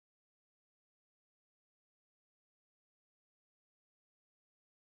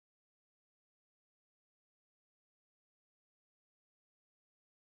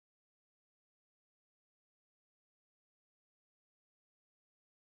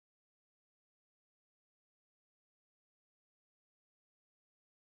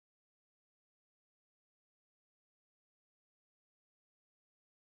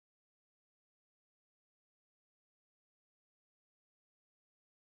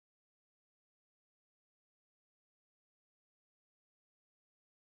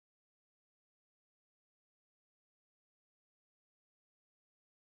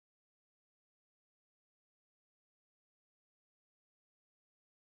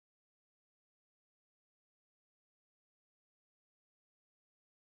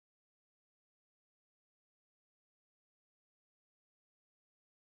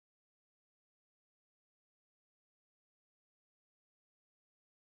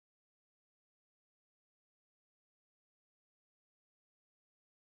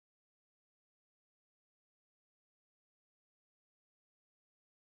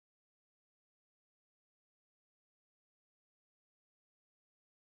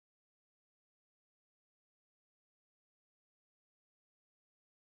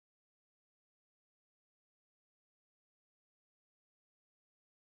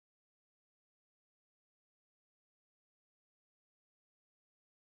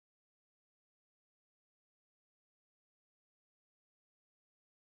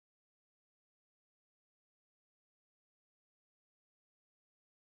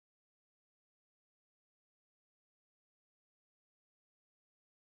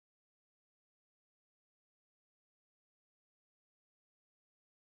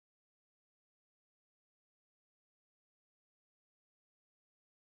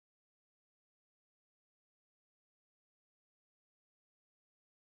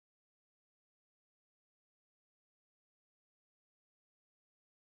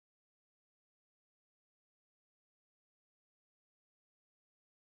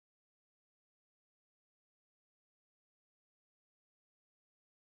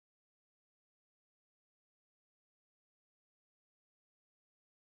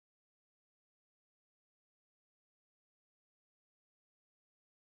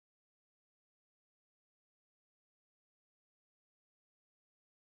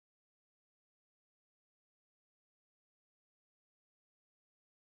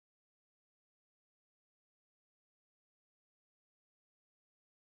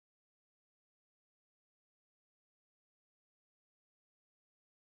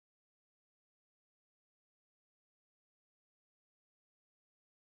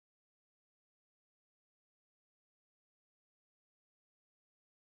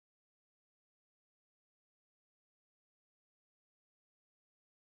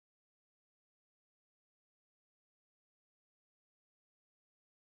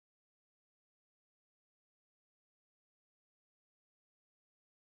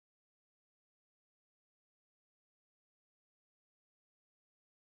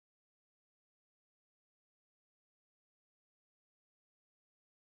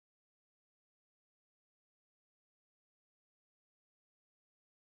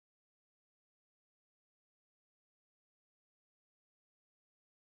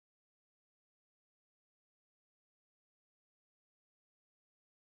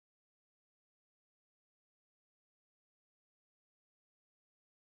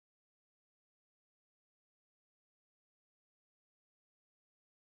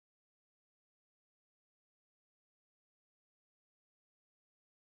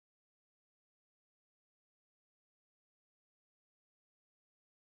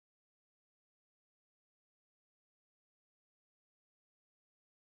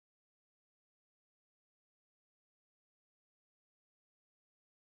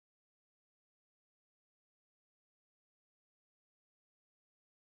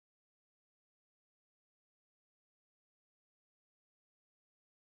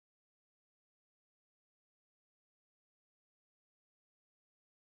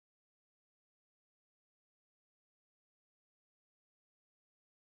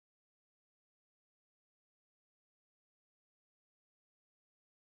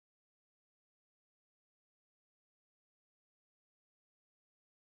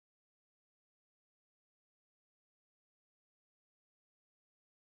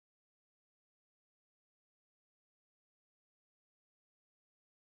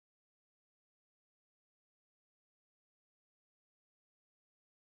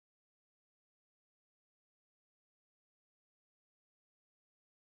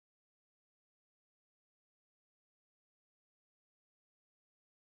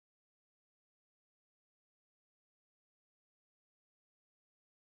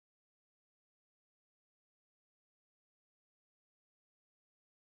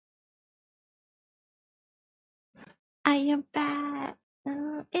 I am back.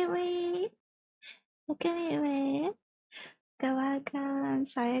 Anyway, welcome.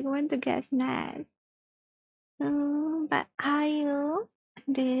 Sorry, I want to get snacks. But are you?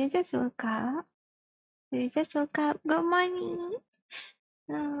 Did you just woke up? Good morning.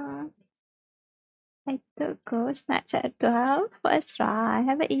 I took ghost snacks at 12. What's wrong? I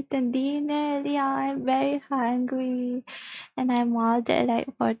haven't eaten dinner, Leon. I'm very hungry. And I'm all day like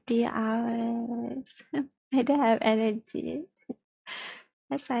 40 hours. I don't have energy.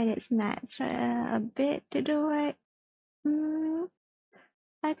 That's why I get snacks for a bit to do work.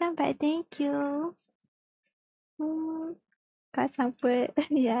 Welcome back. Thank you. Got some food.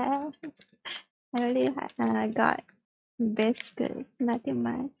 Yeah. I only got biscuits. Nothing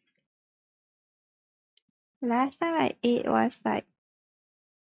much. Last time I ate was like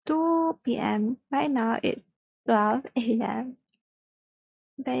 2 p.m. Right now it's 12 a.m.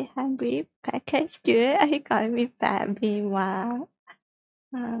 Very hungry. Package good. I got me fat being wow.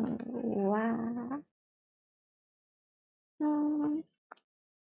 Wow. Um,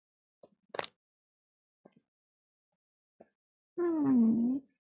 hmm.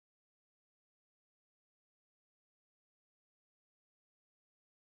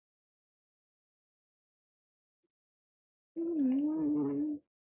 Hmm.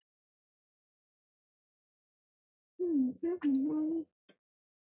 Hmm.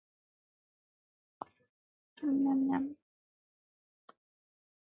 Yum, yum.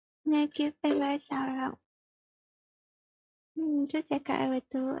 Thank you for your shout out. Chú check out with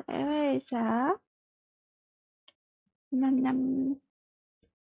two erasers. Num num.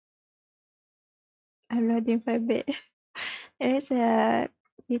 I'm loading for a bit. There's a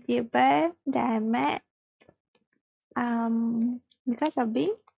YouTuber that I met. Because of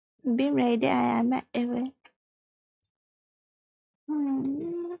Beam. Beam Radio I met every.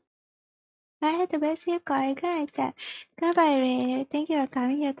 I had the best here going. Goodbye, Ray. Thank you for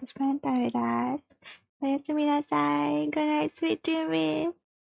coming here to spend time with us. Oyasuminasai. Good night, sweet dream, Ray.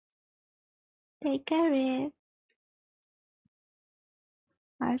 Take care, Ray.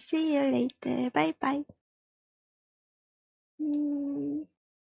 I'll see you later. Bye bye.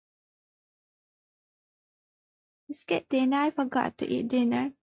 Let's get dinner. I forgot to eat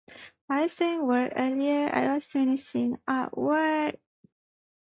dinner. I was doing work earlier. I was finishing at work.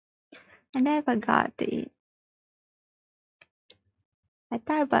 And I forgot to eat. I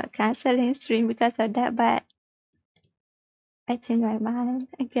thought about canceling stream because of that, but I changed my mind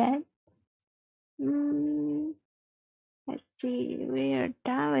again. Let's see. We are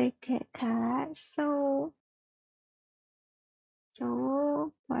done with KitKat. So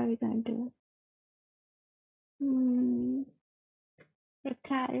what are we gonna do?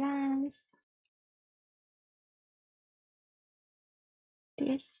 KitKat lands.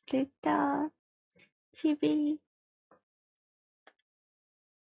 This little chibi.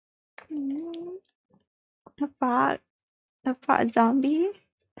 A frog zombie.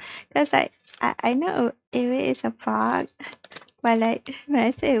 Cause I know Ewe is a frog, but like when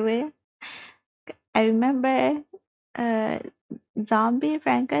I say Ewe, I remember zombie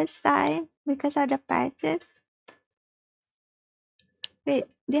Frankenstein because of the patches. Wait,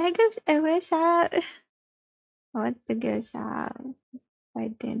 did I give Ewe a shout out? I want to give a shout out. I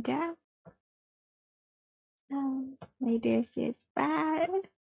did that. Maybe this is bad.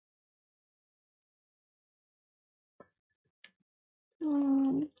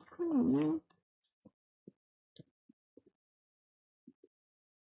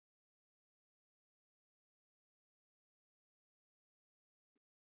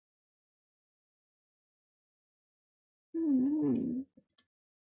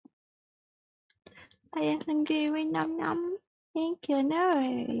 I am hungry with num num. Thank you, no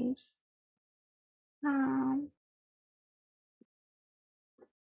worries. Num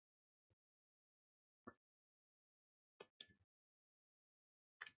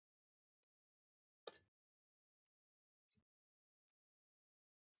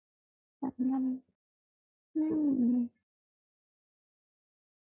num.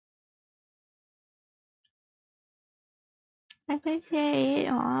 I appreciate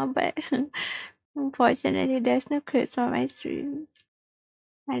it, but unfortunately, there's no clips on my stream.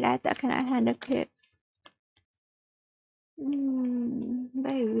 My laptop cannot handle clips.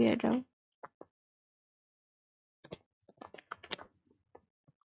 Very weird though.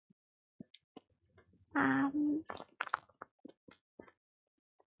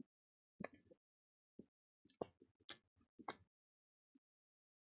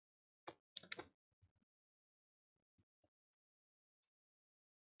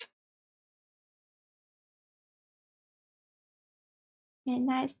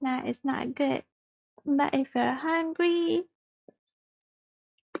 Midnight snack is not good. But if you're hungry,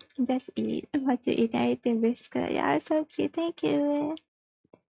 just eat. What you eat? I eat a biscuit. Yeah, so cute. Thank you.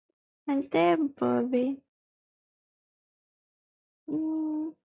 And there, Bobby.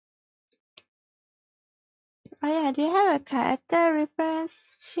 Oh yeah, do you have a character reference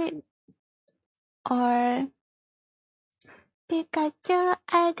sheet? Or Pikachu,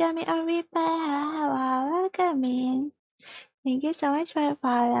 Origami, or Reaper? Welcome in. Thank you so much for the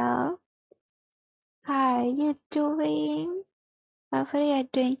follow. How are you doing? Hopefully you're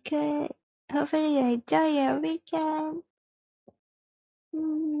doing good. Hopefully you enjoy your weekend.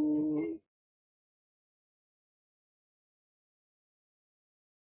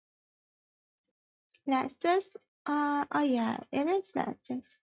 Lexus? Oh yeah, it is Lexus.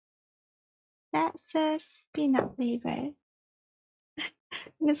 Lexus peanut flavor.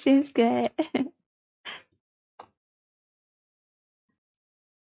 It seems good.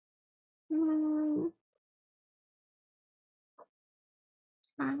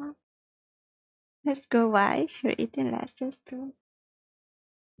 Let's go. Why? You're eating Lexus too.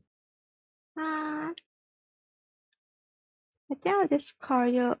 I think I'll just call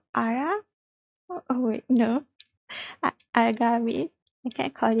you Ara. Oh wait, no. Aragami. I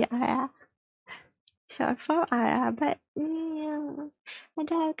can't call you Ara. Short for Ara, but yeah. I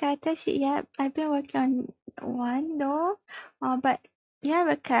don't have character sheet yet. I've been working on one though. But you have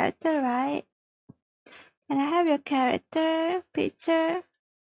a character, right? Can I have your character picture?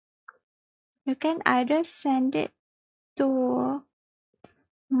 You can either send it to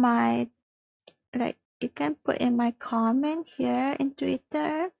my, like, you can put in my comment here in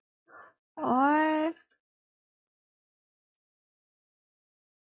Twitter, or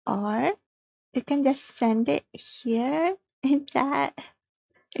you can just send it here in chat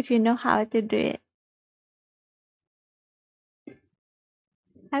if you know how to do it.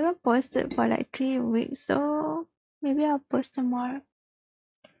 I haven't posted for like 3 weeks, so maybe I'll post tomorrow.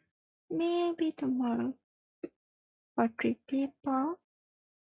 Maybe tomorrow for 3 people.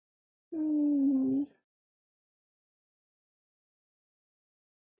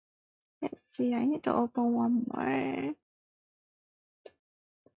 Let's see, I need to open one more.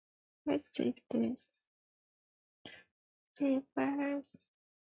 Let's save this. Save first.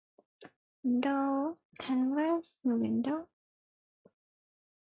 Window, canvas, new window.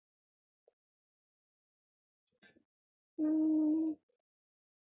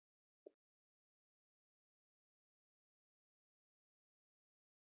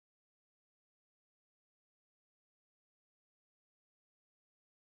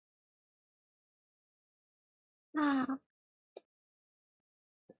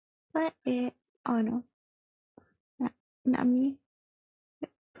 Put it, oh no, not me.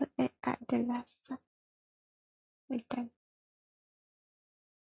 Put it at the left side. Right there.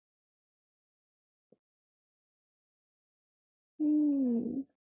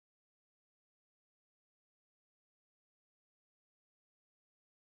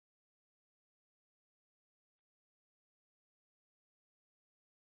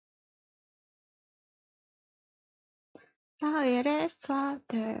 Oh, it is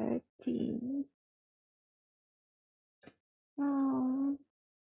 12:30. Oh,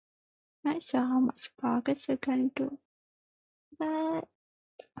 not sure how much progress we're gonna do, but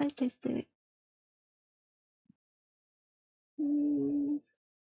let's just do it.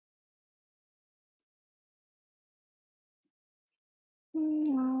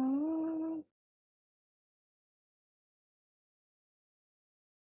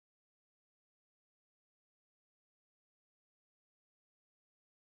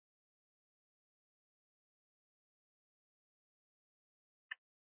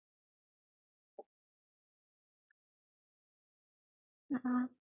 No.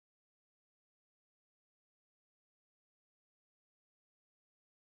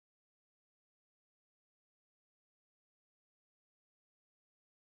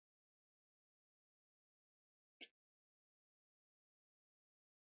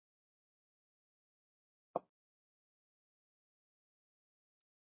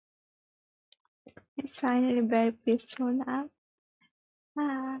 It's finally very peaceful now.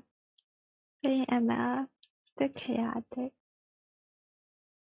 Playing ML, still chaotic.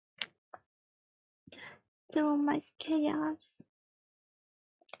 So much chaos.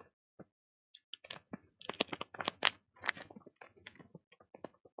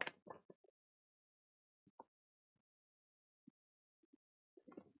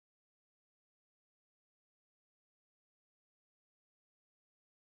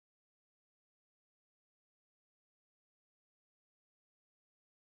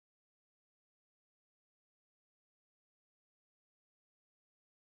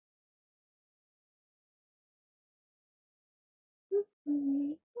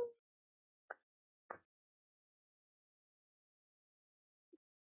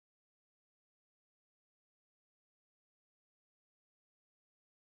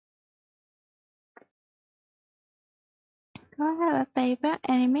 Do I have a favorite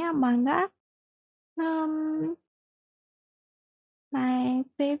anime or manga? Um, my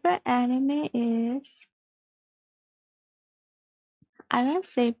favorite anime is, I won't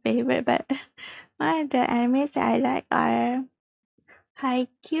say favorite, but one of the animes that I like are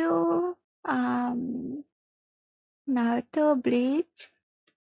Haikyuu, Naruto, Bleach.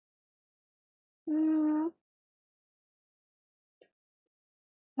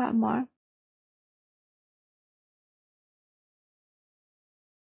 What more?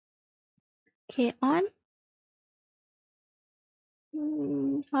 K-On.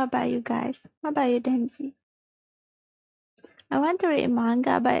 What about you guys? What about you, Denji? I want to read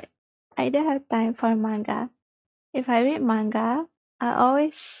manga, but I don't have time for manga. If I read manga, I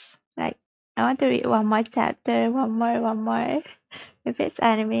always like, I want to read one more chapter, one more. If it's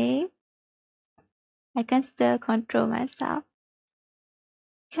anime, I can still control myself.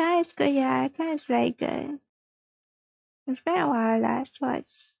 Cat is good, yeah, Cat is very good. It's been a while last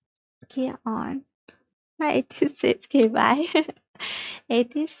watched K-On. My 86, okay, bye.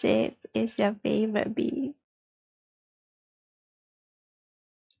 86 is your favorite B.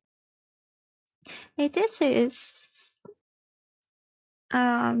 86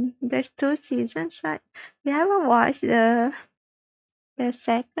 there's 2 seasons, right? We haven't watched the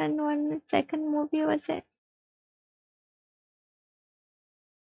second one, second movie, was it?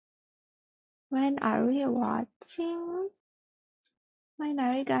 When are we watching? When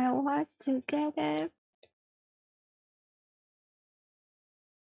are we gonna watch together?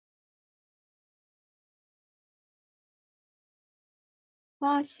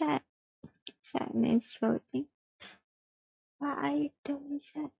 Oh, chat. Chat means floating. What are you doing,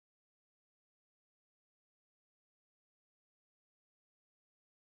 chat?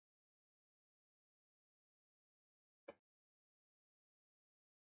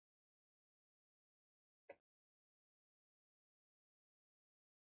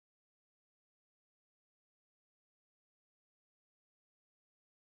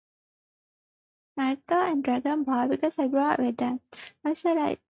 Naruto and Dragon Ball because I grew up with them. I said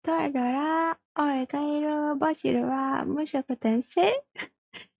like Toradora, Oregairo, Boshidora, Mushoku Tensei,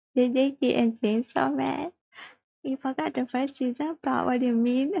 Jijiki and Chainsaw Man. You forgot the first season plot, what do you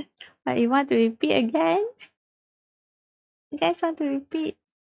mean? But you want to repeat again? You guys want to repeat?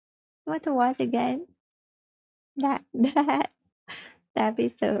 You want to watch again? That'd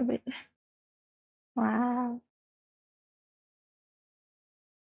be so good. Wow.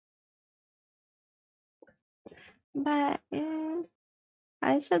 But I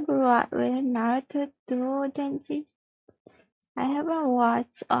also grew up with Naruto too, Genji. I haven't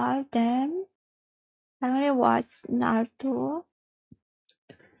watched all of them. I only watched Naruto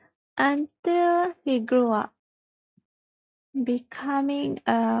until he grew up, becoming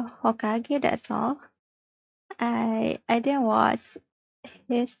a Hokage. That's all. I didn't watch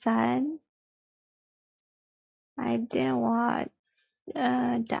his son. I didn't watch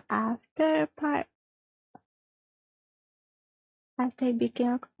the after part after he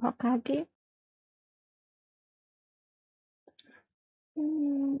became Hokage.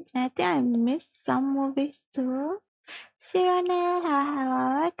 I think I missed some movies too. Shirone,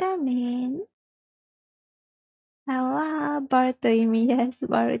 welcome in. Boruto, you mean? Yes,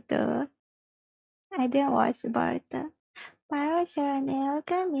 Boruto. I didn't watch Boruto. Pyro Shirone,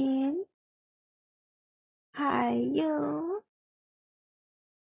 welcome in. Hi, you.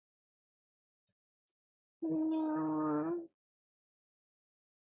 No.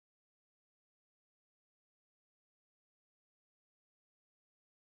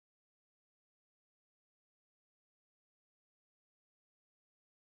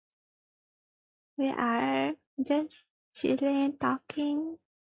 We are just chilling, talking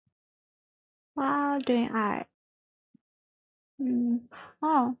while doing art.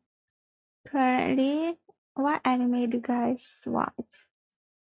 Oh, currently, what anime do you guys watch?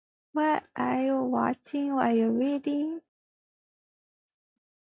 What are you watching? What are you reading?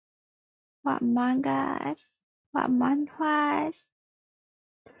 What mangas? What manhwas?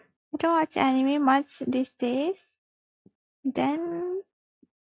 I don't watch anime much these days. Then,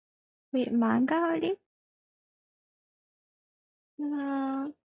 read manga only.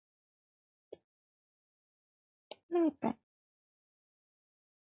 Really bad.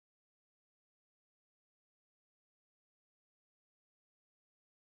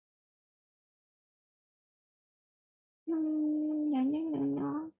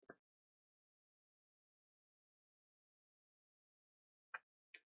 No.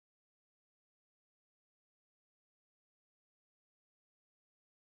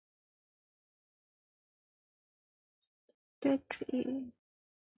 Two, three,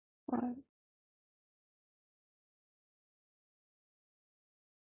 four.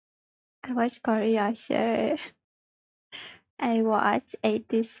 I watch Korea, sure. I watch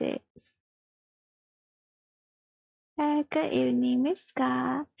 86. Good evening, Miss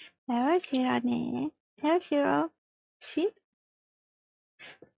Ka. Hello, Shiro-ne. Hello, Shiro.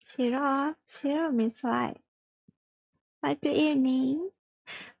 Shiro means what? Good evening.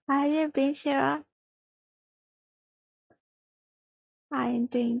 How have you been, Shiro? I'm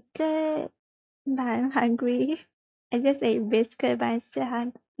doing good, but I'm hungry. I just ate biscuit, but I'm still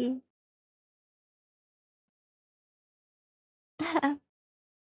hungry.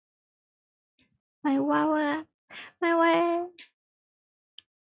 My water. My water.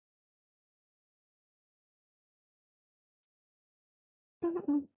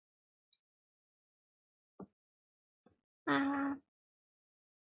 Ah.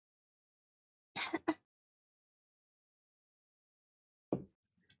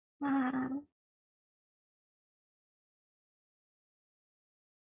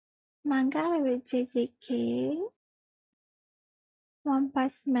 Manga with JJK, One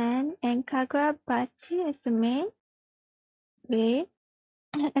Punch Man, and Kagurabachi as the main lead.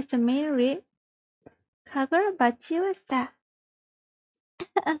 As the main lead. Kagurabachi was that?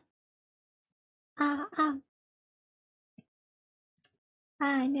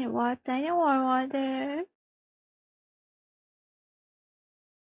 I need water. I need more water.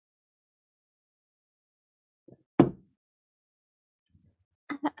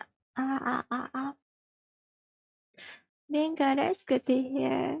 Bingo, that's good to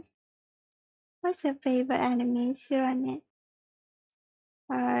hear. What's your favorite anime, Shirone?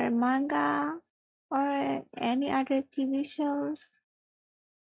 Or manga? Or any other TV shows?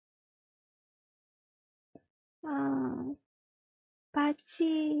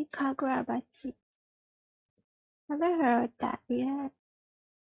 Bachi, Kagurabachi. Haven't heard that yet.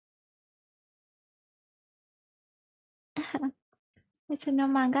 It's a new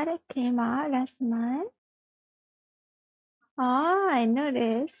manga that came out last month. Oh, I know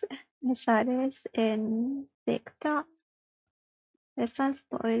this. I saw this in TikTok. There's some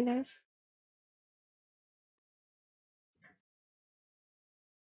spoilers.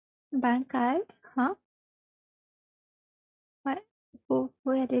 Bankai? Huh? What? Who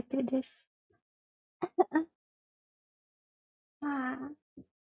edited this?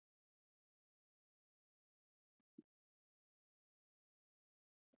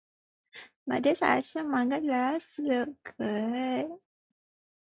 But this action manga does look good.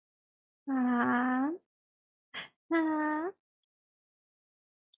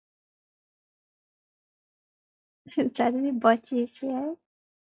 Suddenly Bocchi is here.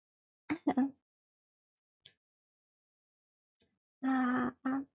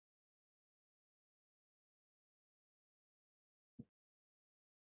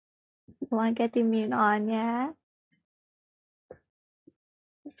 Want to get immune on, yeah?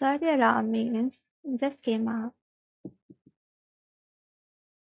 Sorry about memes. It just came out.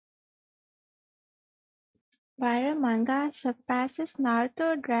 Viral manga surpasses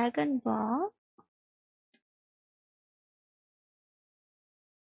Naruto Dragon Ball.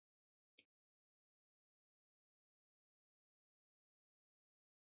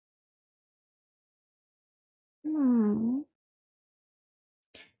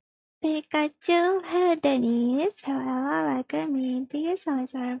 Pikachu, hello Denise. Hello, welcome me. Thank you so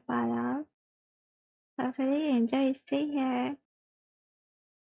much for the follow. Hopefully you enjoy staying here.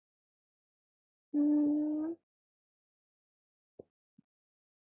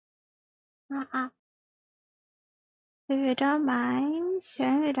 If you don't mind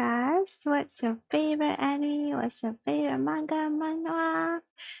sharing with us what's your favorite anime, what's your favorite manga, manhwa,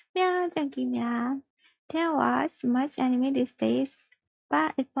 meow, junkie meow. Didn't watch much anime these days,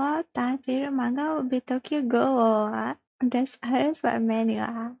 but if all time favorite manga would be Tokyo Ghoul. That's others for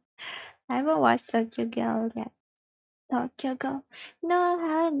manhwa. I haven't watched Tokyo Ghoul yet. Tokyo Ghoul. No,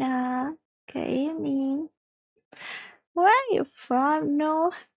 Hana. Good evening. Where are you from?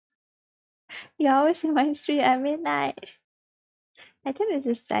 No. You're always in my street at midnight. I think it's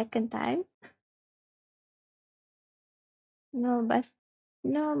the second time. No,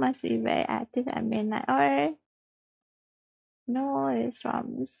 must be very active at midnight. Or no, it's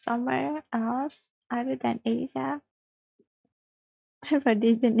from somewhere else other than Asia. For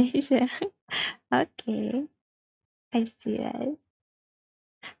Indonesia. Okay. I see that.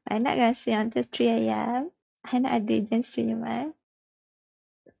 I'm not gonna stream until 3 a.m. I'm not a DJ streamer.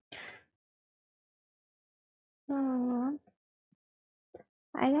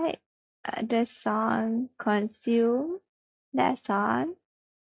 I like the song Consume. That song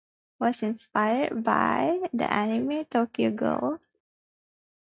was inspired by the anime Tokyo Ghoul.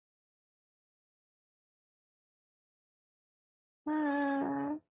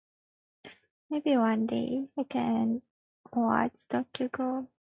 Maybe one day I can watch Tokyo Ghoul.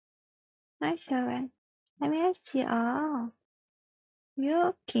 Not sure. Let me ask you all.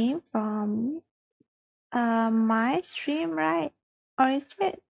 You came from my stream, right? Or is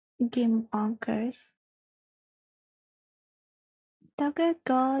it Game Bonkers? Tokyo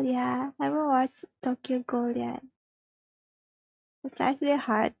Ghoul, yeah. I haven't watched Tokyo Ghoul yet. It's actually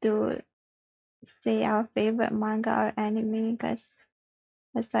hard to say our favorite manga or anime because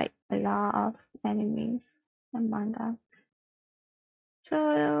there's like a lot of animes and manga.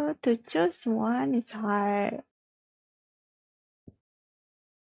 So to choose one is hard.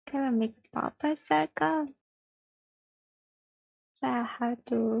 Can I make Papa circle? So I have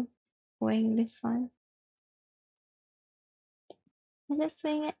to wing this one. I just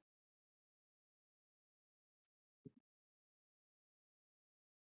wing it.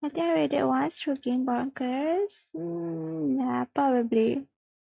 I think I read it once through Game Bonkers. Yeah, probably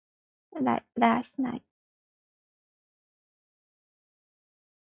like last night.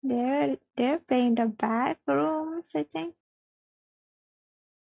 They're playing the back rooms, I think.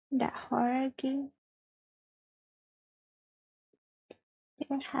 That horror game.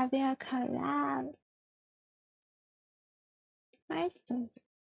 They're having a collab. Nice. What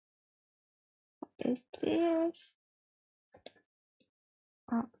is this?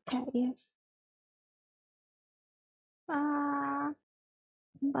 Okay, yes.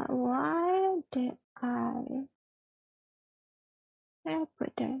 But why did I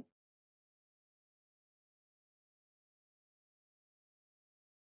put it?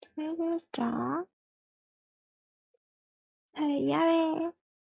 Maybe draw. Hey, Yare!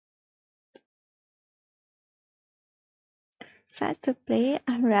 Set to play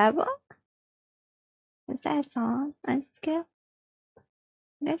Unravel? Is that a song on skill?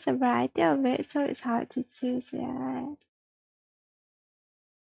 There's a variety of it, so it's hard to choose, yeah.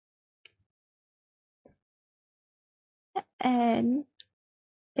 And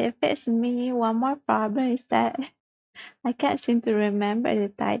if it's me, one more problem is that I can't seem to remember the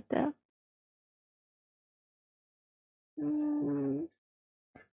title.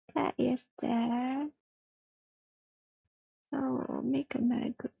 That is there. So make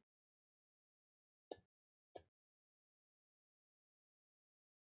another group.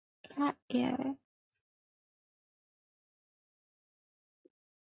 Cat ear.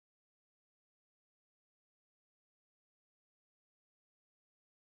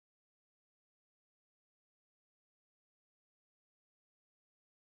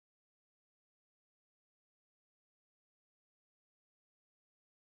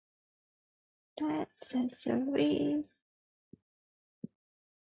 Accessories.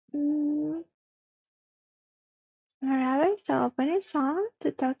 Alright, so opening song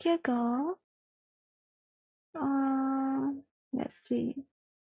to Tokyo Ghoul. Let's see.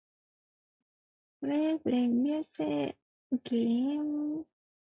 Playing music, game,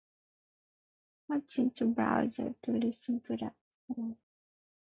 watching to browser to listen to that.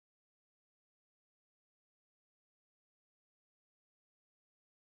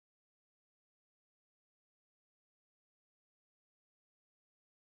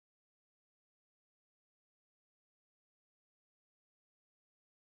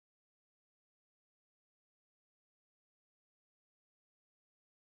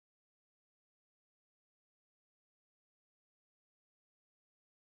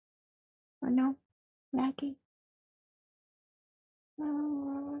 Oh no, laggy.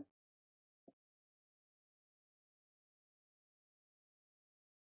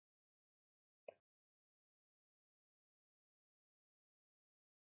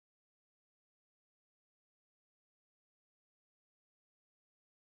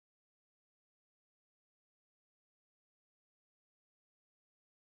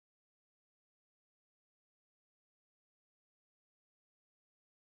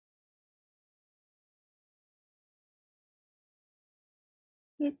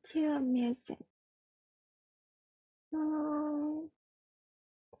 YouTube music.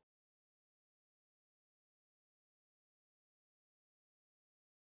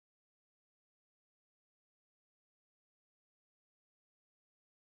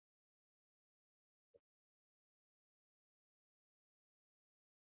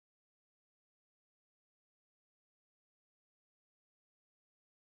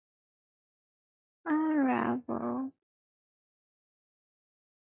 Unravel.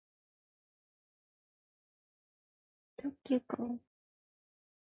 Tokyo Ghoul.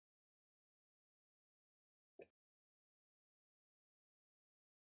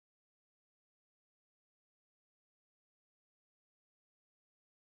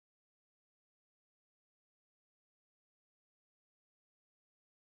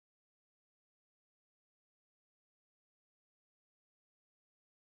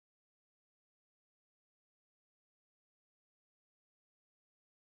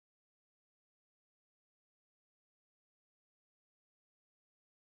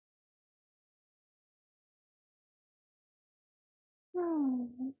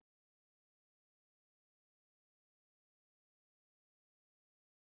 Hmm.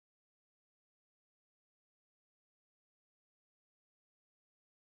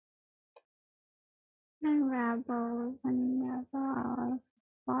 Unravel.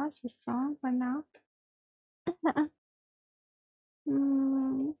 Pause the song for now.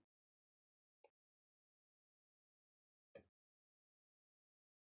 Hmm.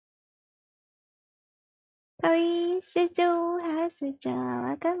 Suzu, hi Suzu,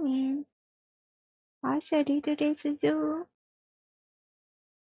 welcome in. How's your day today, Suzu?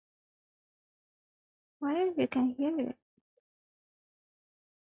 What if you can hear it?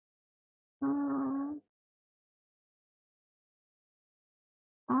 Oh,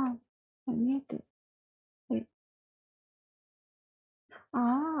 oh, I need it. Wait.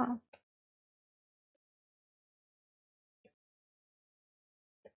 Oh,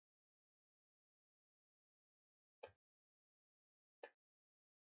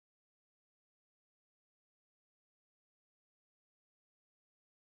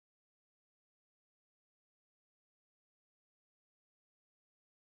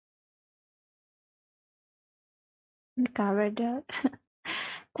 covered up.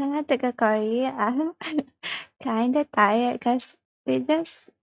 Tanga taga Korea. Kinda tired because we just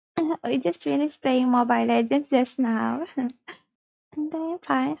we just finished playing Mobile Legends just now. And then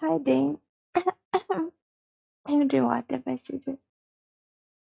fine hiding. I'm doing water messages.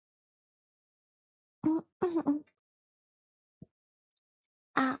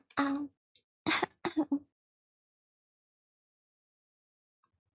 Ah, ah.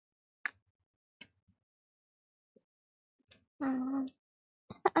 Ah,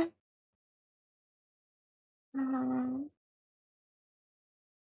 ah,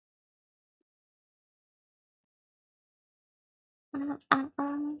 ah, ah,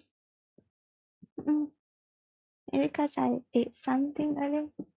 ah. Mm. Maybe because I ate something earlier.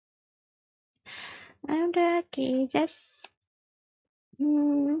 I'm doing okay, just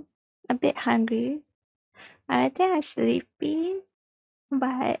a bit hungry. I think I'm sleepy,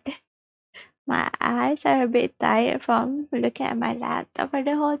 but my eyes are a bit tired from looking at my laptop for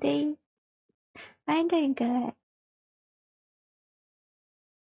the whole day. I'm doing good.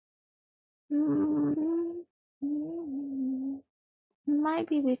 Mm, mm, Might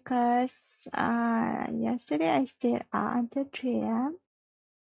be because yesterday I stayed out until 3 a.m.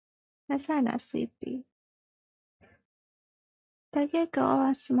 That's why I'm not sleepy. Tokyo Ghoul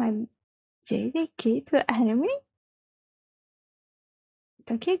was my JJK to anime?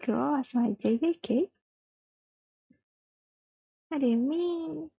 Tokyo Ghoul was my JJK? What do you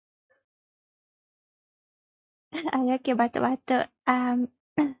mean? Okay, batuk-batuk. I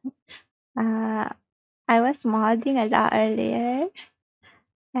was modding a lot earlier.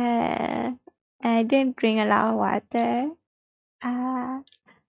 I didn't drink a lot of water.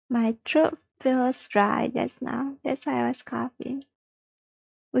 My throat feels dry just now. That's why I was coughing.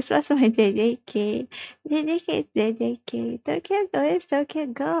 This was my JJK. JJK is JJK. Tokyo Ghoul is Tokyo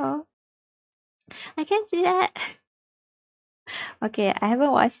Ghoul. I can see that. Okay, I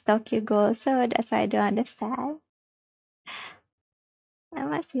haven't watched Tokyo Ghoul, so that's why I don't understand. That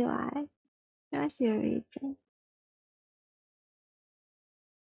must be why. That must be a reason.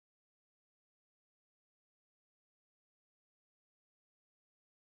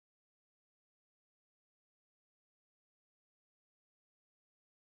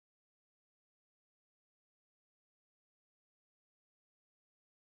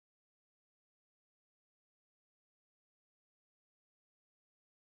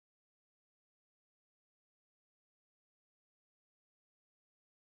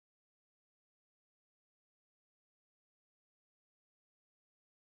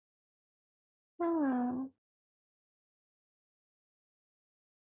 Oh.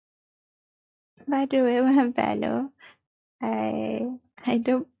 By the way, my Bello, I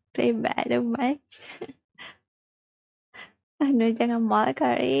don't play Bello much. Ano, jangan mall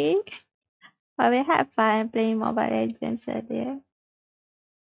kali. But we had fun playing Mobile Legends earlier.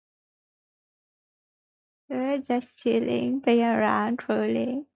 We were just chilling, playing around,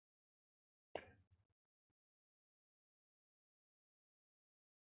 trolling.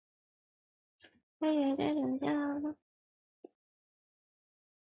 I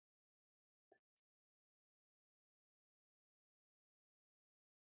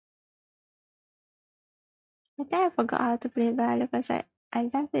think I forgot how to play Valor because I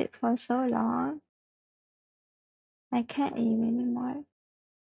left it for so long. I can't aim anymore.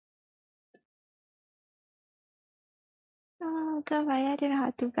 Oh god, I didn't know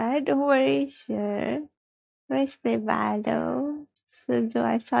how to play. Don't worry, sure. Let's play Valor. Suzu,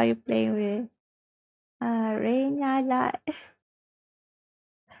 I saw you playing with Reina a lot.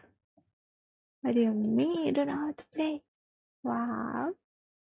 What do you mean you don't know how to play? Wow.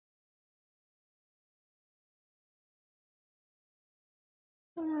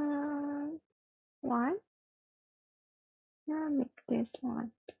 One. I'll make this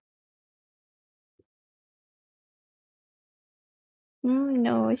one.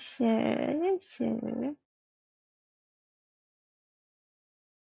 No, sure.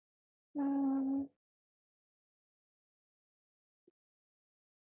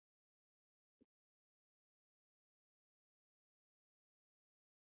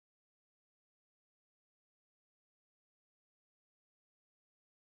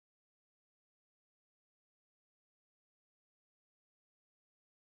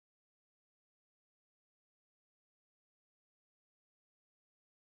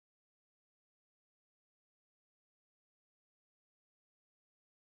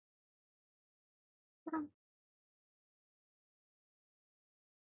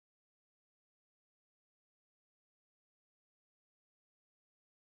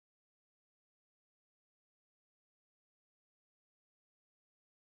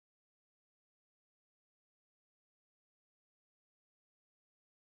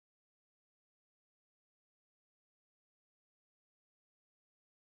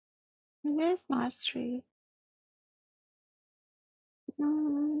 There's not three.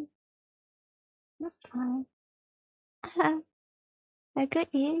 That's fine. A good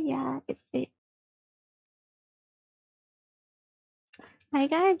year, yeah, it's it. I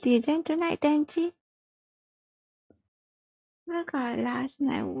got a DJ tonight, Denji. I got last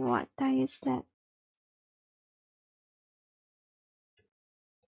night. What time you slept?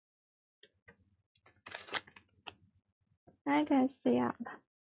 I gotta stay up.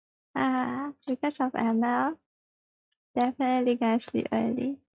 Because of ML, definitely gonna sleep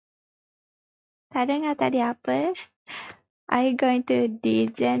early. Tadi nggak tadi apa? Are you going to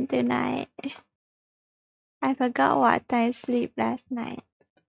DJ tonight? I forgot what time I sleep last night.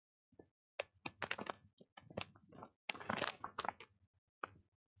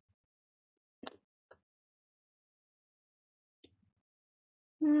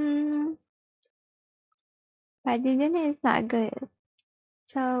 But DJing is not good.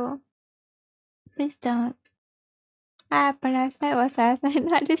 So, please don't. But last night was last night,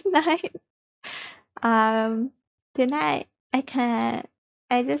 not this night. Tonight, I can't.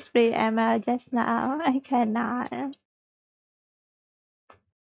 I just played ML just now. I cannot.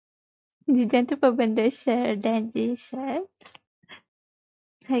 DJ tu apa benda share, Denji share.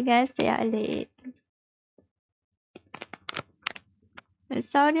 I gotta stay out late.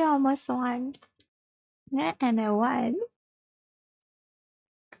 It's already almost 1. Yeah, and I won.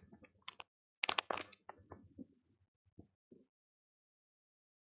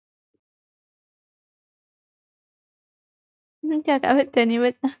 Cakap betul ni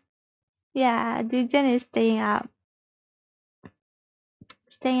betul. Yeah, DJ is staying up.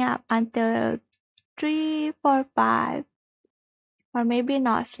 Staying up until 3, 4, 5. Or maybe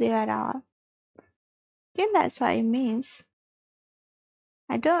not sleep at all. I think that's what it means.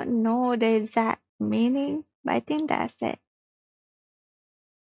 I don't know the exact meaning, but I think that's it.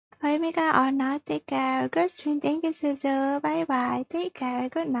 Bye, Mika. Oh, now take care. Good stream. Thank you, Suzu. Bye bye. Take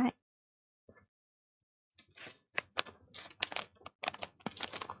care. Good night.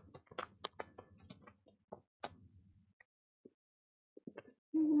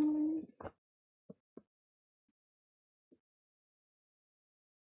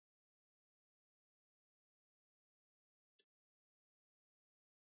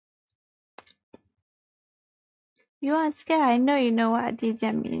 You aren't scared. I know you know what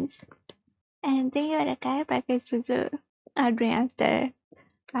DJ means. And thank you for the care package, Suzu. I'll drink after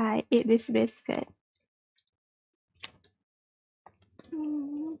I eat this biscuit.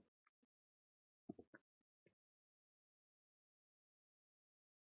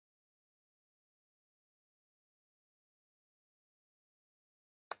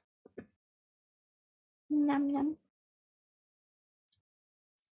 Yum yum.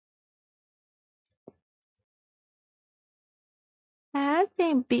 I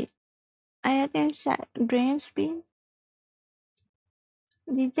think shot drains bean.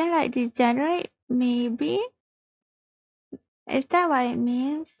 DJ like degenerate? Maybe. Is that what it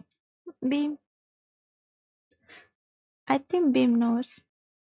means? Beam. I think Beam knows.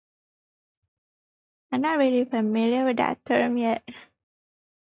 I'm not really familiar with that term yet.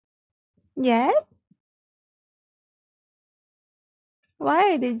 Yet?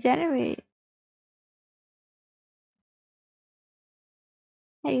 Why degenerate?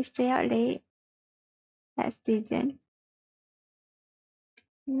 I stay out late. That's degen.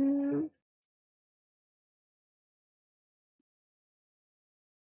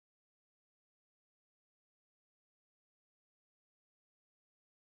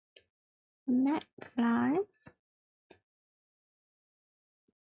 necklace.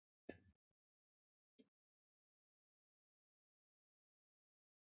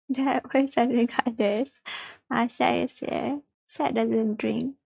 That was something like this. Shay is here. Shay doesn't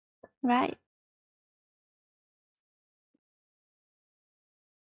drink, right?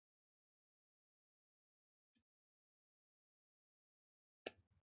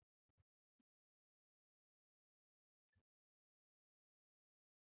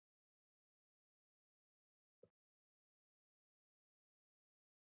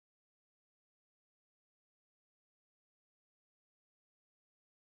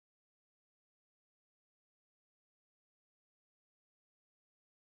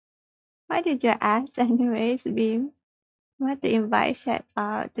 Why did you ask anyways, Beam? What to invite Shay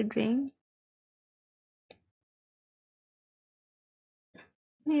out to drink?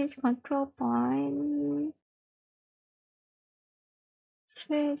 Needs control point.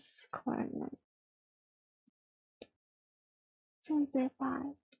 Switch corner. Simplify.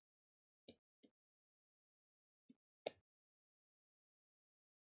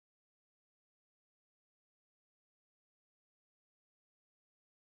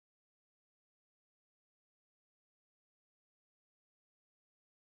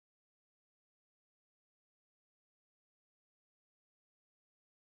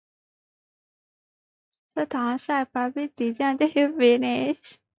 So Tasha, I probably teach until you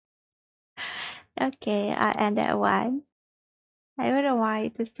finish. Okay, I'll end at 1. I wouldn't want you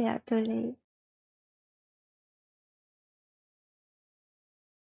to stay up too late.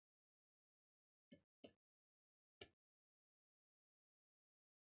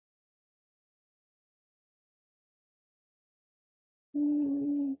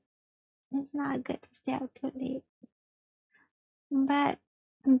 It's not good to stay up too late. But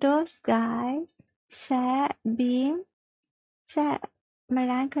those guys, Shay, Beam, Shay,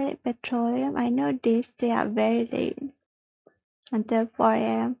 Melancholic Petroleum, I know they stay up very late. Until 4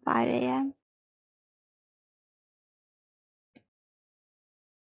 a.m., 5 a.m.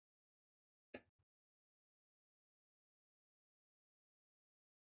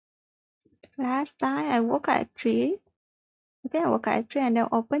 Last time I woke up at 3. I think I woke up at 3 and then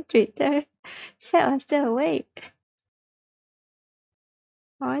opened Twitter. Shay was still awake.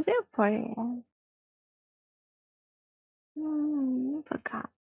 Or was it 4 a.m.? Forgot.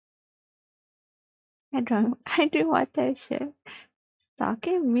 I drink water, sure.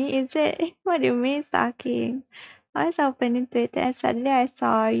 Stalking me, is it? What do you mean stalking? I was opening Twitter and suddenly I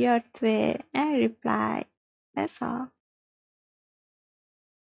saw your tweet and I replied. That's all.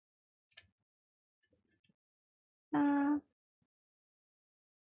 Uh,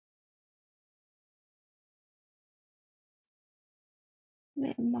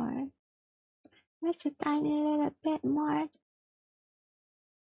 bit more. Just a tiny little bit more.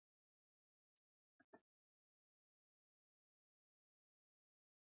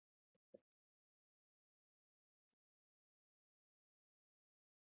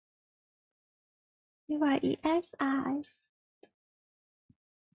 You are ES eyes.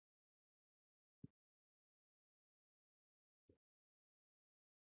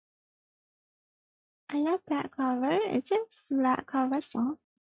 I love Black Clover. Is it Black Clover song?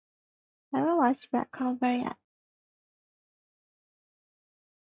 I haven't watched Black Clover yet.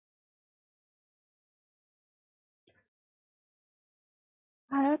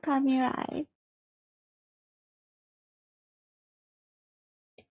 𝗓𝗙𝗙𝗢𝗓.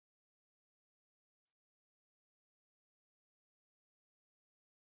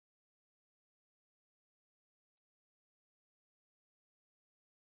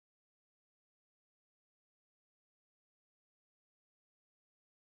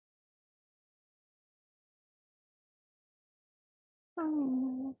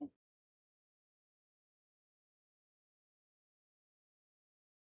 Oh.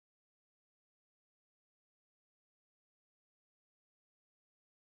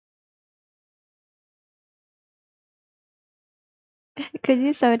 Could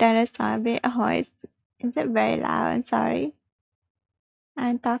you slow down the song a bit? Oh, is it very loud? I'm sorry.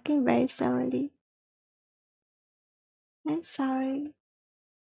 I'm talking very slowly. I'm sorry.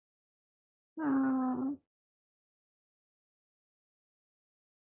 Oh.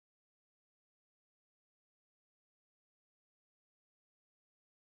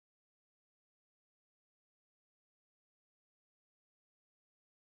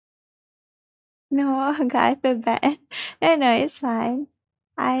 No, guys, feel bad. No, it's fine.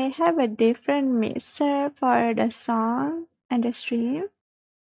 I have a different mixer for the song and the stream.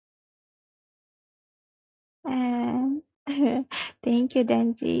 And thank you,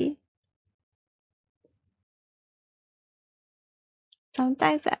 Denzi.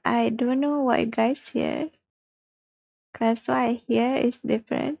 Sometimes I don't know what you guys hear, cause what I hear is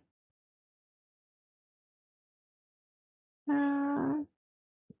different. Uh,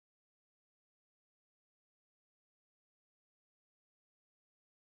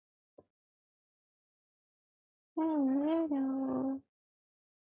 hello.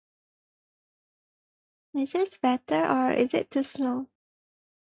 Is this better or is it too slow?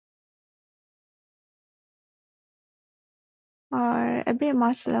 Or a bit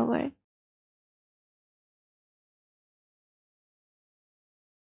more slower?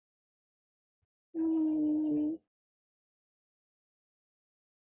 Mm,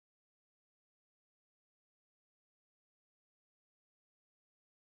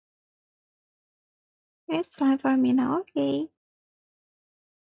 it's fine for me now. Okay.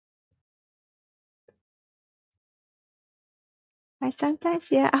 I sometimes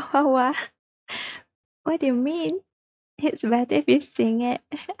hear awawa. What do you mean? It's better if you sing it.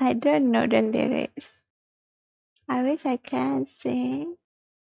 I don't know the lyrics. I wish I can sing.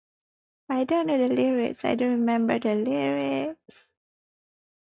 I don't know the lyrics. I don't remember the lyrics.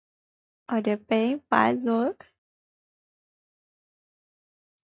 Or the playing puzzle.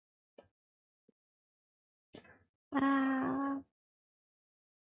 Ah.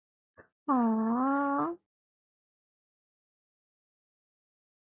 Aww.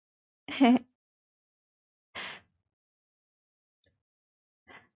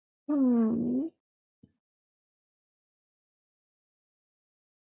 hmm.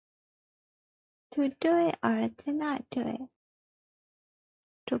 To do it or to not do it.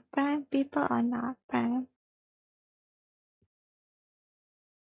 To prank people or not prank.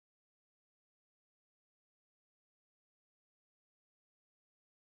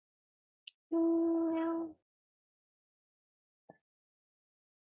 No.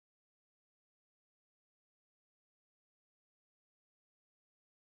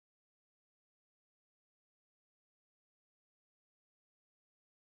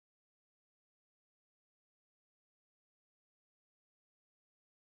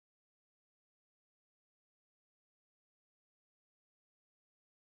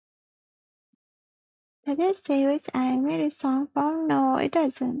 Does it say which anime the song from? No, it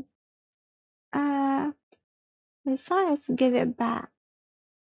doesn't. The song is Give It Back.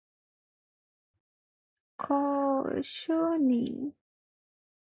 Koshuni.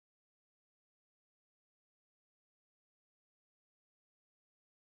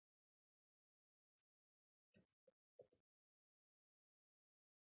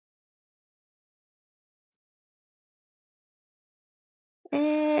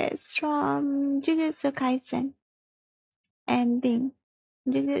 It's from Jujutsu Kaisen ending.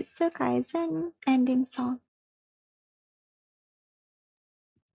 Jujutsu Kaisen ending song.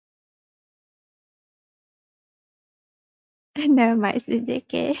 Never mind, it's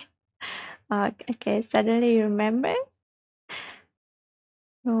JK. Okay, suddenly you remember?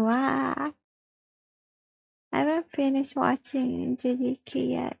 Wow. I haven't finished watching JJK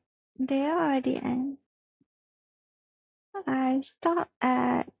yet. They already end. I stopped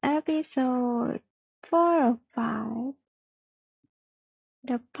at episode 4 or 5.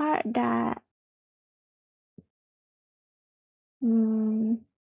 The part that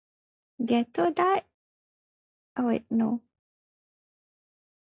Geto died? Oh wait, no.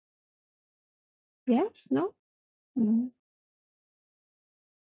 Yes? No? Mm.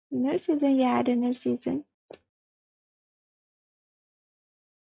 New season, yeah, the new season.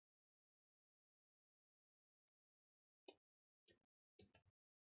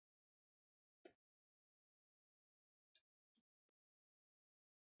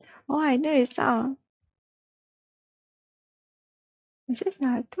 Oh, I know the song. Is this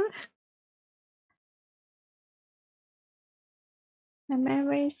Naruto? My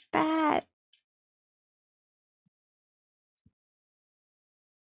memory is bad.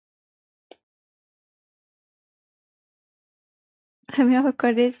 I mean, of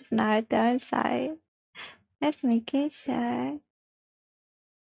course, this is Naruto. I'm sorry. Just making sure.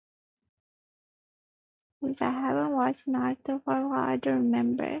 Since I haven't watched Naruto for a while, I don't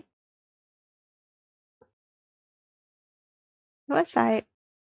remember. It was like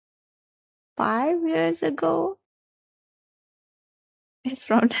 5 years ago. It's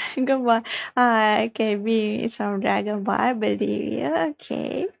from Dragon Ball. Okay, being it's from Dragon Ball, I believe you.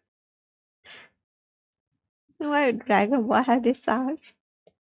 Okay. Why would Dragon Ball have this song?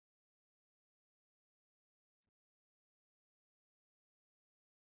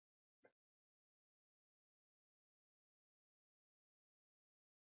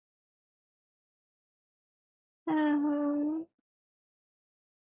 Um,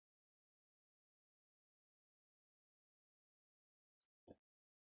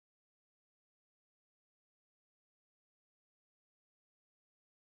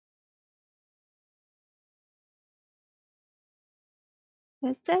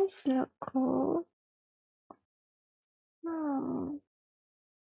 Does this look cool? Oh.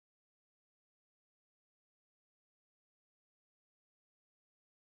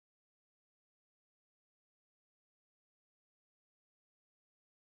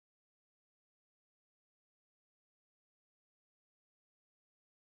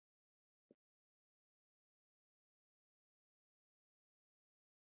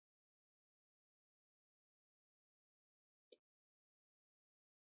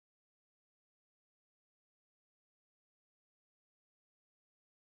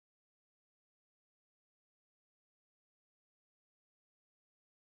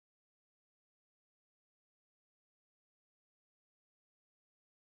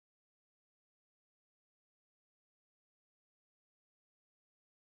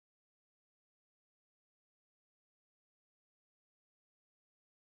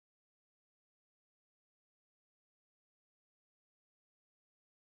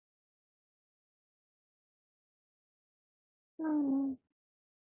 Hmm.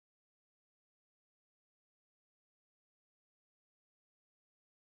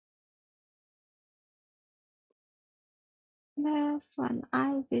 There's one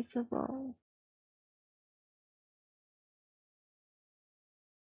eye visible.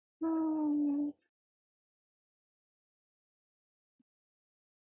 Hmm.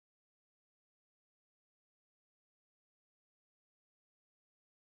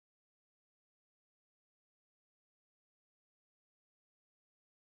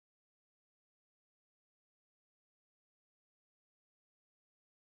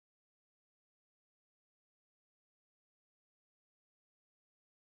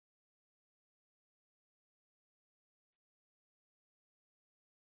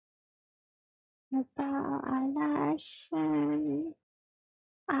 About eyelash and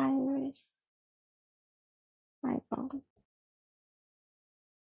iris eyeball.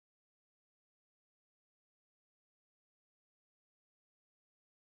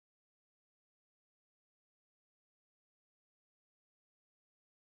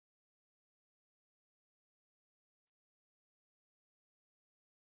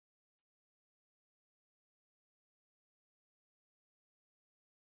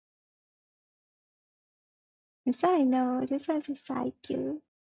 Yes, I know. This is a Haikyuu.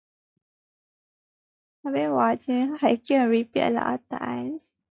 I've been watching Haikyuu and repeat a lot of times.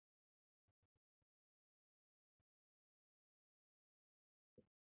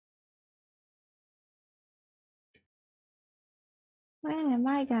 When am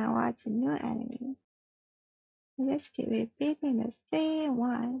I gonna watch a new anime? I just keep repeating the same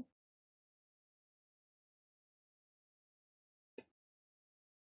one.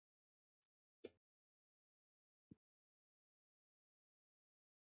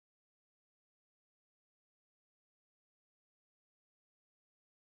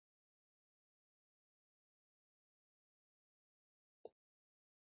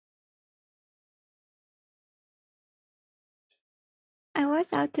 I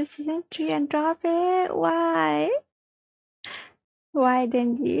watched out to season 3 and dropped it. Why? Why,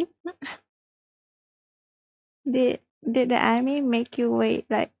 Denji? Did the anime make you wait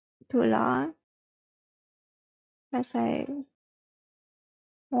like too long? That's like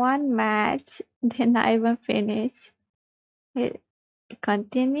one match did not even finish. It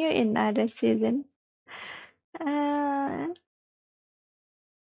continued in another season.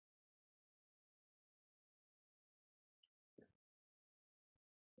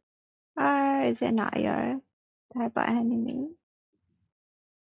 Or is it not your type of anime?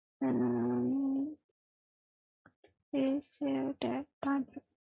 Is there that one?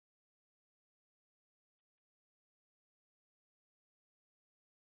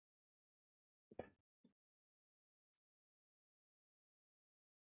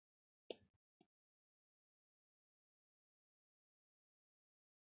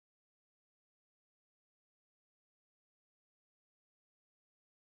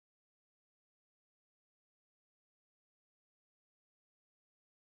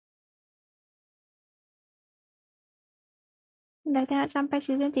 Dah tengok sampai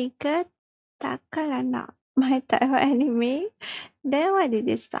season 3, takkanlah nak my type of anime. Then why did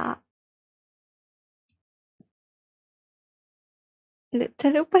it stop?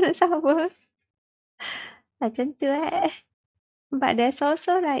 Terlupa nak sama. Macam tu But there's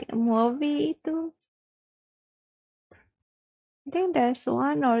also like a movie too. I think there's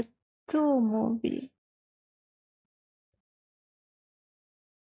 1 or 2 movie.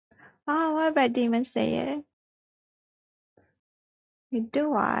 Oh, what about Demon Slayer? You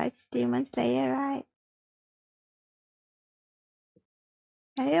do watch Demon Slayer, right?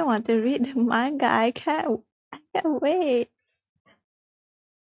 I don't want to read the manga. I can't wait.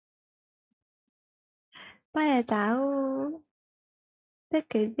 Mana tahu.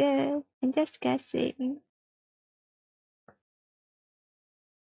 Terkejut. I'm just guessing.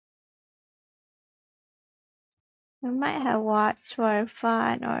 You might have watched for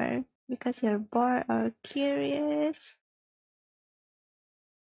fun or because you're bored or curious.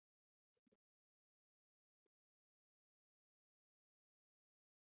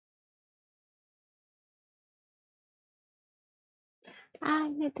 I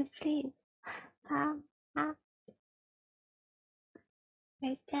need to please. Ah, ah,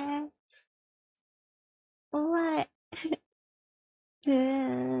 right there. What?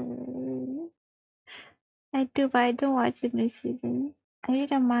 I do, but I don't watch the new season. I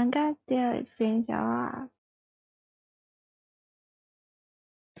read a manga till it finishes off.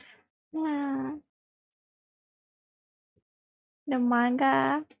 Yeah. The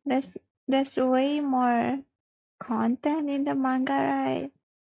manga, there's way more content in the manga, right?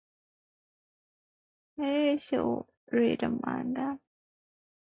 I really should read the manga.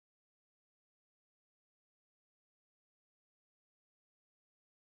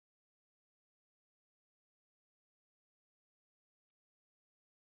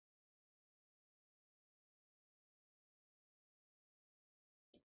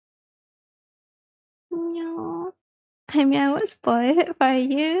 No. I mean, I won't spoil it for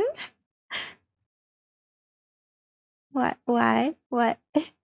you. What? Why? What?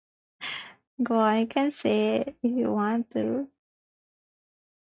 Go on, you can say it if you want to.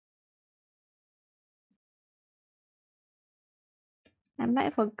 I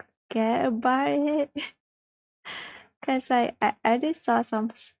might forget about it. Cause I already saw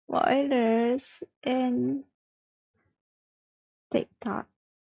some spoilers in TikTok.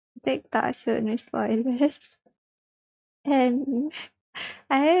 TikTok showed me spoilers. And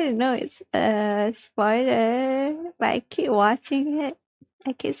I didn't know it's a spoiler, but I keep watching it.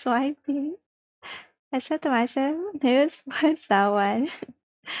 I keep swiping. I said to myself, maybe spoil someone.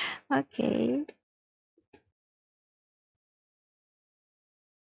 Okay.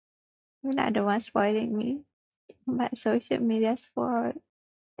 You're not the one spoiling me. But social media spoil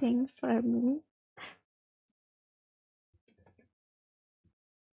things for me.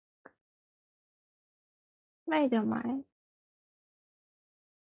 But I don't mind.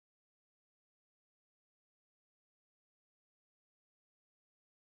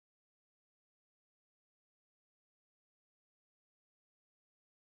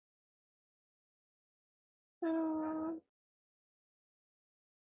 Mm,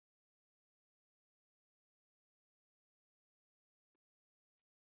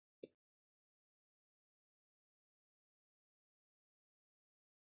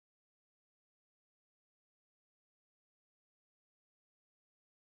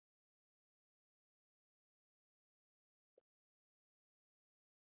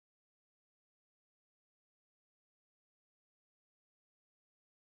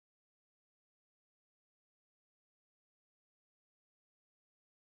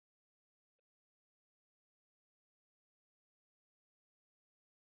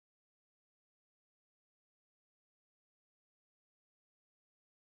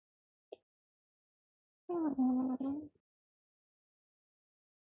 mm,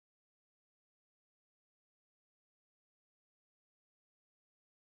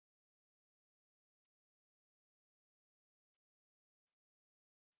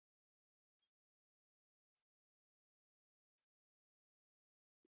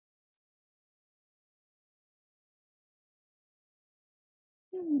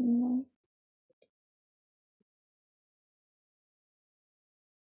 mm.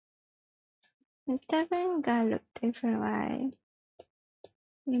 It's definitely gonna look different, right?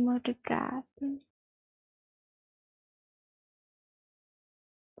 Remove the draft.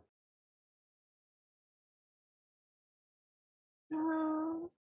 Oh,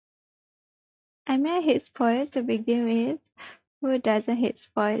 I mean, I hate spoilers to begin with. Who doesn't hate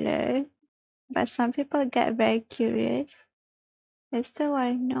spoilers? But some people get very curious. They still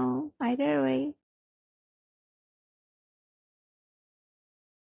want to know either way.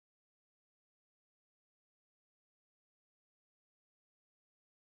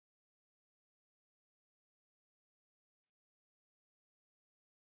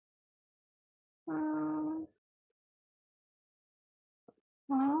 Oh,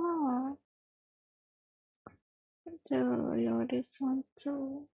 oh, do you this one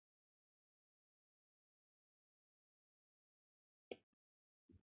too?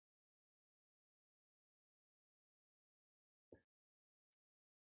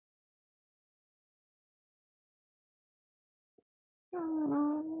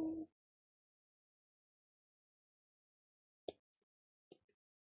 Oh,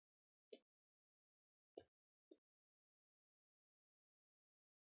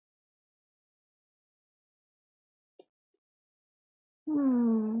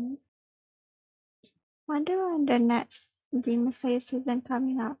 Wonder when the next Demon Slayer season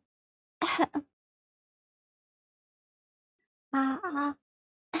coming up. Ah.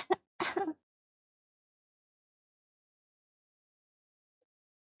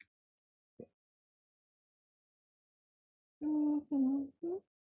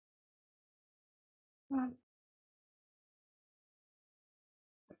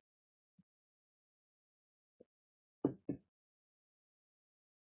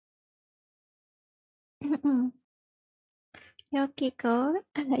 Yokiko.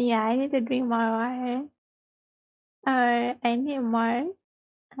 Yeah, I need to drink more water. Or I need more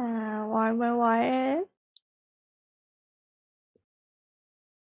warmer water.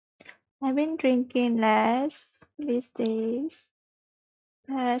 I've been drinking less these days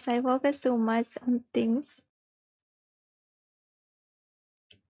because I focus too much on things.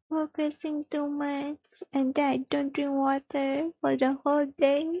 Focusing too much and then I don't drink water for the whole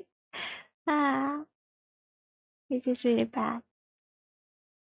day. Which is really bad.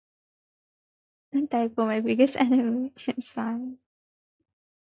 And typo my biggest enemy. It's fine.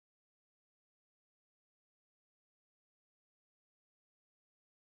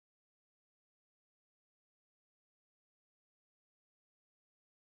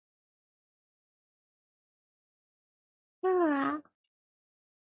 Ah.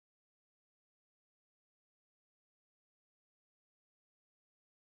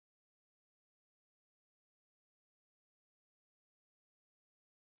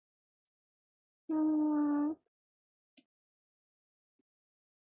 Mm.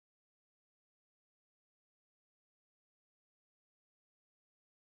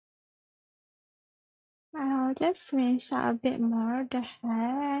 I'll just finish out a bit more the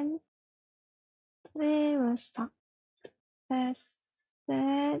hand. We will stop. That's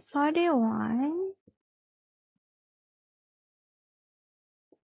 41.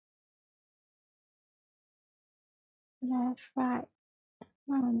 Left, right.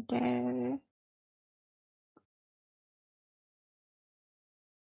 On there.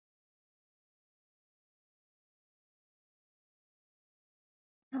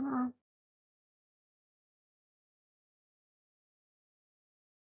 Uh,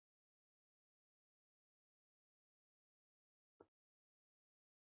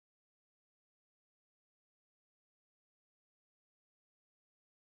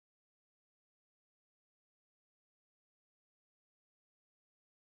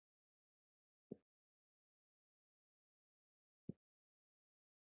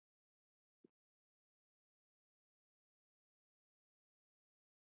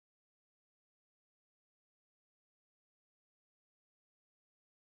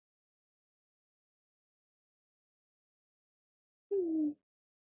 hmm.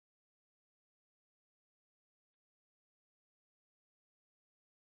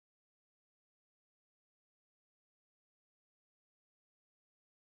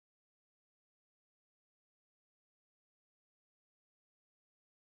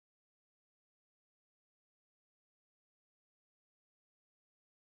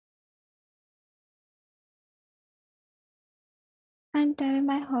 I'm doing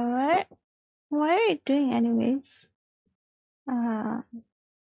my homework. What are you doing anyways? Uh,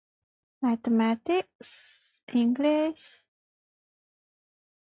 Mathematics, English,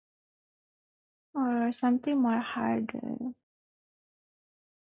 or something more harder?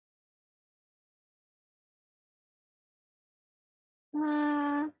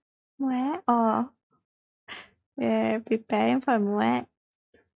 What? Oh, we're preparing for what?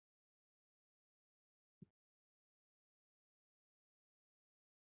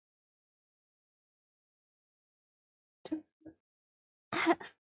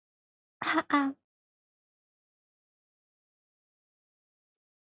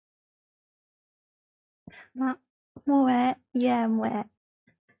 What? Yeah, what?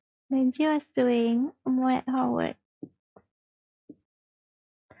 Then she was doing what homework?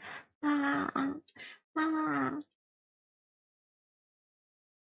 Ah, ah,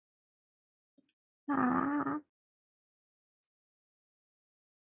 ah.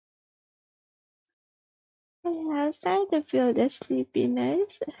 I'm starting to feel the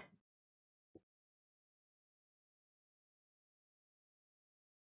sleepiness.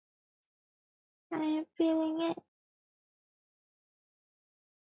 I am feeling it.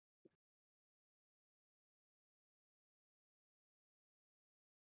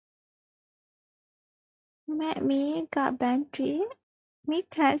 Met me got bantry. Me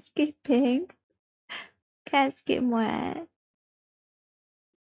cat skipping. Cat skip what?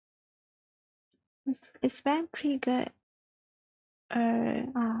 Is bantry good?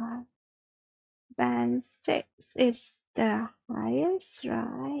 Band 6 is the highest,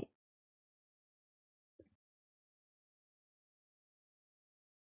 right?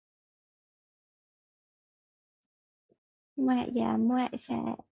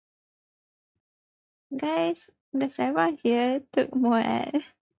 𝗦𝗢𝗡𝗧𝗟. Guys, does everyone here took 𝗦?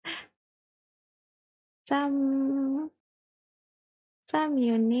 Some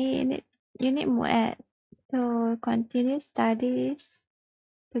you need 𝗦 to continue studies,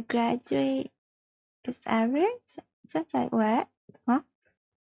 to graduate. It's average, just like what? Huh?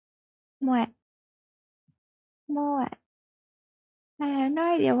 𝗦. 𝗦. I have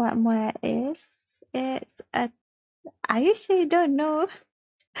no idea what 𝗦 is. It's a. Are you sure you don't know?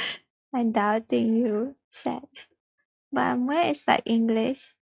 I'm doubting you, Shad. But 𝗦 is like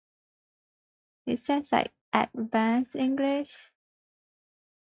English. It's just like advanced English.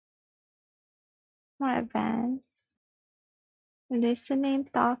 More advanced. Listening,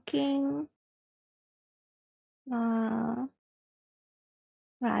 talking,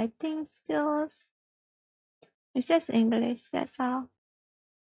 writing skills. It's just English, that's all.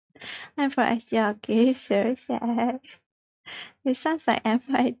 I'm for SGL, okay, sure, Shad. It sounds like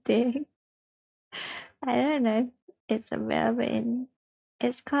MIT. I don't know if it's available in.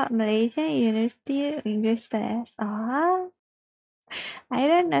 It's called Malaysian University English Test. Oh, I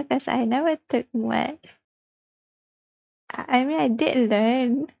don't know because I never took 𝗦. I mean, I did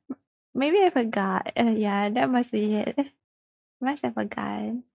learn. Maybe I forgot. Yeah, that must be it. Must have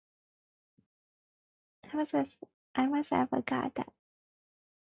forgotten. I must have forgot that.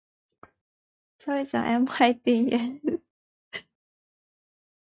 So it's on MIT. Yes.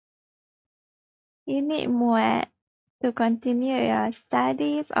 You need 𝗦 to continue your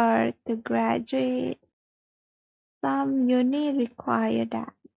studies or to graduate. Some uni require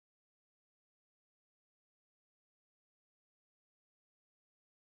that.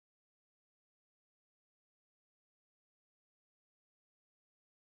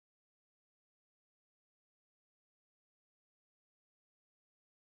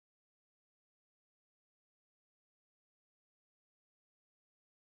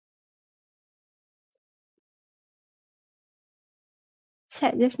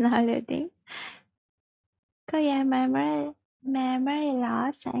 Chat just now loading. Yeah, memory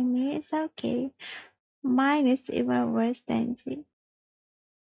loss. I mean, it's okay. Mine is even worse than G.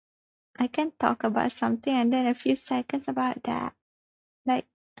 I can talk about something and then a few seconds about that. Like,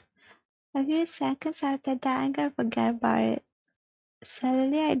 a few seconds after that, I'm gonna forget about it.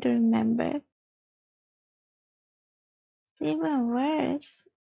 Suddenly, I don't remember. It's even worse.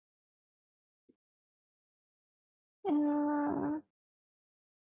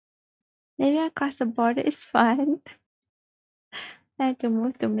 Living across the border is fun. I have to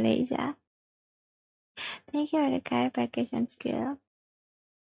move to Malaysia. Thank you for the clarification skill.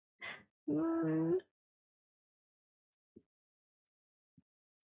 You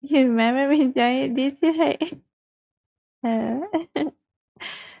remember me joining this year? Oh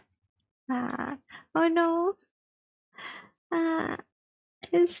no. I'm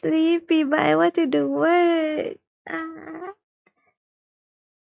sleepy, but I want to do work.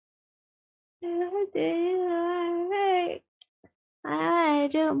 I want to do work. I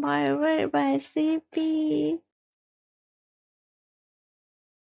do my work, but I'm sleepy.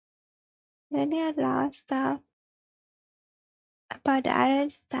 Then I lost stuff about the other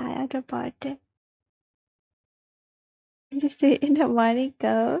side of the border. Just do it in the morning,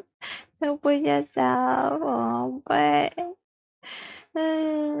 go. Don't push yourself. Oh, but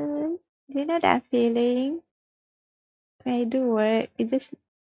do you know that feeling? When you do work, you just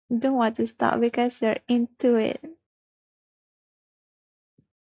don't want to stop because you're into it.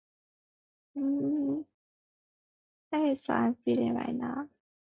 That is what I'm feeling right now.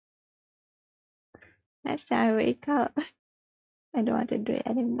 Next time I wake up, I don't want to do it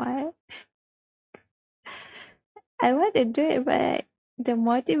anymore. I want to do it, but the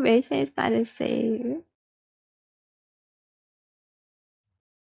motivation is not the same.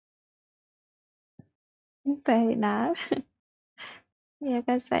 Fair enough. Yeah,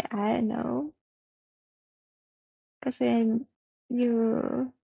 because I don't know. Because when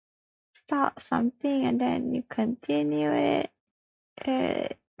you start something and then you continue it,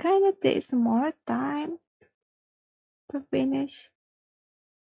 it kind of takes more time to finish.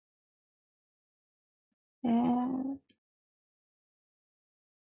 Yeah.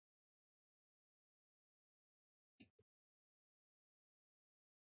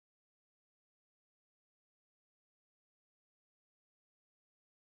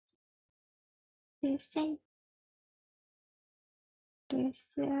 This thing. This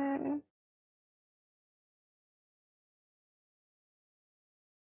year.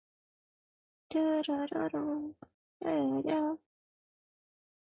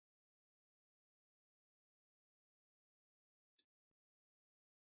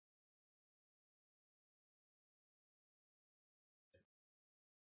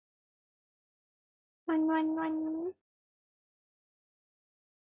 One.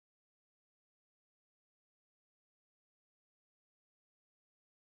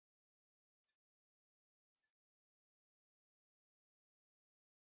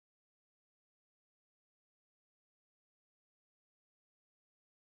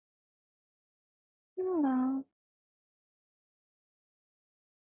 No.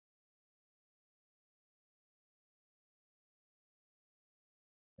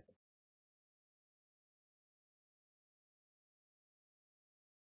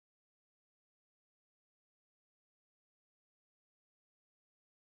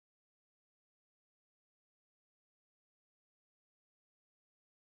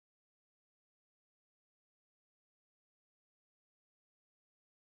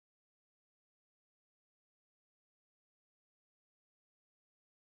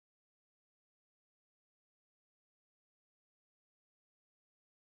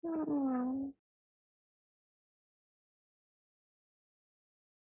 No.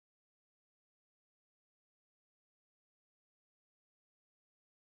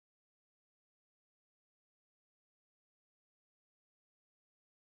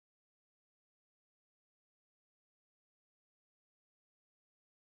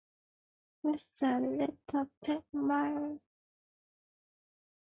 Just a little bit more.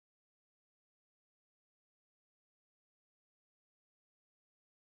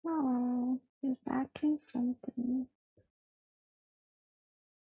 Oh, he's lacking something.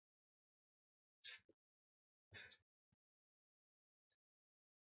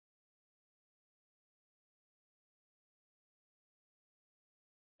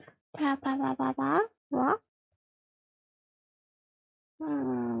 Ba. What?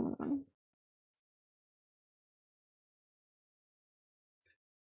 Hmm.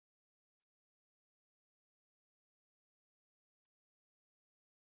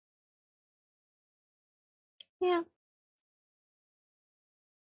 Yeah,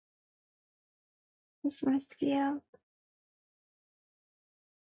 it's mosquito.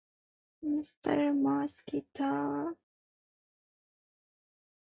 Mr. Mosquito.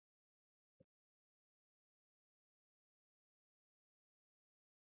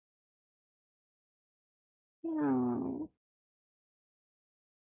 No.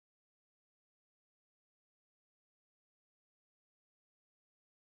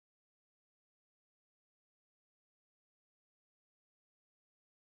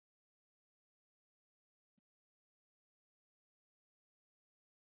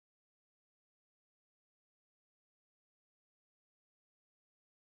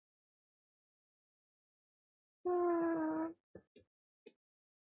 Hmm.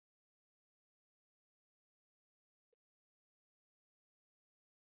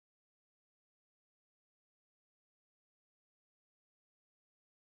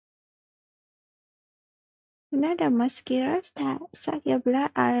 You know the mosquitoes that suck your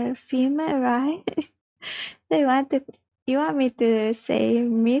blood are female, right? You want me to say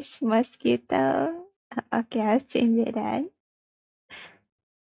Miss Mosquito? Okay, I'll change it then.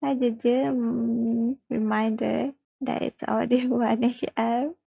 I did reminder that it's already 1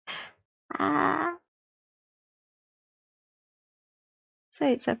 a.m. Ah, so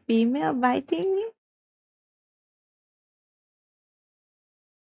it's a female biting you?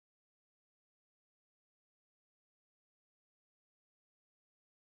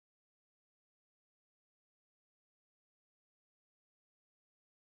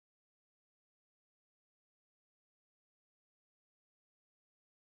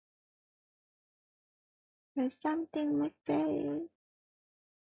 There's something missing.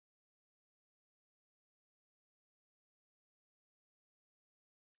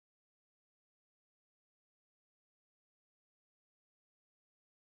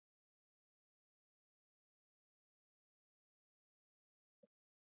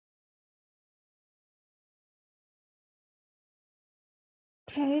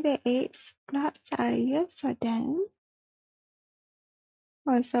 Carry the eight slots are used for them.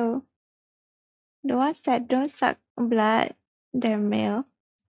 Also, the ones that don't suck blood, they're male.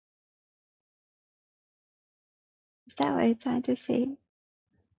 Is that what you're trying to say?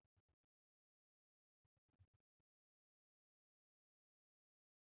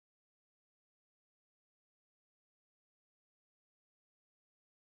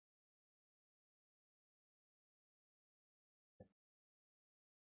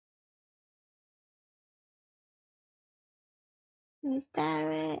 Is that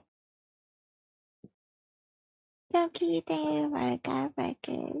it? Jockey day workout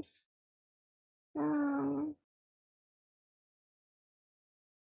breakers. Oh.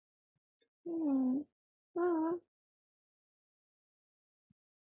 Hmm. Oh.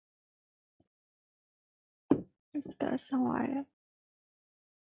 Let's go somewhere.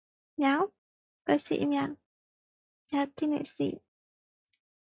 Meow? Go see meow. How can it see?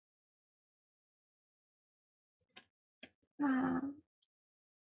 Oh.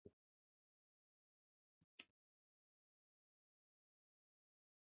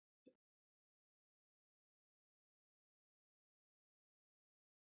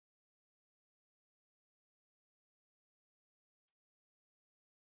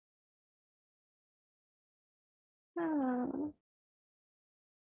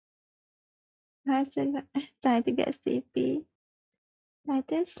 I starting to get sleepy. Try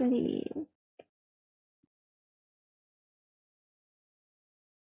to sleep.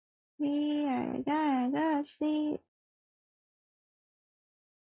 We are gonna go sleep.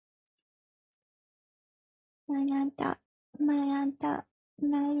 Mengantuk, mengantuk.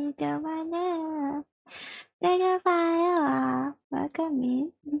 Now you don't wanna. Take a fire. Welcome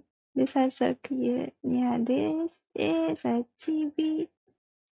in. This is so cute. Yeah, this is a chibi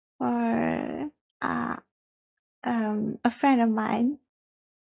for a friend of mine.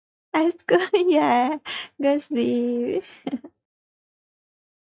 Let's go. Yeah, go sleep.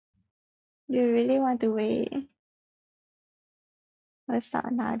 You really want to wait? What's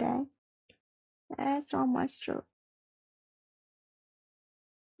up now then? That's almost true.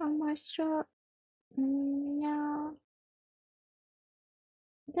 Almost true. No.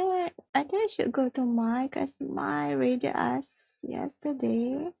 I think I should go to my, because my raided us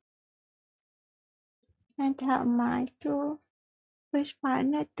yesterday. And tell my to wish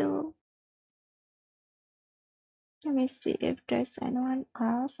partner too. Let me see if there's anyone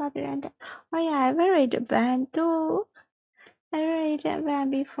else other than that. Oh yeah, I haven't raided band too. I raided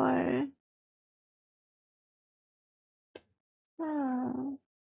band before. Oh.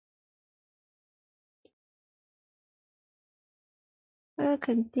 We'll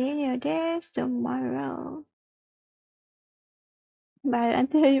continue this tomorrow. But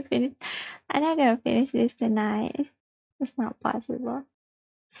until you finish, I'm not gonna finish this tonight. It's not possible.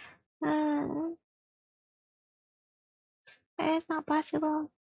 It's not possible.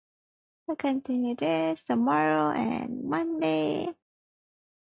 We'll continue this tomorrow and Monday.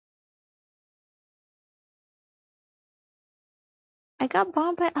 I got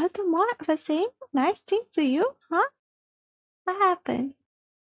bombed by Automart for saying nice things to you, huh? What happened?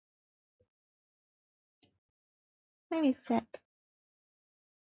 Let me check.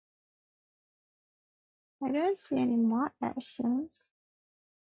 I don't see any more actions.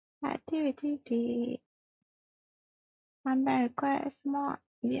 Activity D. Member request more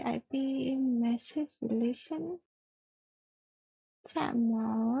VIP message deletion. Chat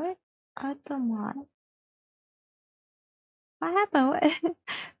mode. Automart. What happened?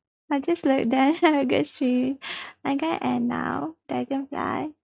 I just looked down. I got stream. I got end now.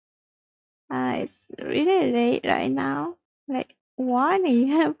 Dragonfly. It's really late right now. Like 1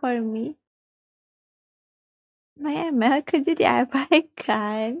 AM for me. My ML could do the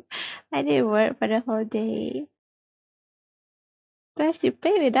𝗢𝗙𝗙𝗘𝗢. I didn't work for the whole day. Plus you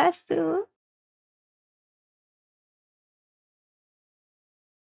play with us too.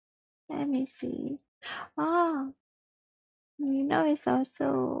 Let me see. Oh, you know it's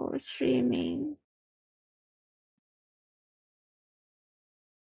also streaming.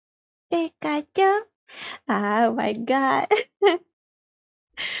 Pikachu. Oh my god.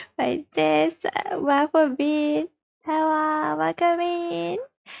 What is this? Waffle bean. Hello, welcome in.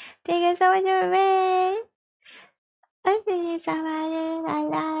 Thank you so much for being.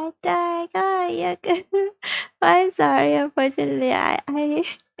 I'm sorry, unfortunately,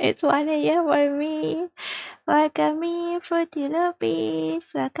 it's 1 AM for me. Welcome in, Fruity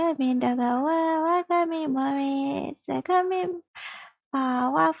Loopies. Welcome in, Dagawa. Welcome in, Morris. Welcome in,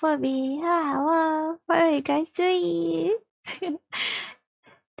 Waffle Bee. Hello. What are you guys doing?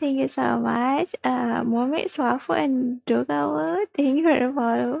 Thank you so much. Moments, Waffle, and Dogawa. Thank you for the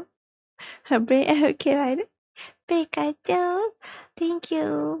follow. Her brain okay, right? Pikachu, thank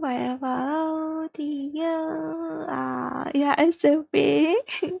you for the follow to you. You are so big.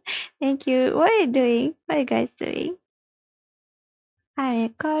 Thank you. What are you doing? What are you guys doing? I'm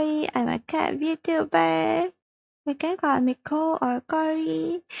Cory. I'm a cat YouTuber. You can call me Co or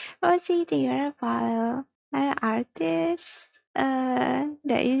Cory. Rosie, thank you for the follow. I'm an artist.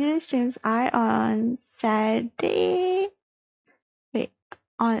 The usual streams are on Saturday. Wait,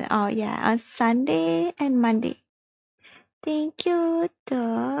 on Sunday and Monday. Thank you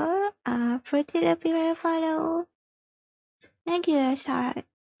to Fruity the people follow. Thank you, Shard.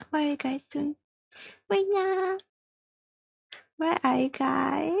 What are you guys doing? Winya, where are you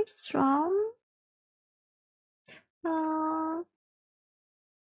guys from? Yo.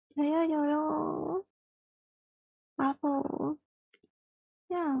 Waffle.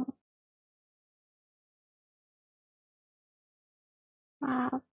 Yeah.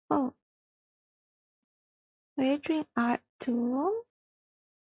 Waffle. We're doing art too.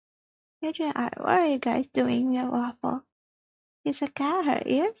 We're doing art. What are you guys doing with Waffle? Is a cat her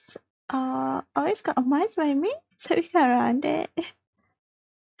ears? Oh, it's got a mic by me, so we can run it.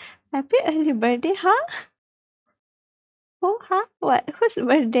 Happy early birthday, huh? Who, huh? What? Whose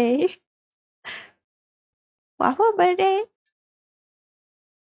birthday? Waffle birthday?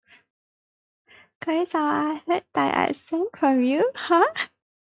 Chris, I heard that accent from you, huh?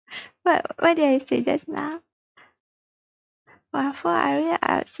 What did I say just now? Waffle, I really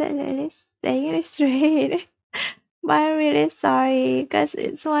absolutely saying it straight. But I'm really sorry, because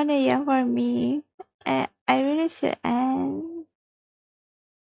it's 1 a.m. for me. And I really should end.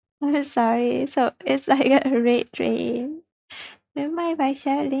 I'm sorry. So it's like a red train. Do you mind if I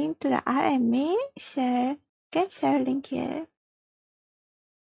share a link to the art I made? Sure. Can share a link here.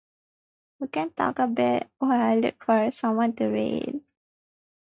 We can talk a bit while I look for someone to read.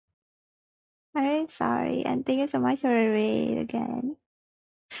 I'm really sorry, and thank you so much for the read again.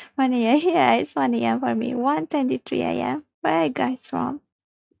 1 a.m. Yeah, it's 1 a.m. for me. 1:23 a.m. Where are you guys from?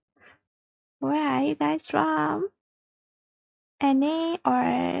 Where are you guys from? NA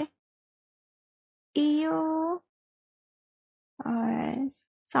or EU or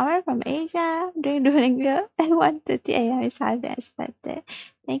somewhere from Asia doing Duolingo at 1:30 a.m. is hard to expected.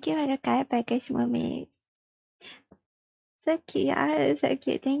 Thank you for the card package, Mummy. So cute, your art is so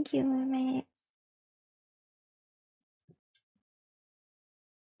cute. Thank you, Mummy.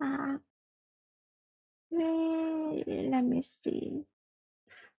 Let me see.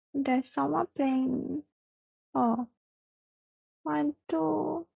 There's someone playing. Oh, one,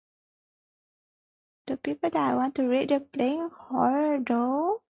 two. The people that I want to read, they're playing horror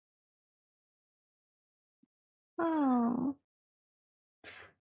though. Oh.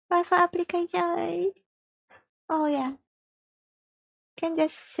 What for application? Oh yeah. Can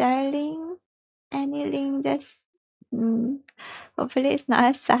just share link. Any link just hopefully it's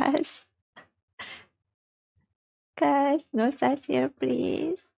not a sus. Cause no sus here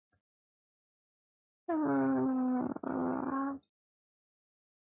please.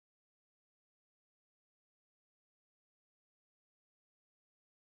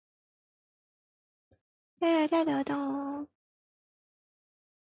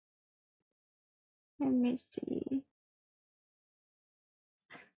 Let me see.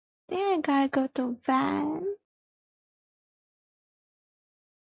 Think I gotta go to van.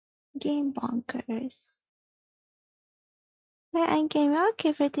 Game bonkers. But I'm game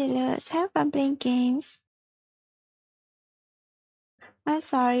okay pretty loose. Have fun playing games. I'm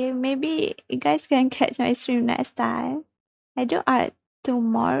sorry, maybe you guys can catch my stream next time. I do art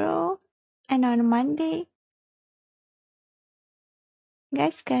tomorrow and on Monday. You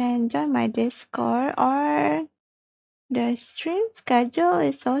guys can join my Discord or the stream schedule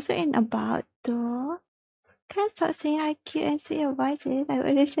is also in about to. Can't stop saying how cute and sweet your voice is. I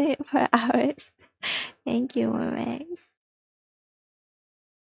would listen it for hours. Thank you, Max.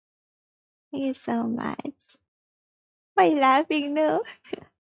 Thank you so much. Why are you laughing now?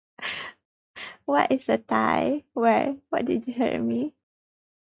 What is a tie? Where? What did you hear me?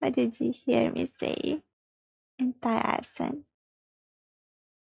 What did you hear me say? In Thai accent.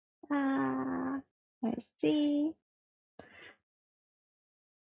 Let's see.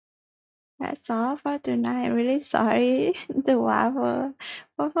 That's all for tonight. I'm really sorry. The waffle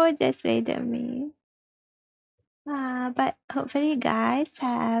just raided me. But hopefully you guys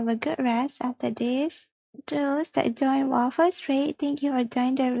have a good rest after this. Those that join Waffles raid, thank you for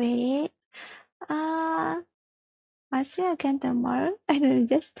joining the raid. I'll see you again tomorrow. I don't know,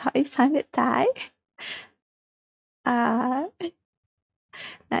 just thought it sounded Thai. Not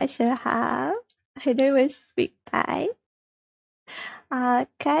sure how. I don't even speak Thai. I'll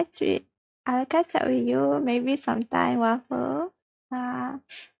catch up with you maybe sometime, Waffle.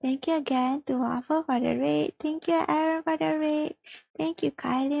 Thank you again to Waffle for the raid. Thank you, Aaron, for the raid. Thank you,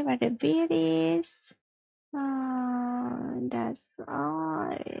 Kylie, for the beauties. That's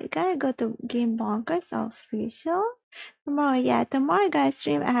all. Gotta go to Game Bonkers official tomorrow. Yeah, tomorrow I gotta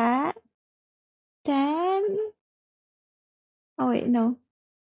stream at 10. Oh wait, no,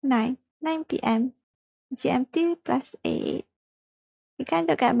 9 p.m. GMT plus 8. You can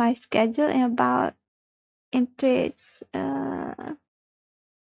look at my schedule in Twitch.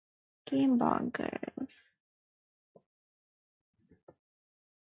 Game Bonkers.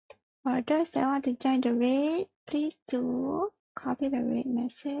 For those that want to join the raid, please do copy the raid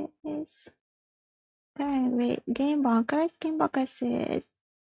message. Current raid Game Bonkers. Game Bonkers is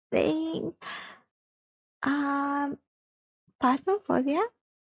saying Phasmophobia?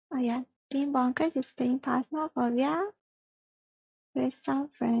 Oh yeah, being bonkers is being phasmophobia with some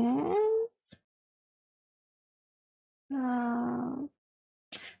friends.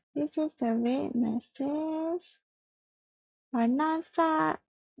 This is a read message for non-sub.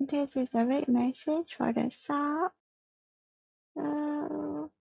 This is a read message for the sub.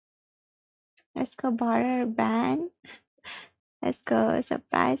 Let's go border band. Let's go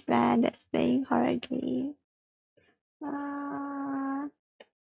surprise band that's playing horror game.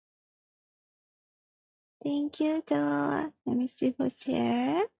 Thank you to, let me see who's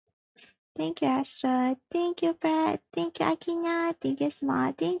here. Thank you, Astro. Thank you, Brad. Thank you, Akina. Thank you,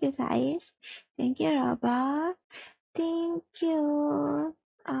 Smart. Thank you, guys. Thank you, Robert. Thank you,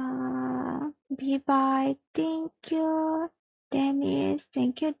 B-Boy. Thank you, Dennis.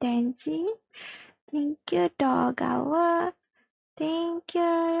 Thank you, Danzy. Thank you, Dog Hour. Thank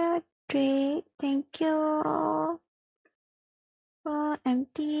you, Drake. Thank you,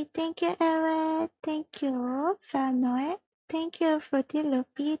 MT. Thank you, Eric. Thank you, Fanoe. Thank you, Fruity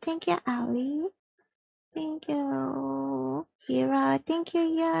Loopy. Thank you, Ali. Thank you, Hira. Thank you,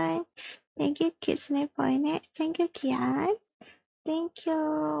 Yarn. Thank you, Kitsune.net. Thank you, Kian. Thank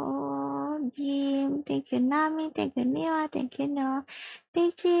you, Beam. Thank you, Nami. Thank you, Niwa. Thank you, No.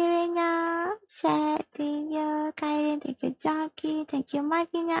 Peachy, Rena. Shet. Thank you, Kaiden. Thank you, Junkie. Thank you,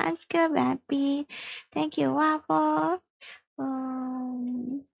 Makina. Unskilled Vampy. Thank you, Waffle.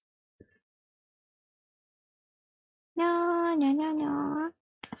 No.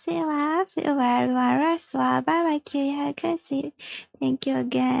 Silva, bye-bye, Kitty. Have a good sleep. Thank you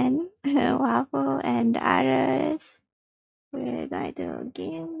again, Waffle and others. We're going to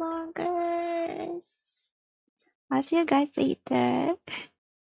game bonkers. I'll see you guys later.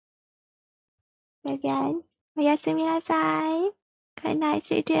 Again. Oyasuminasai. Good night,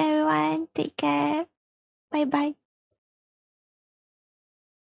 sweet to everyone. Take care. Bye-bye.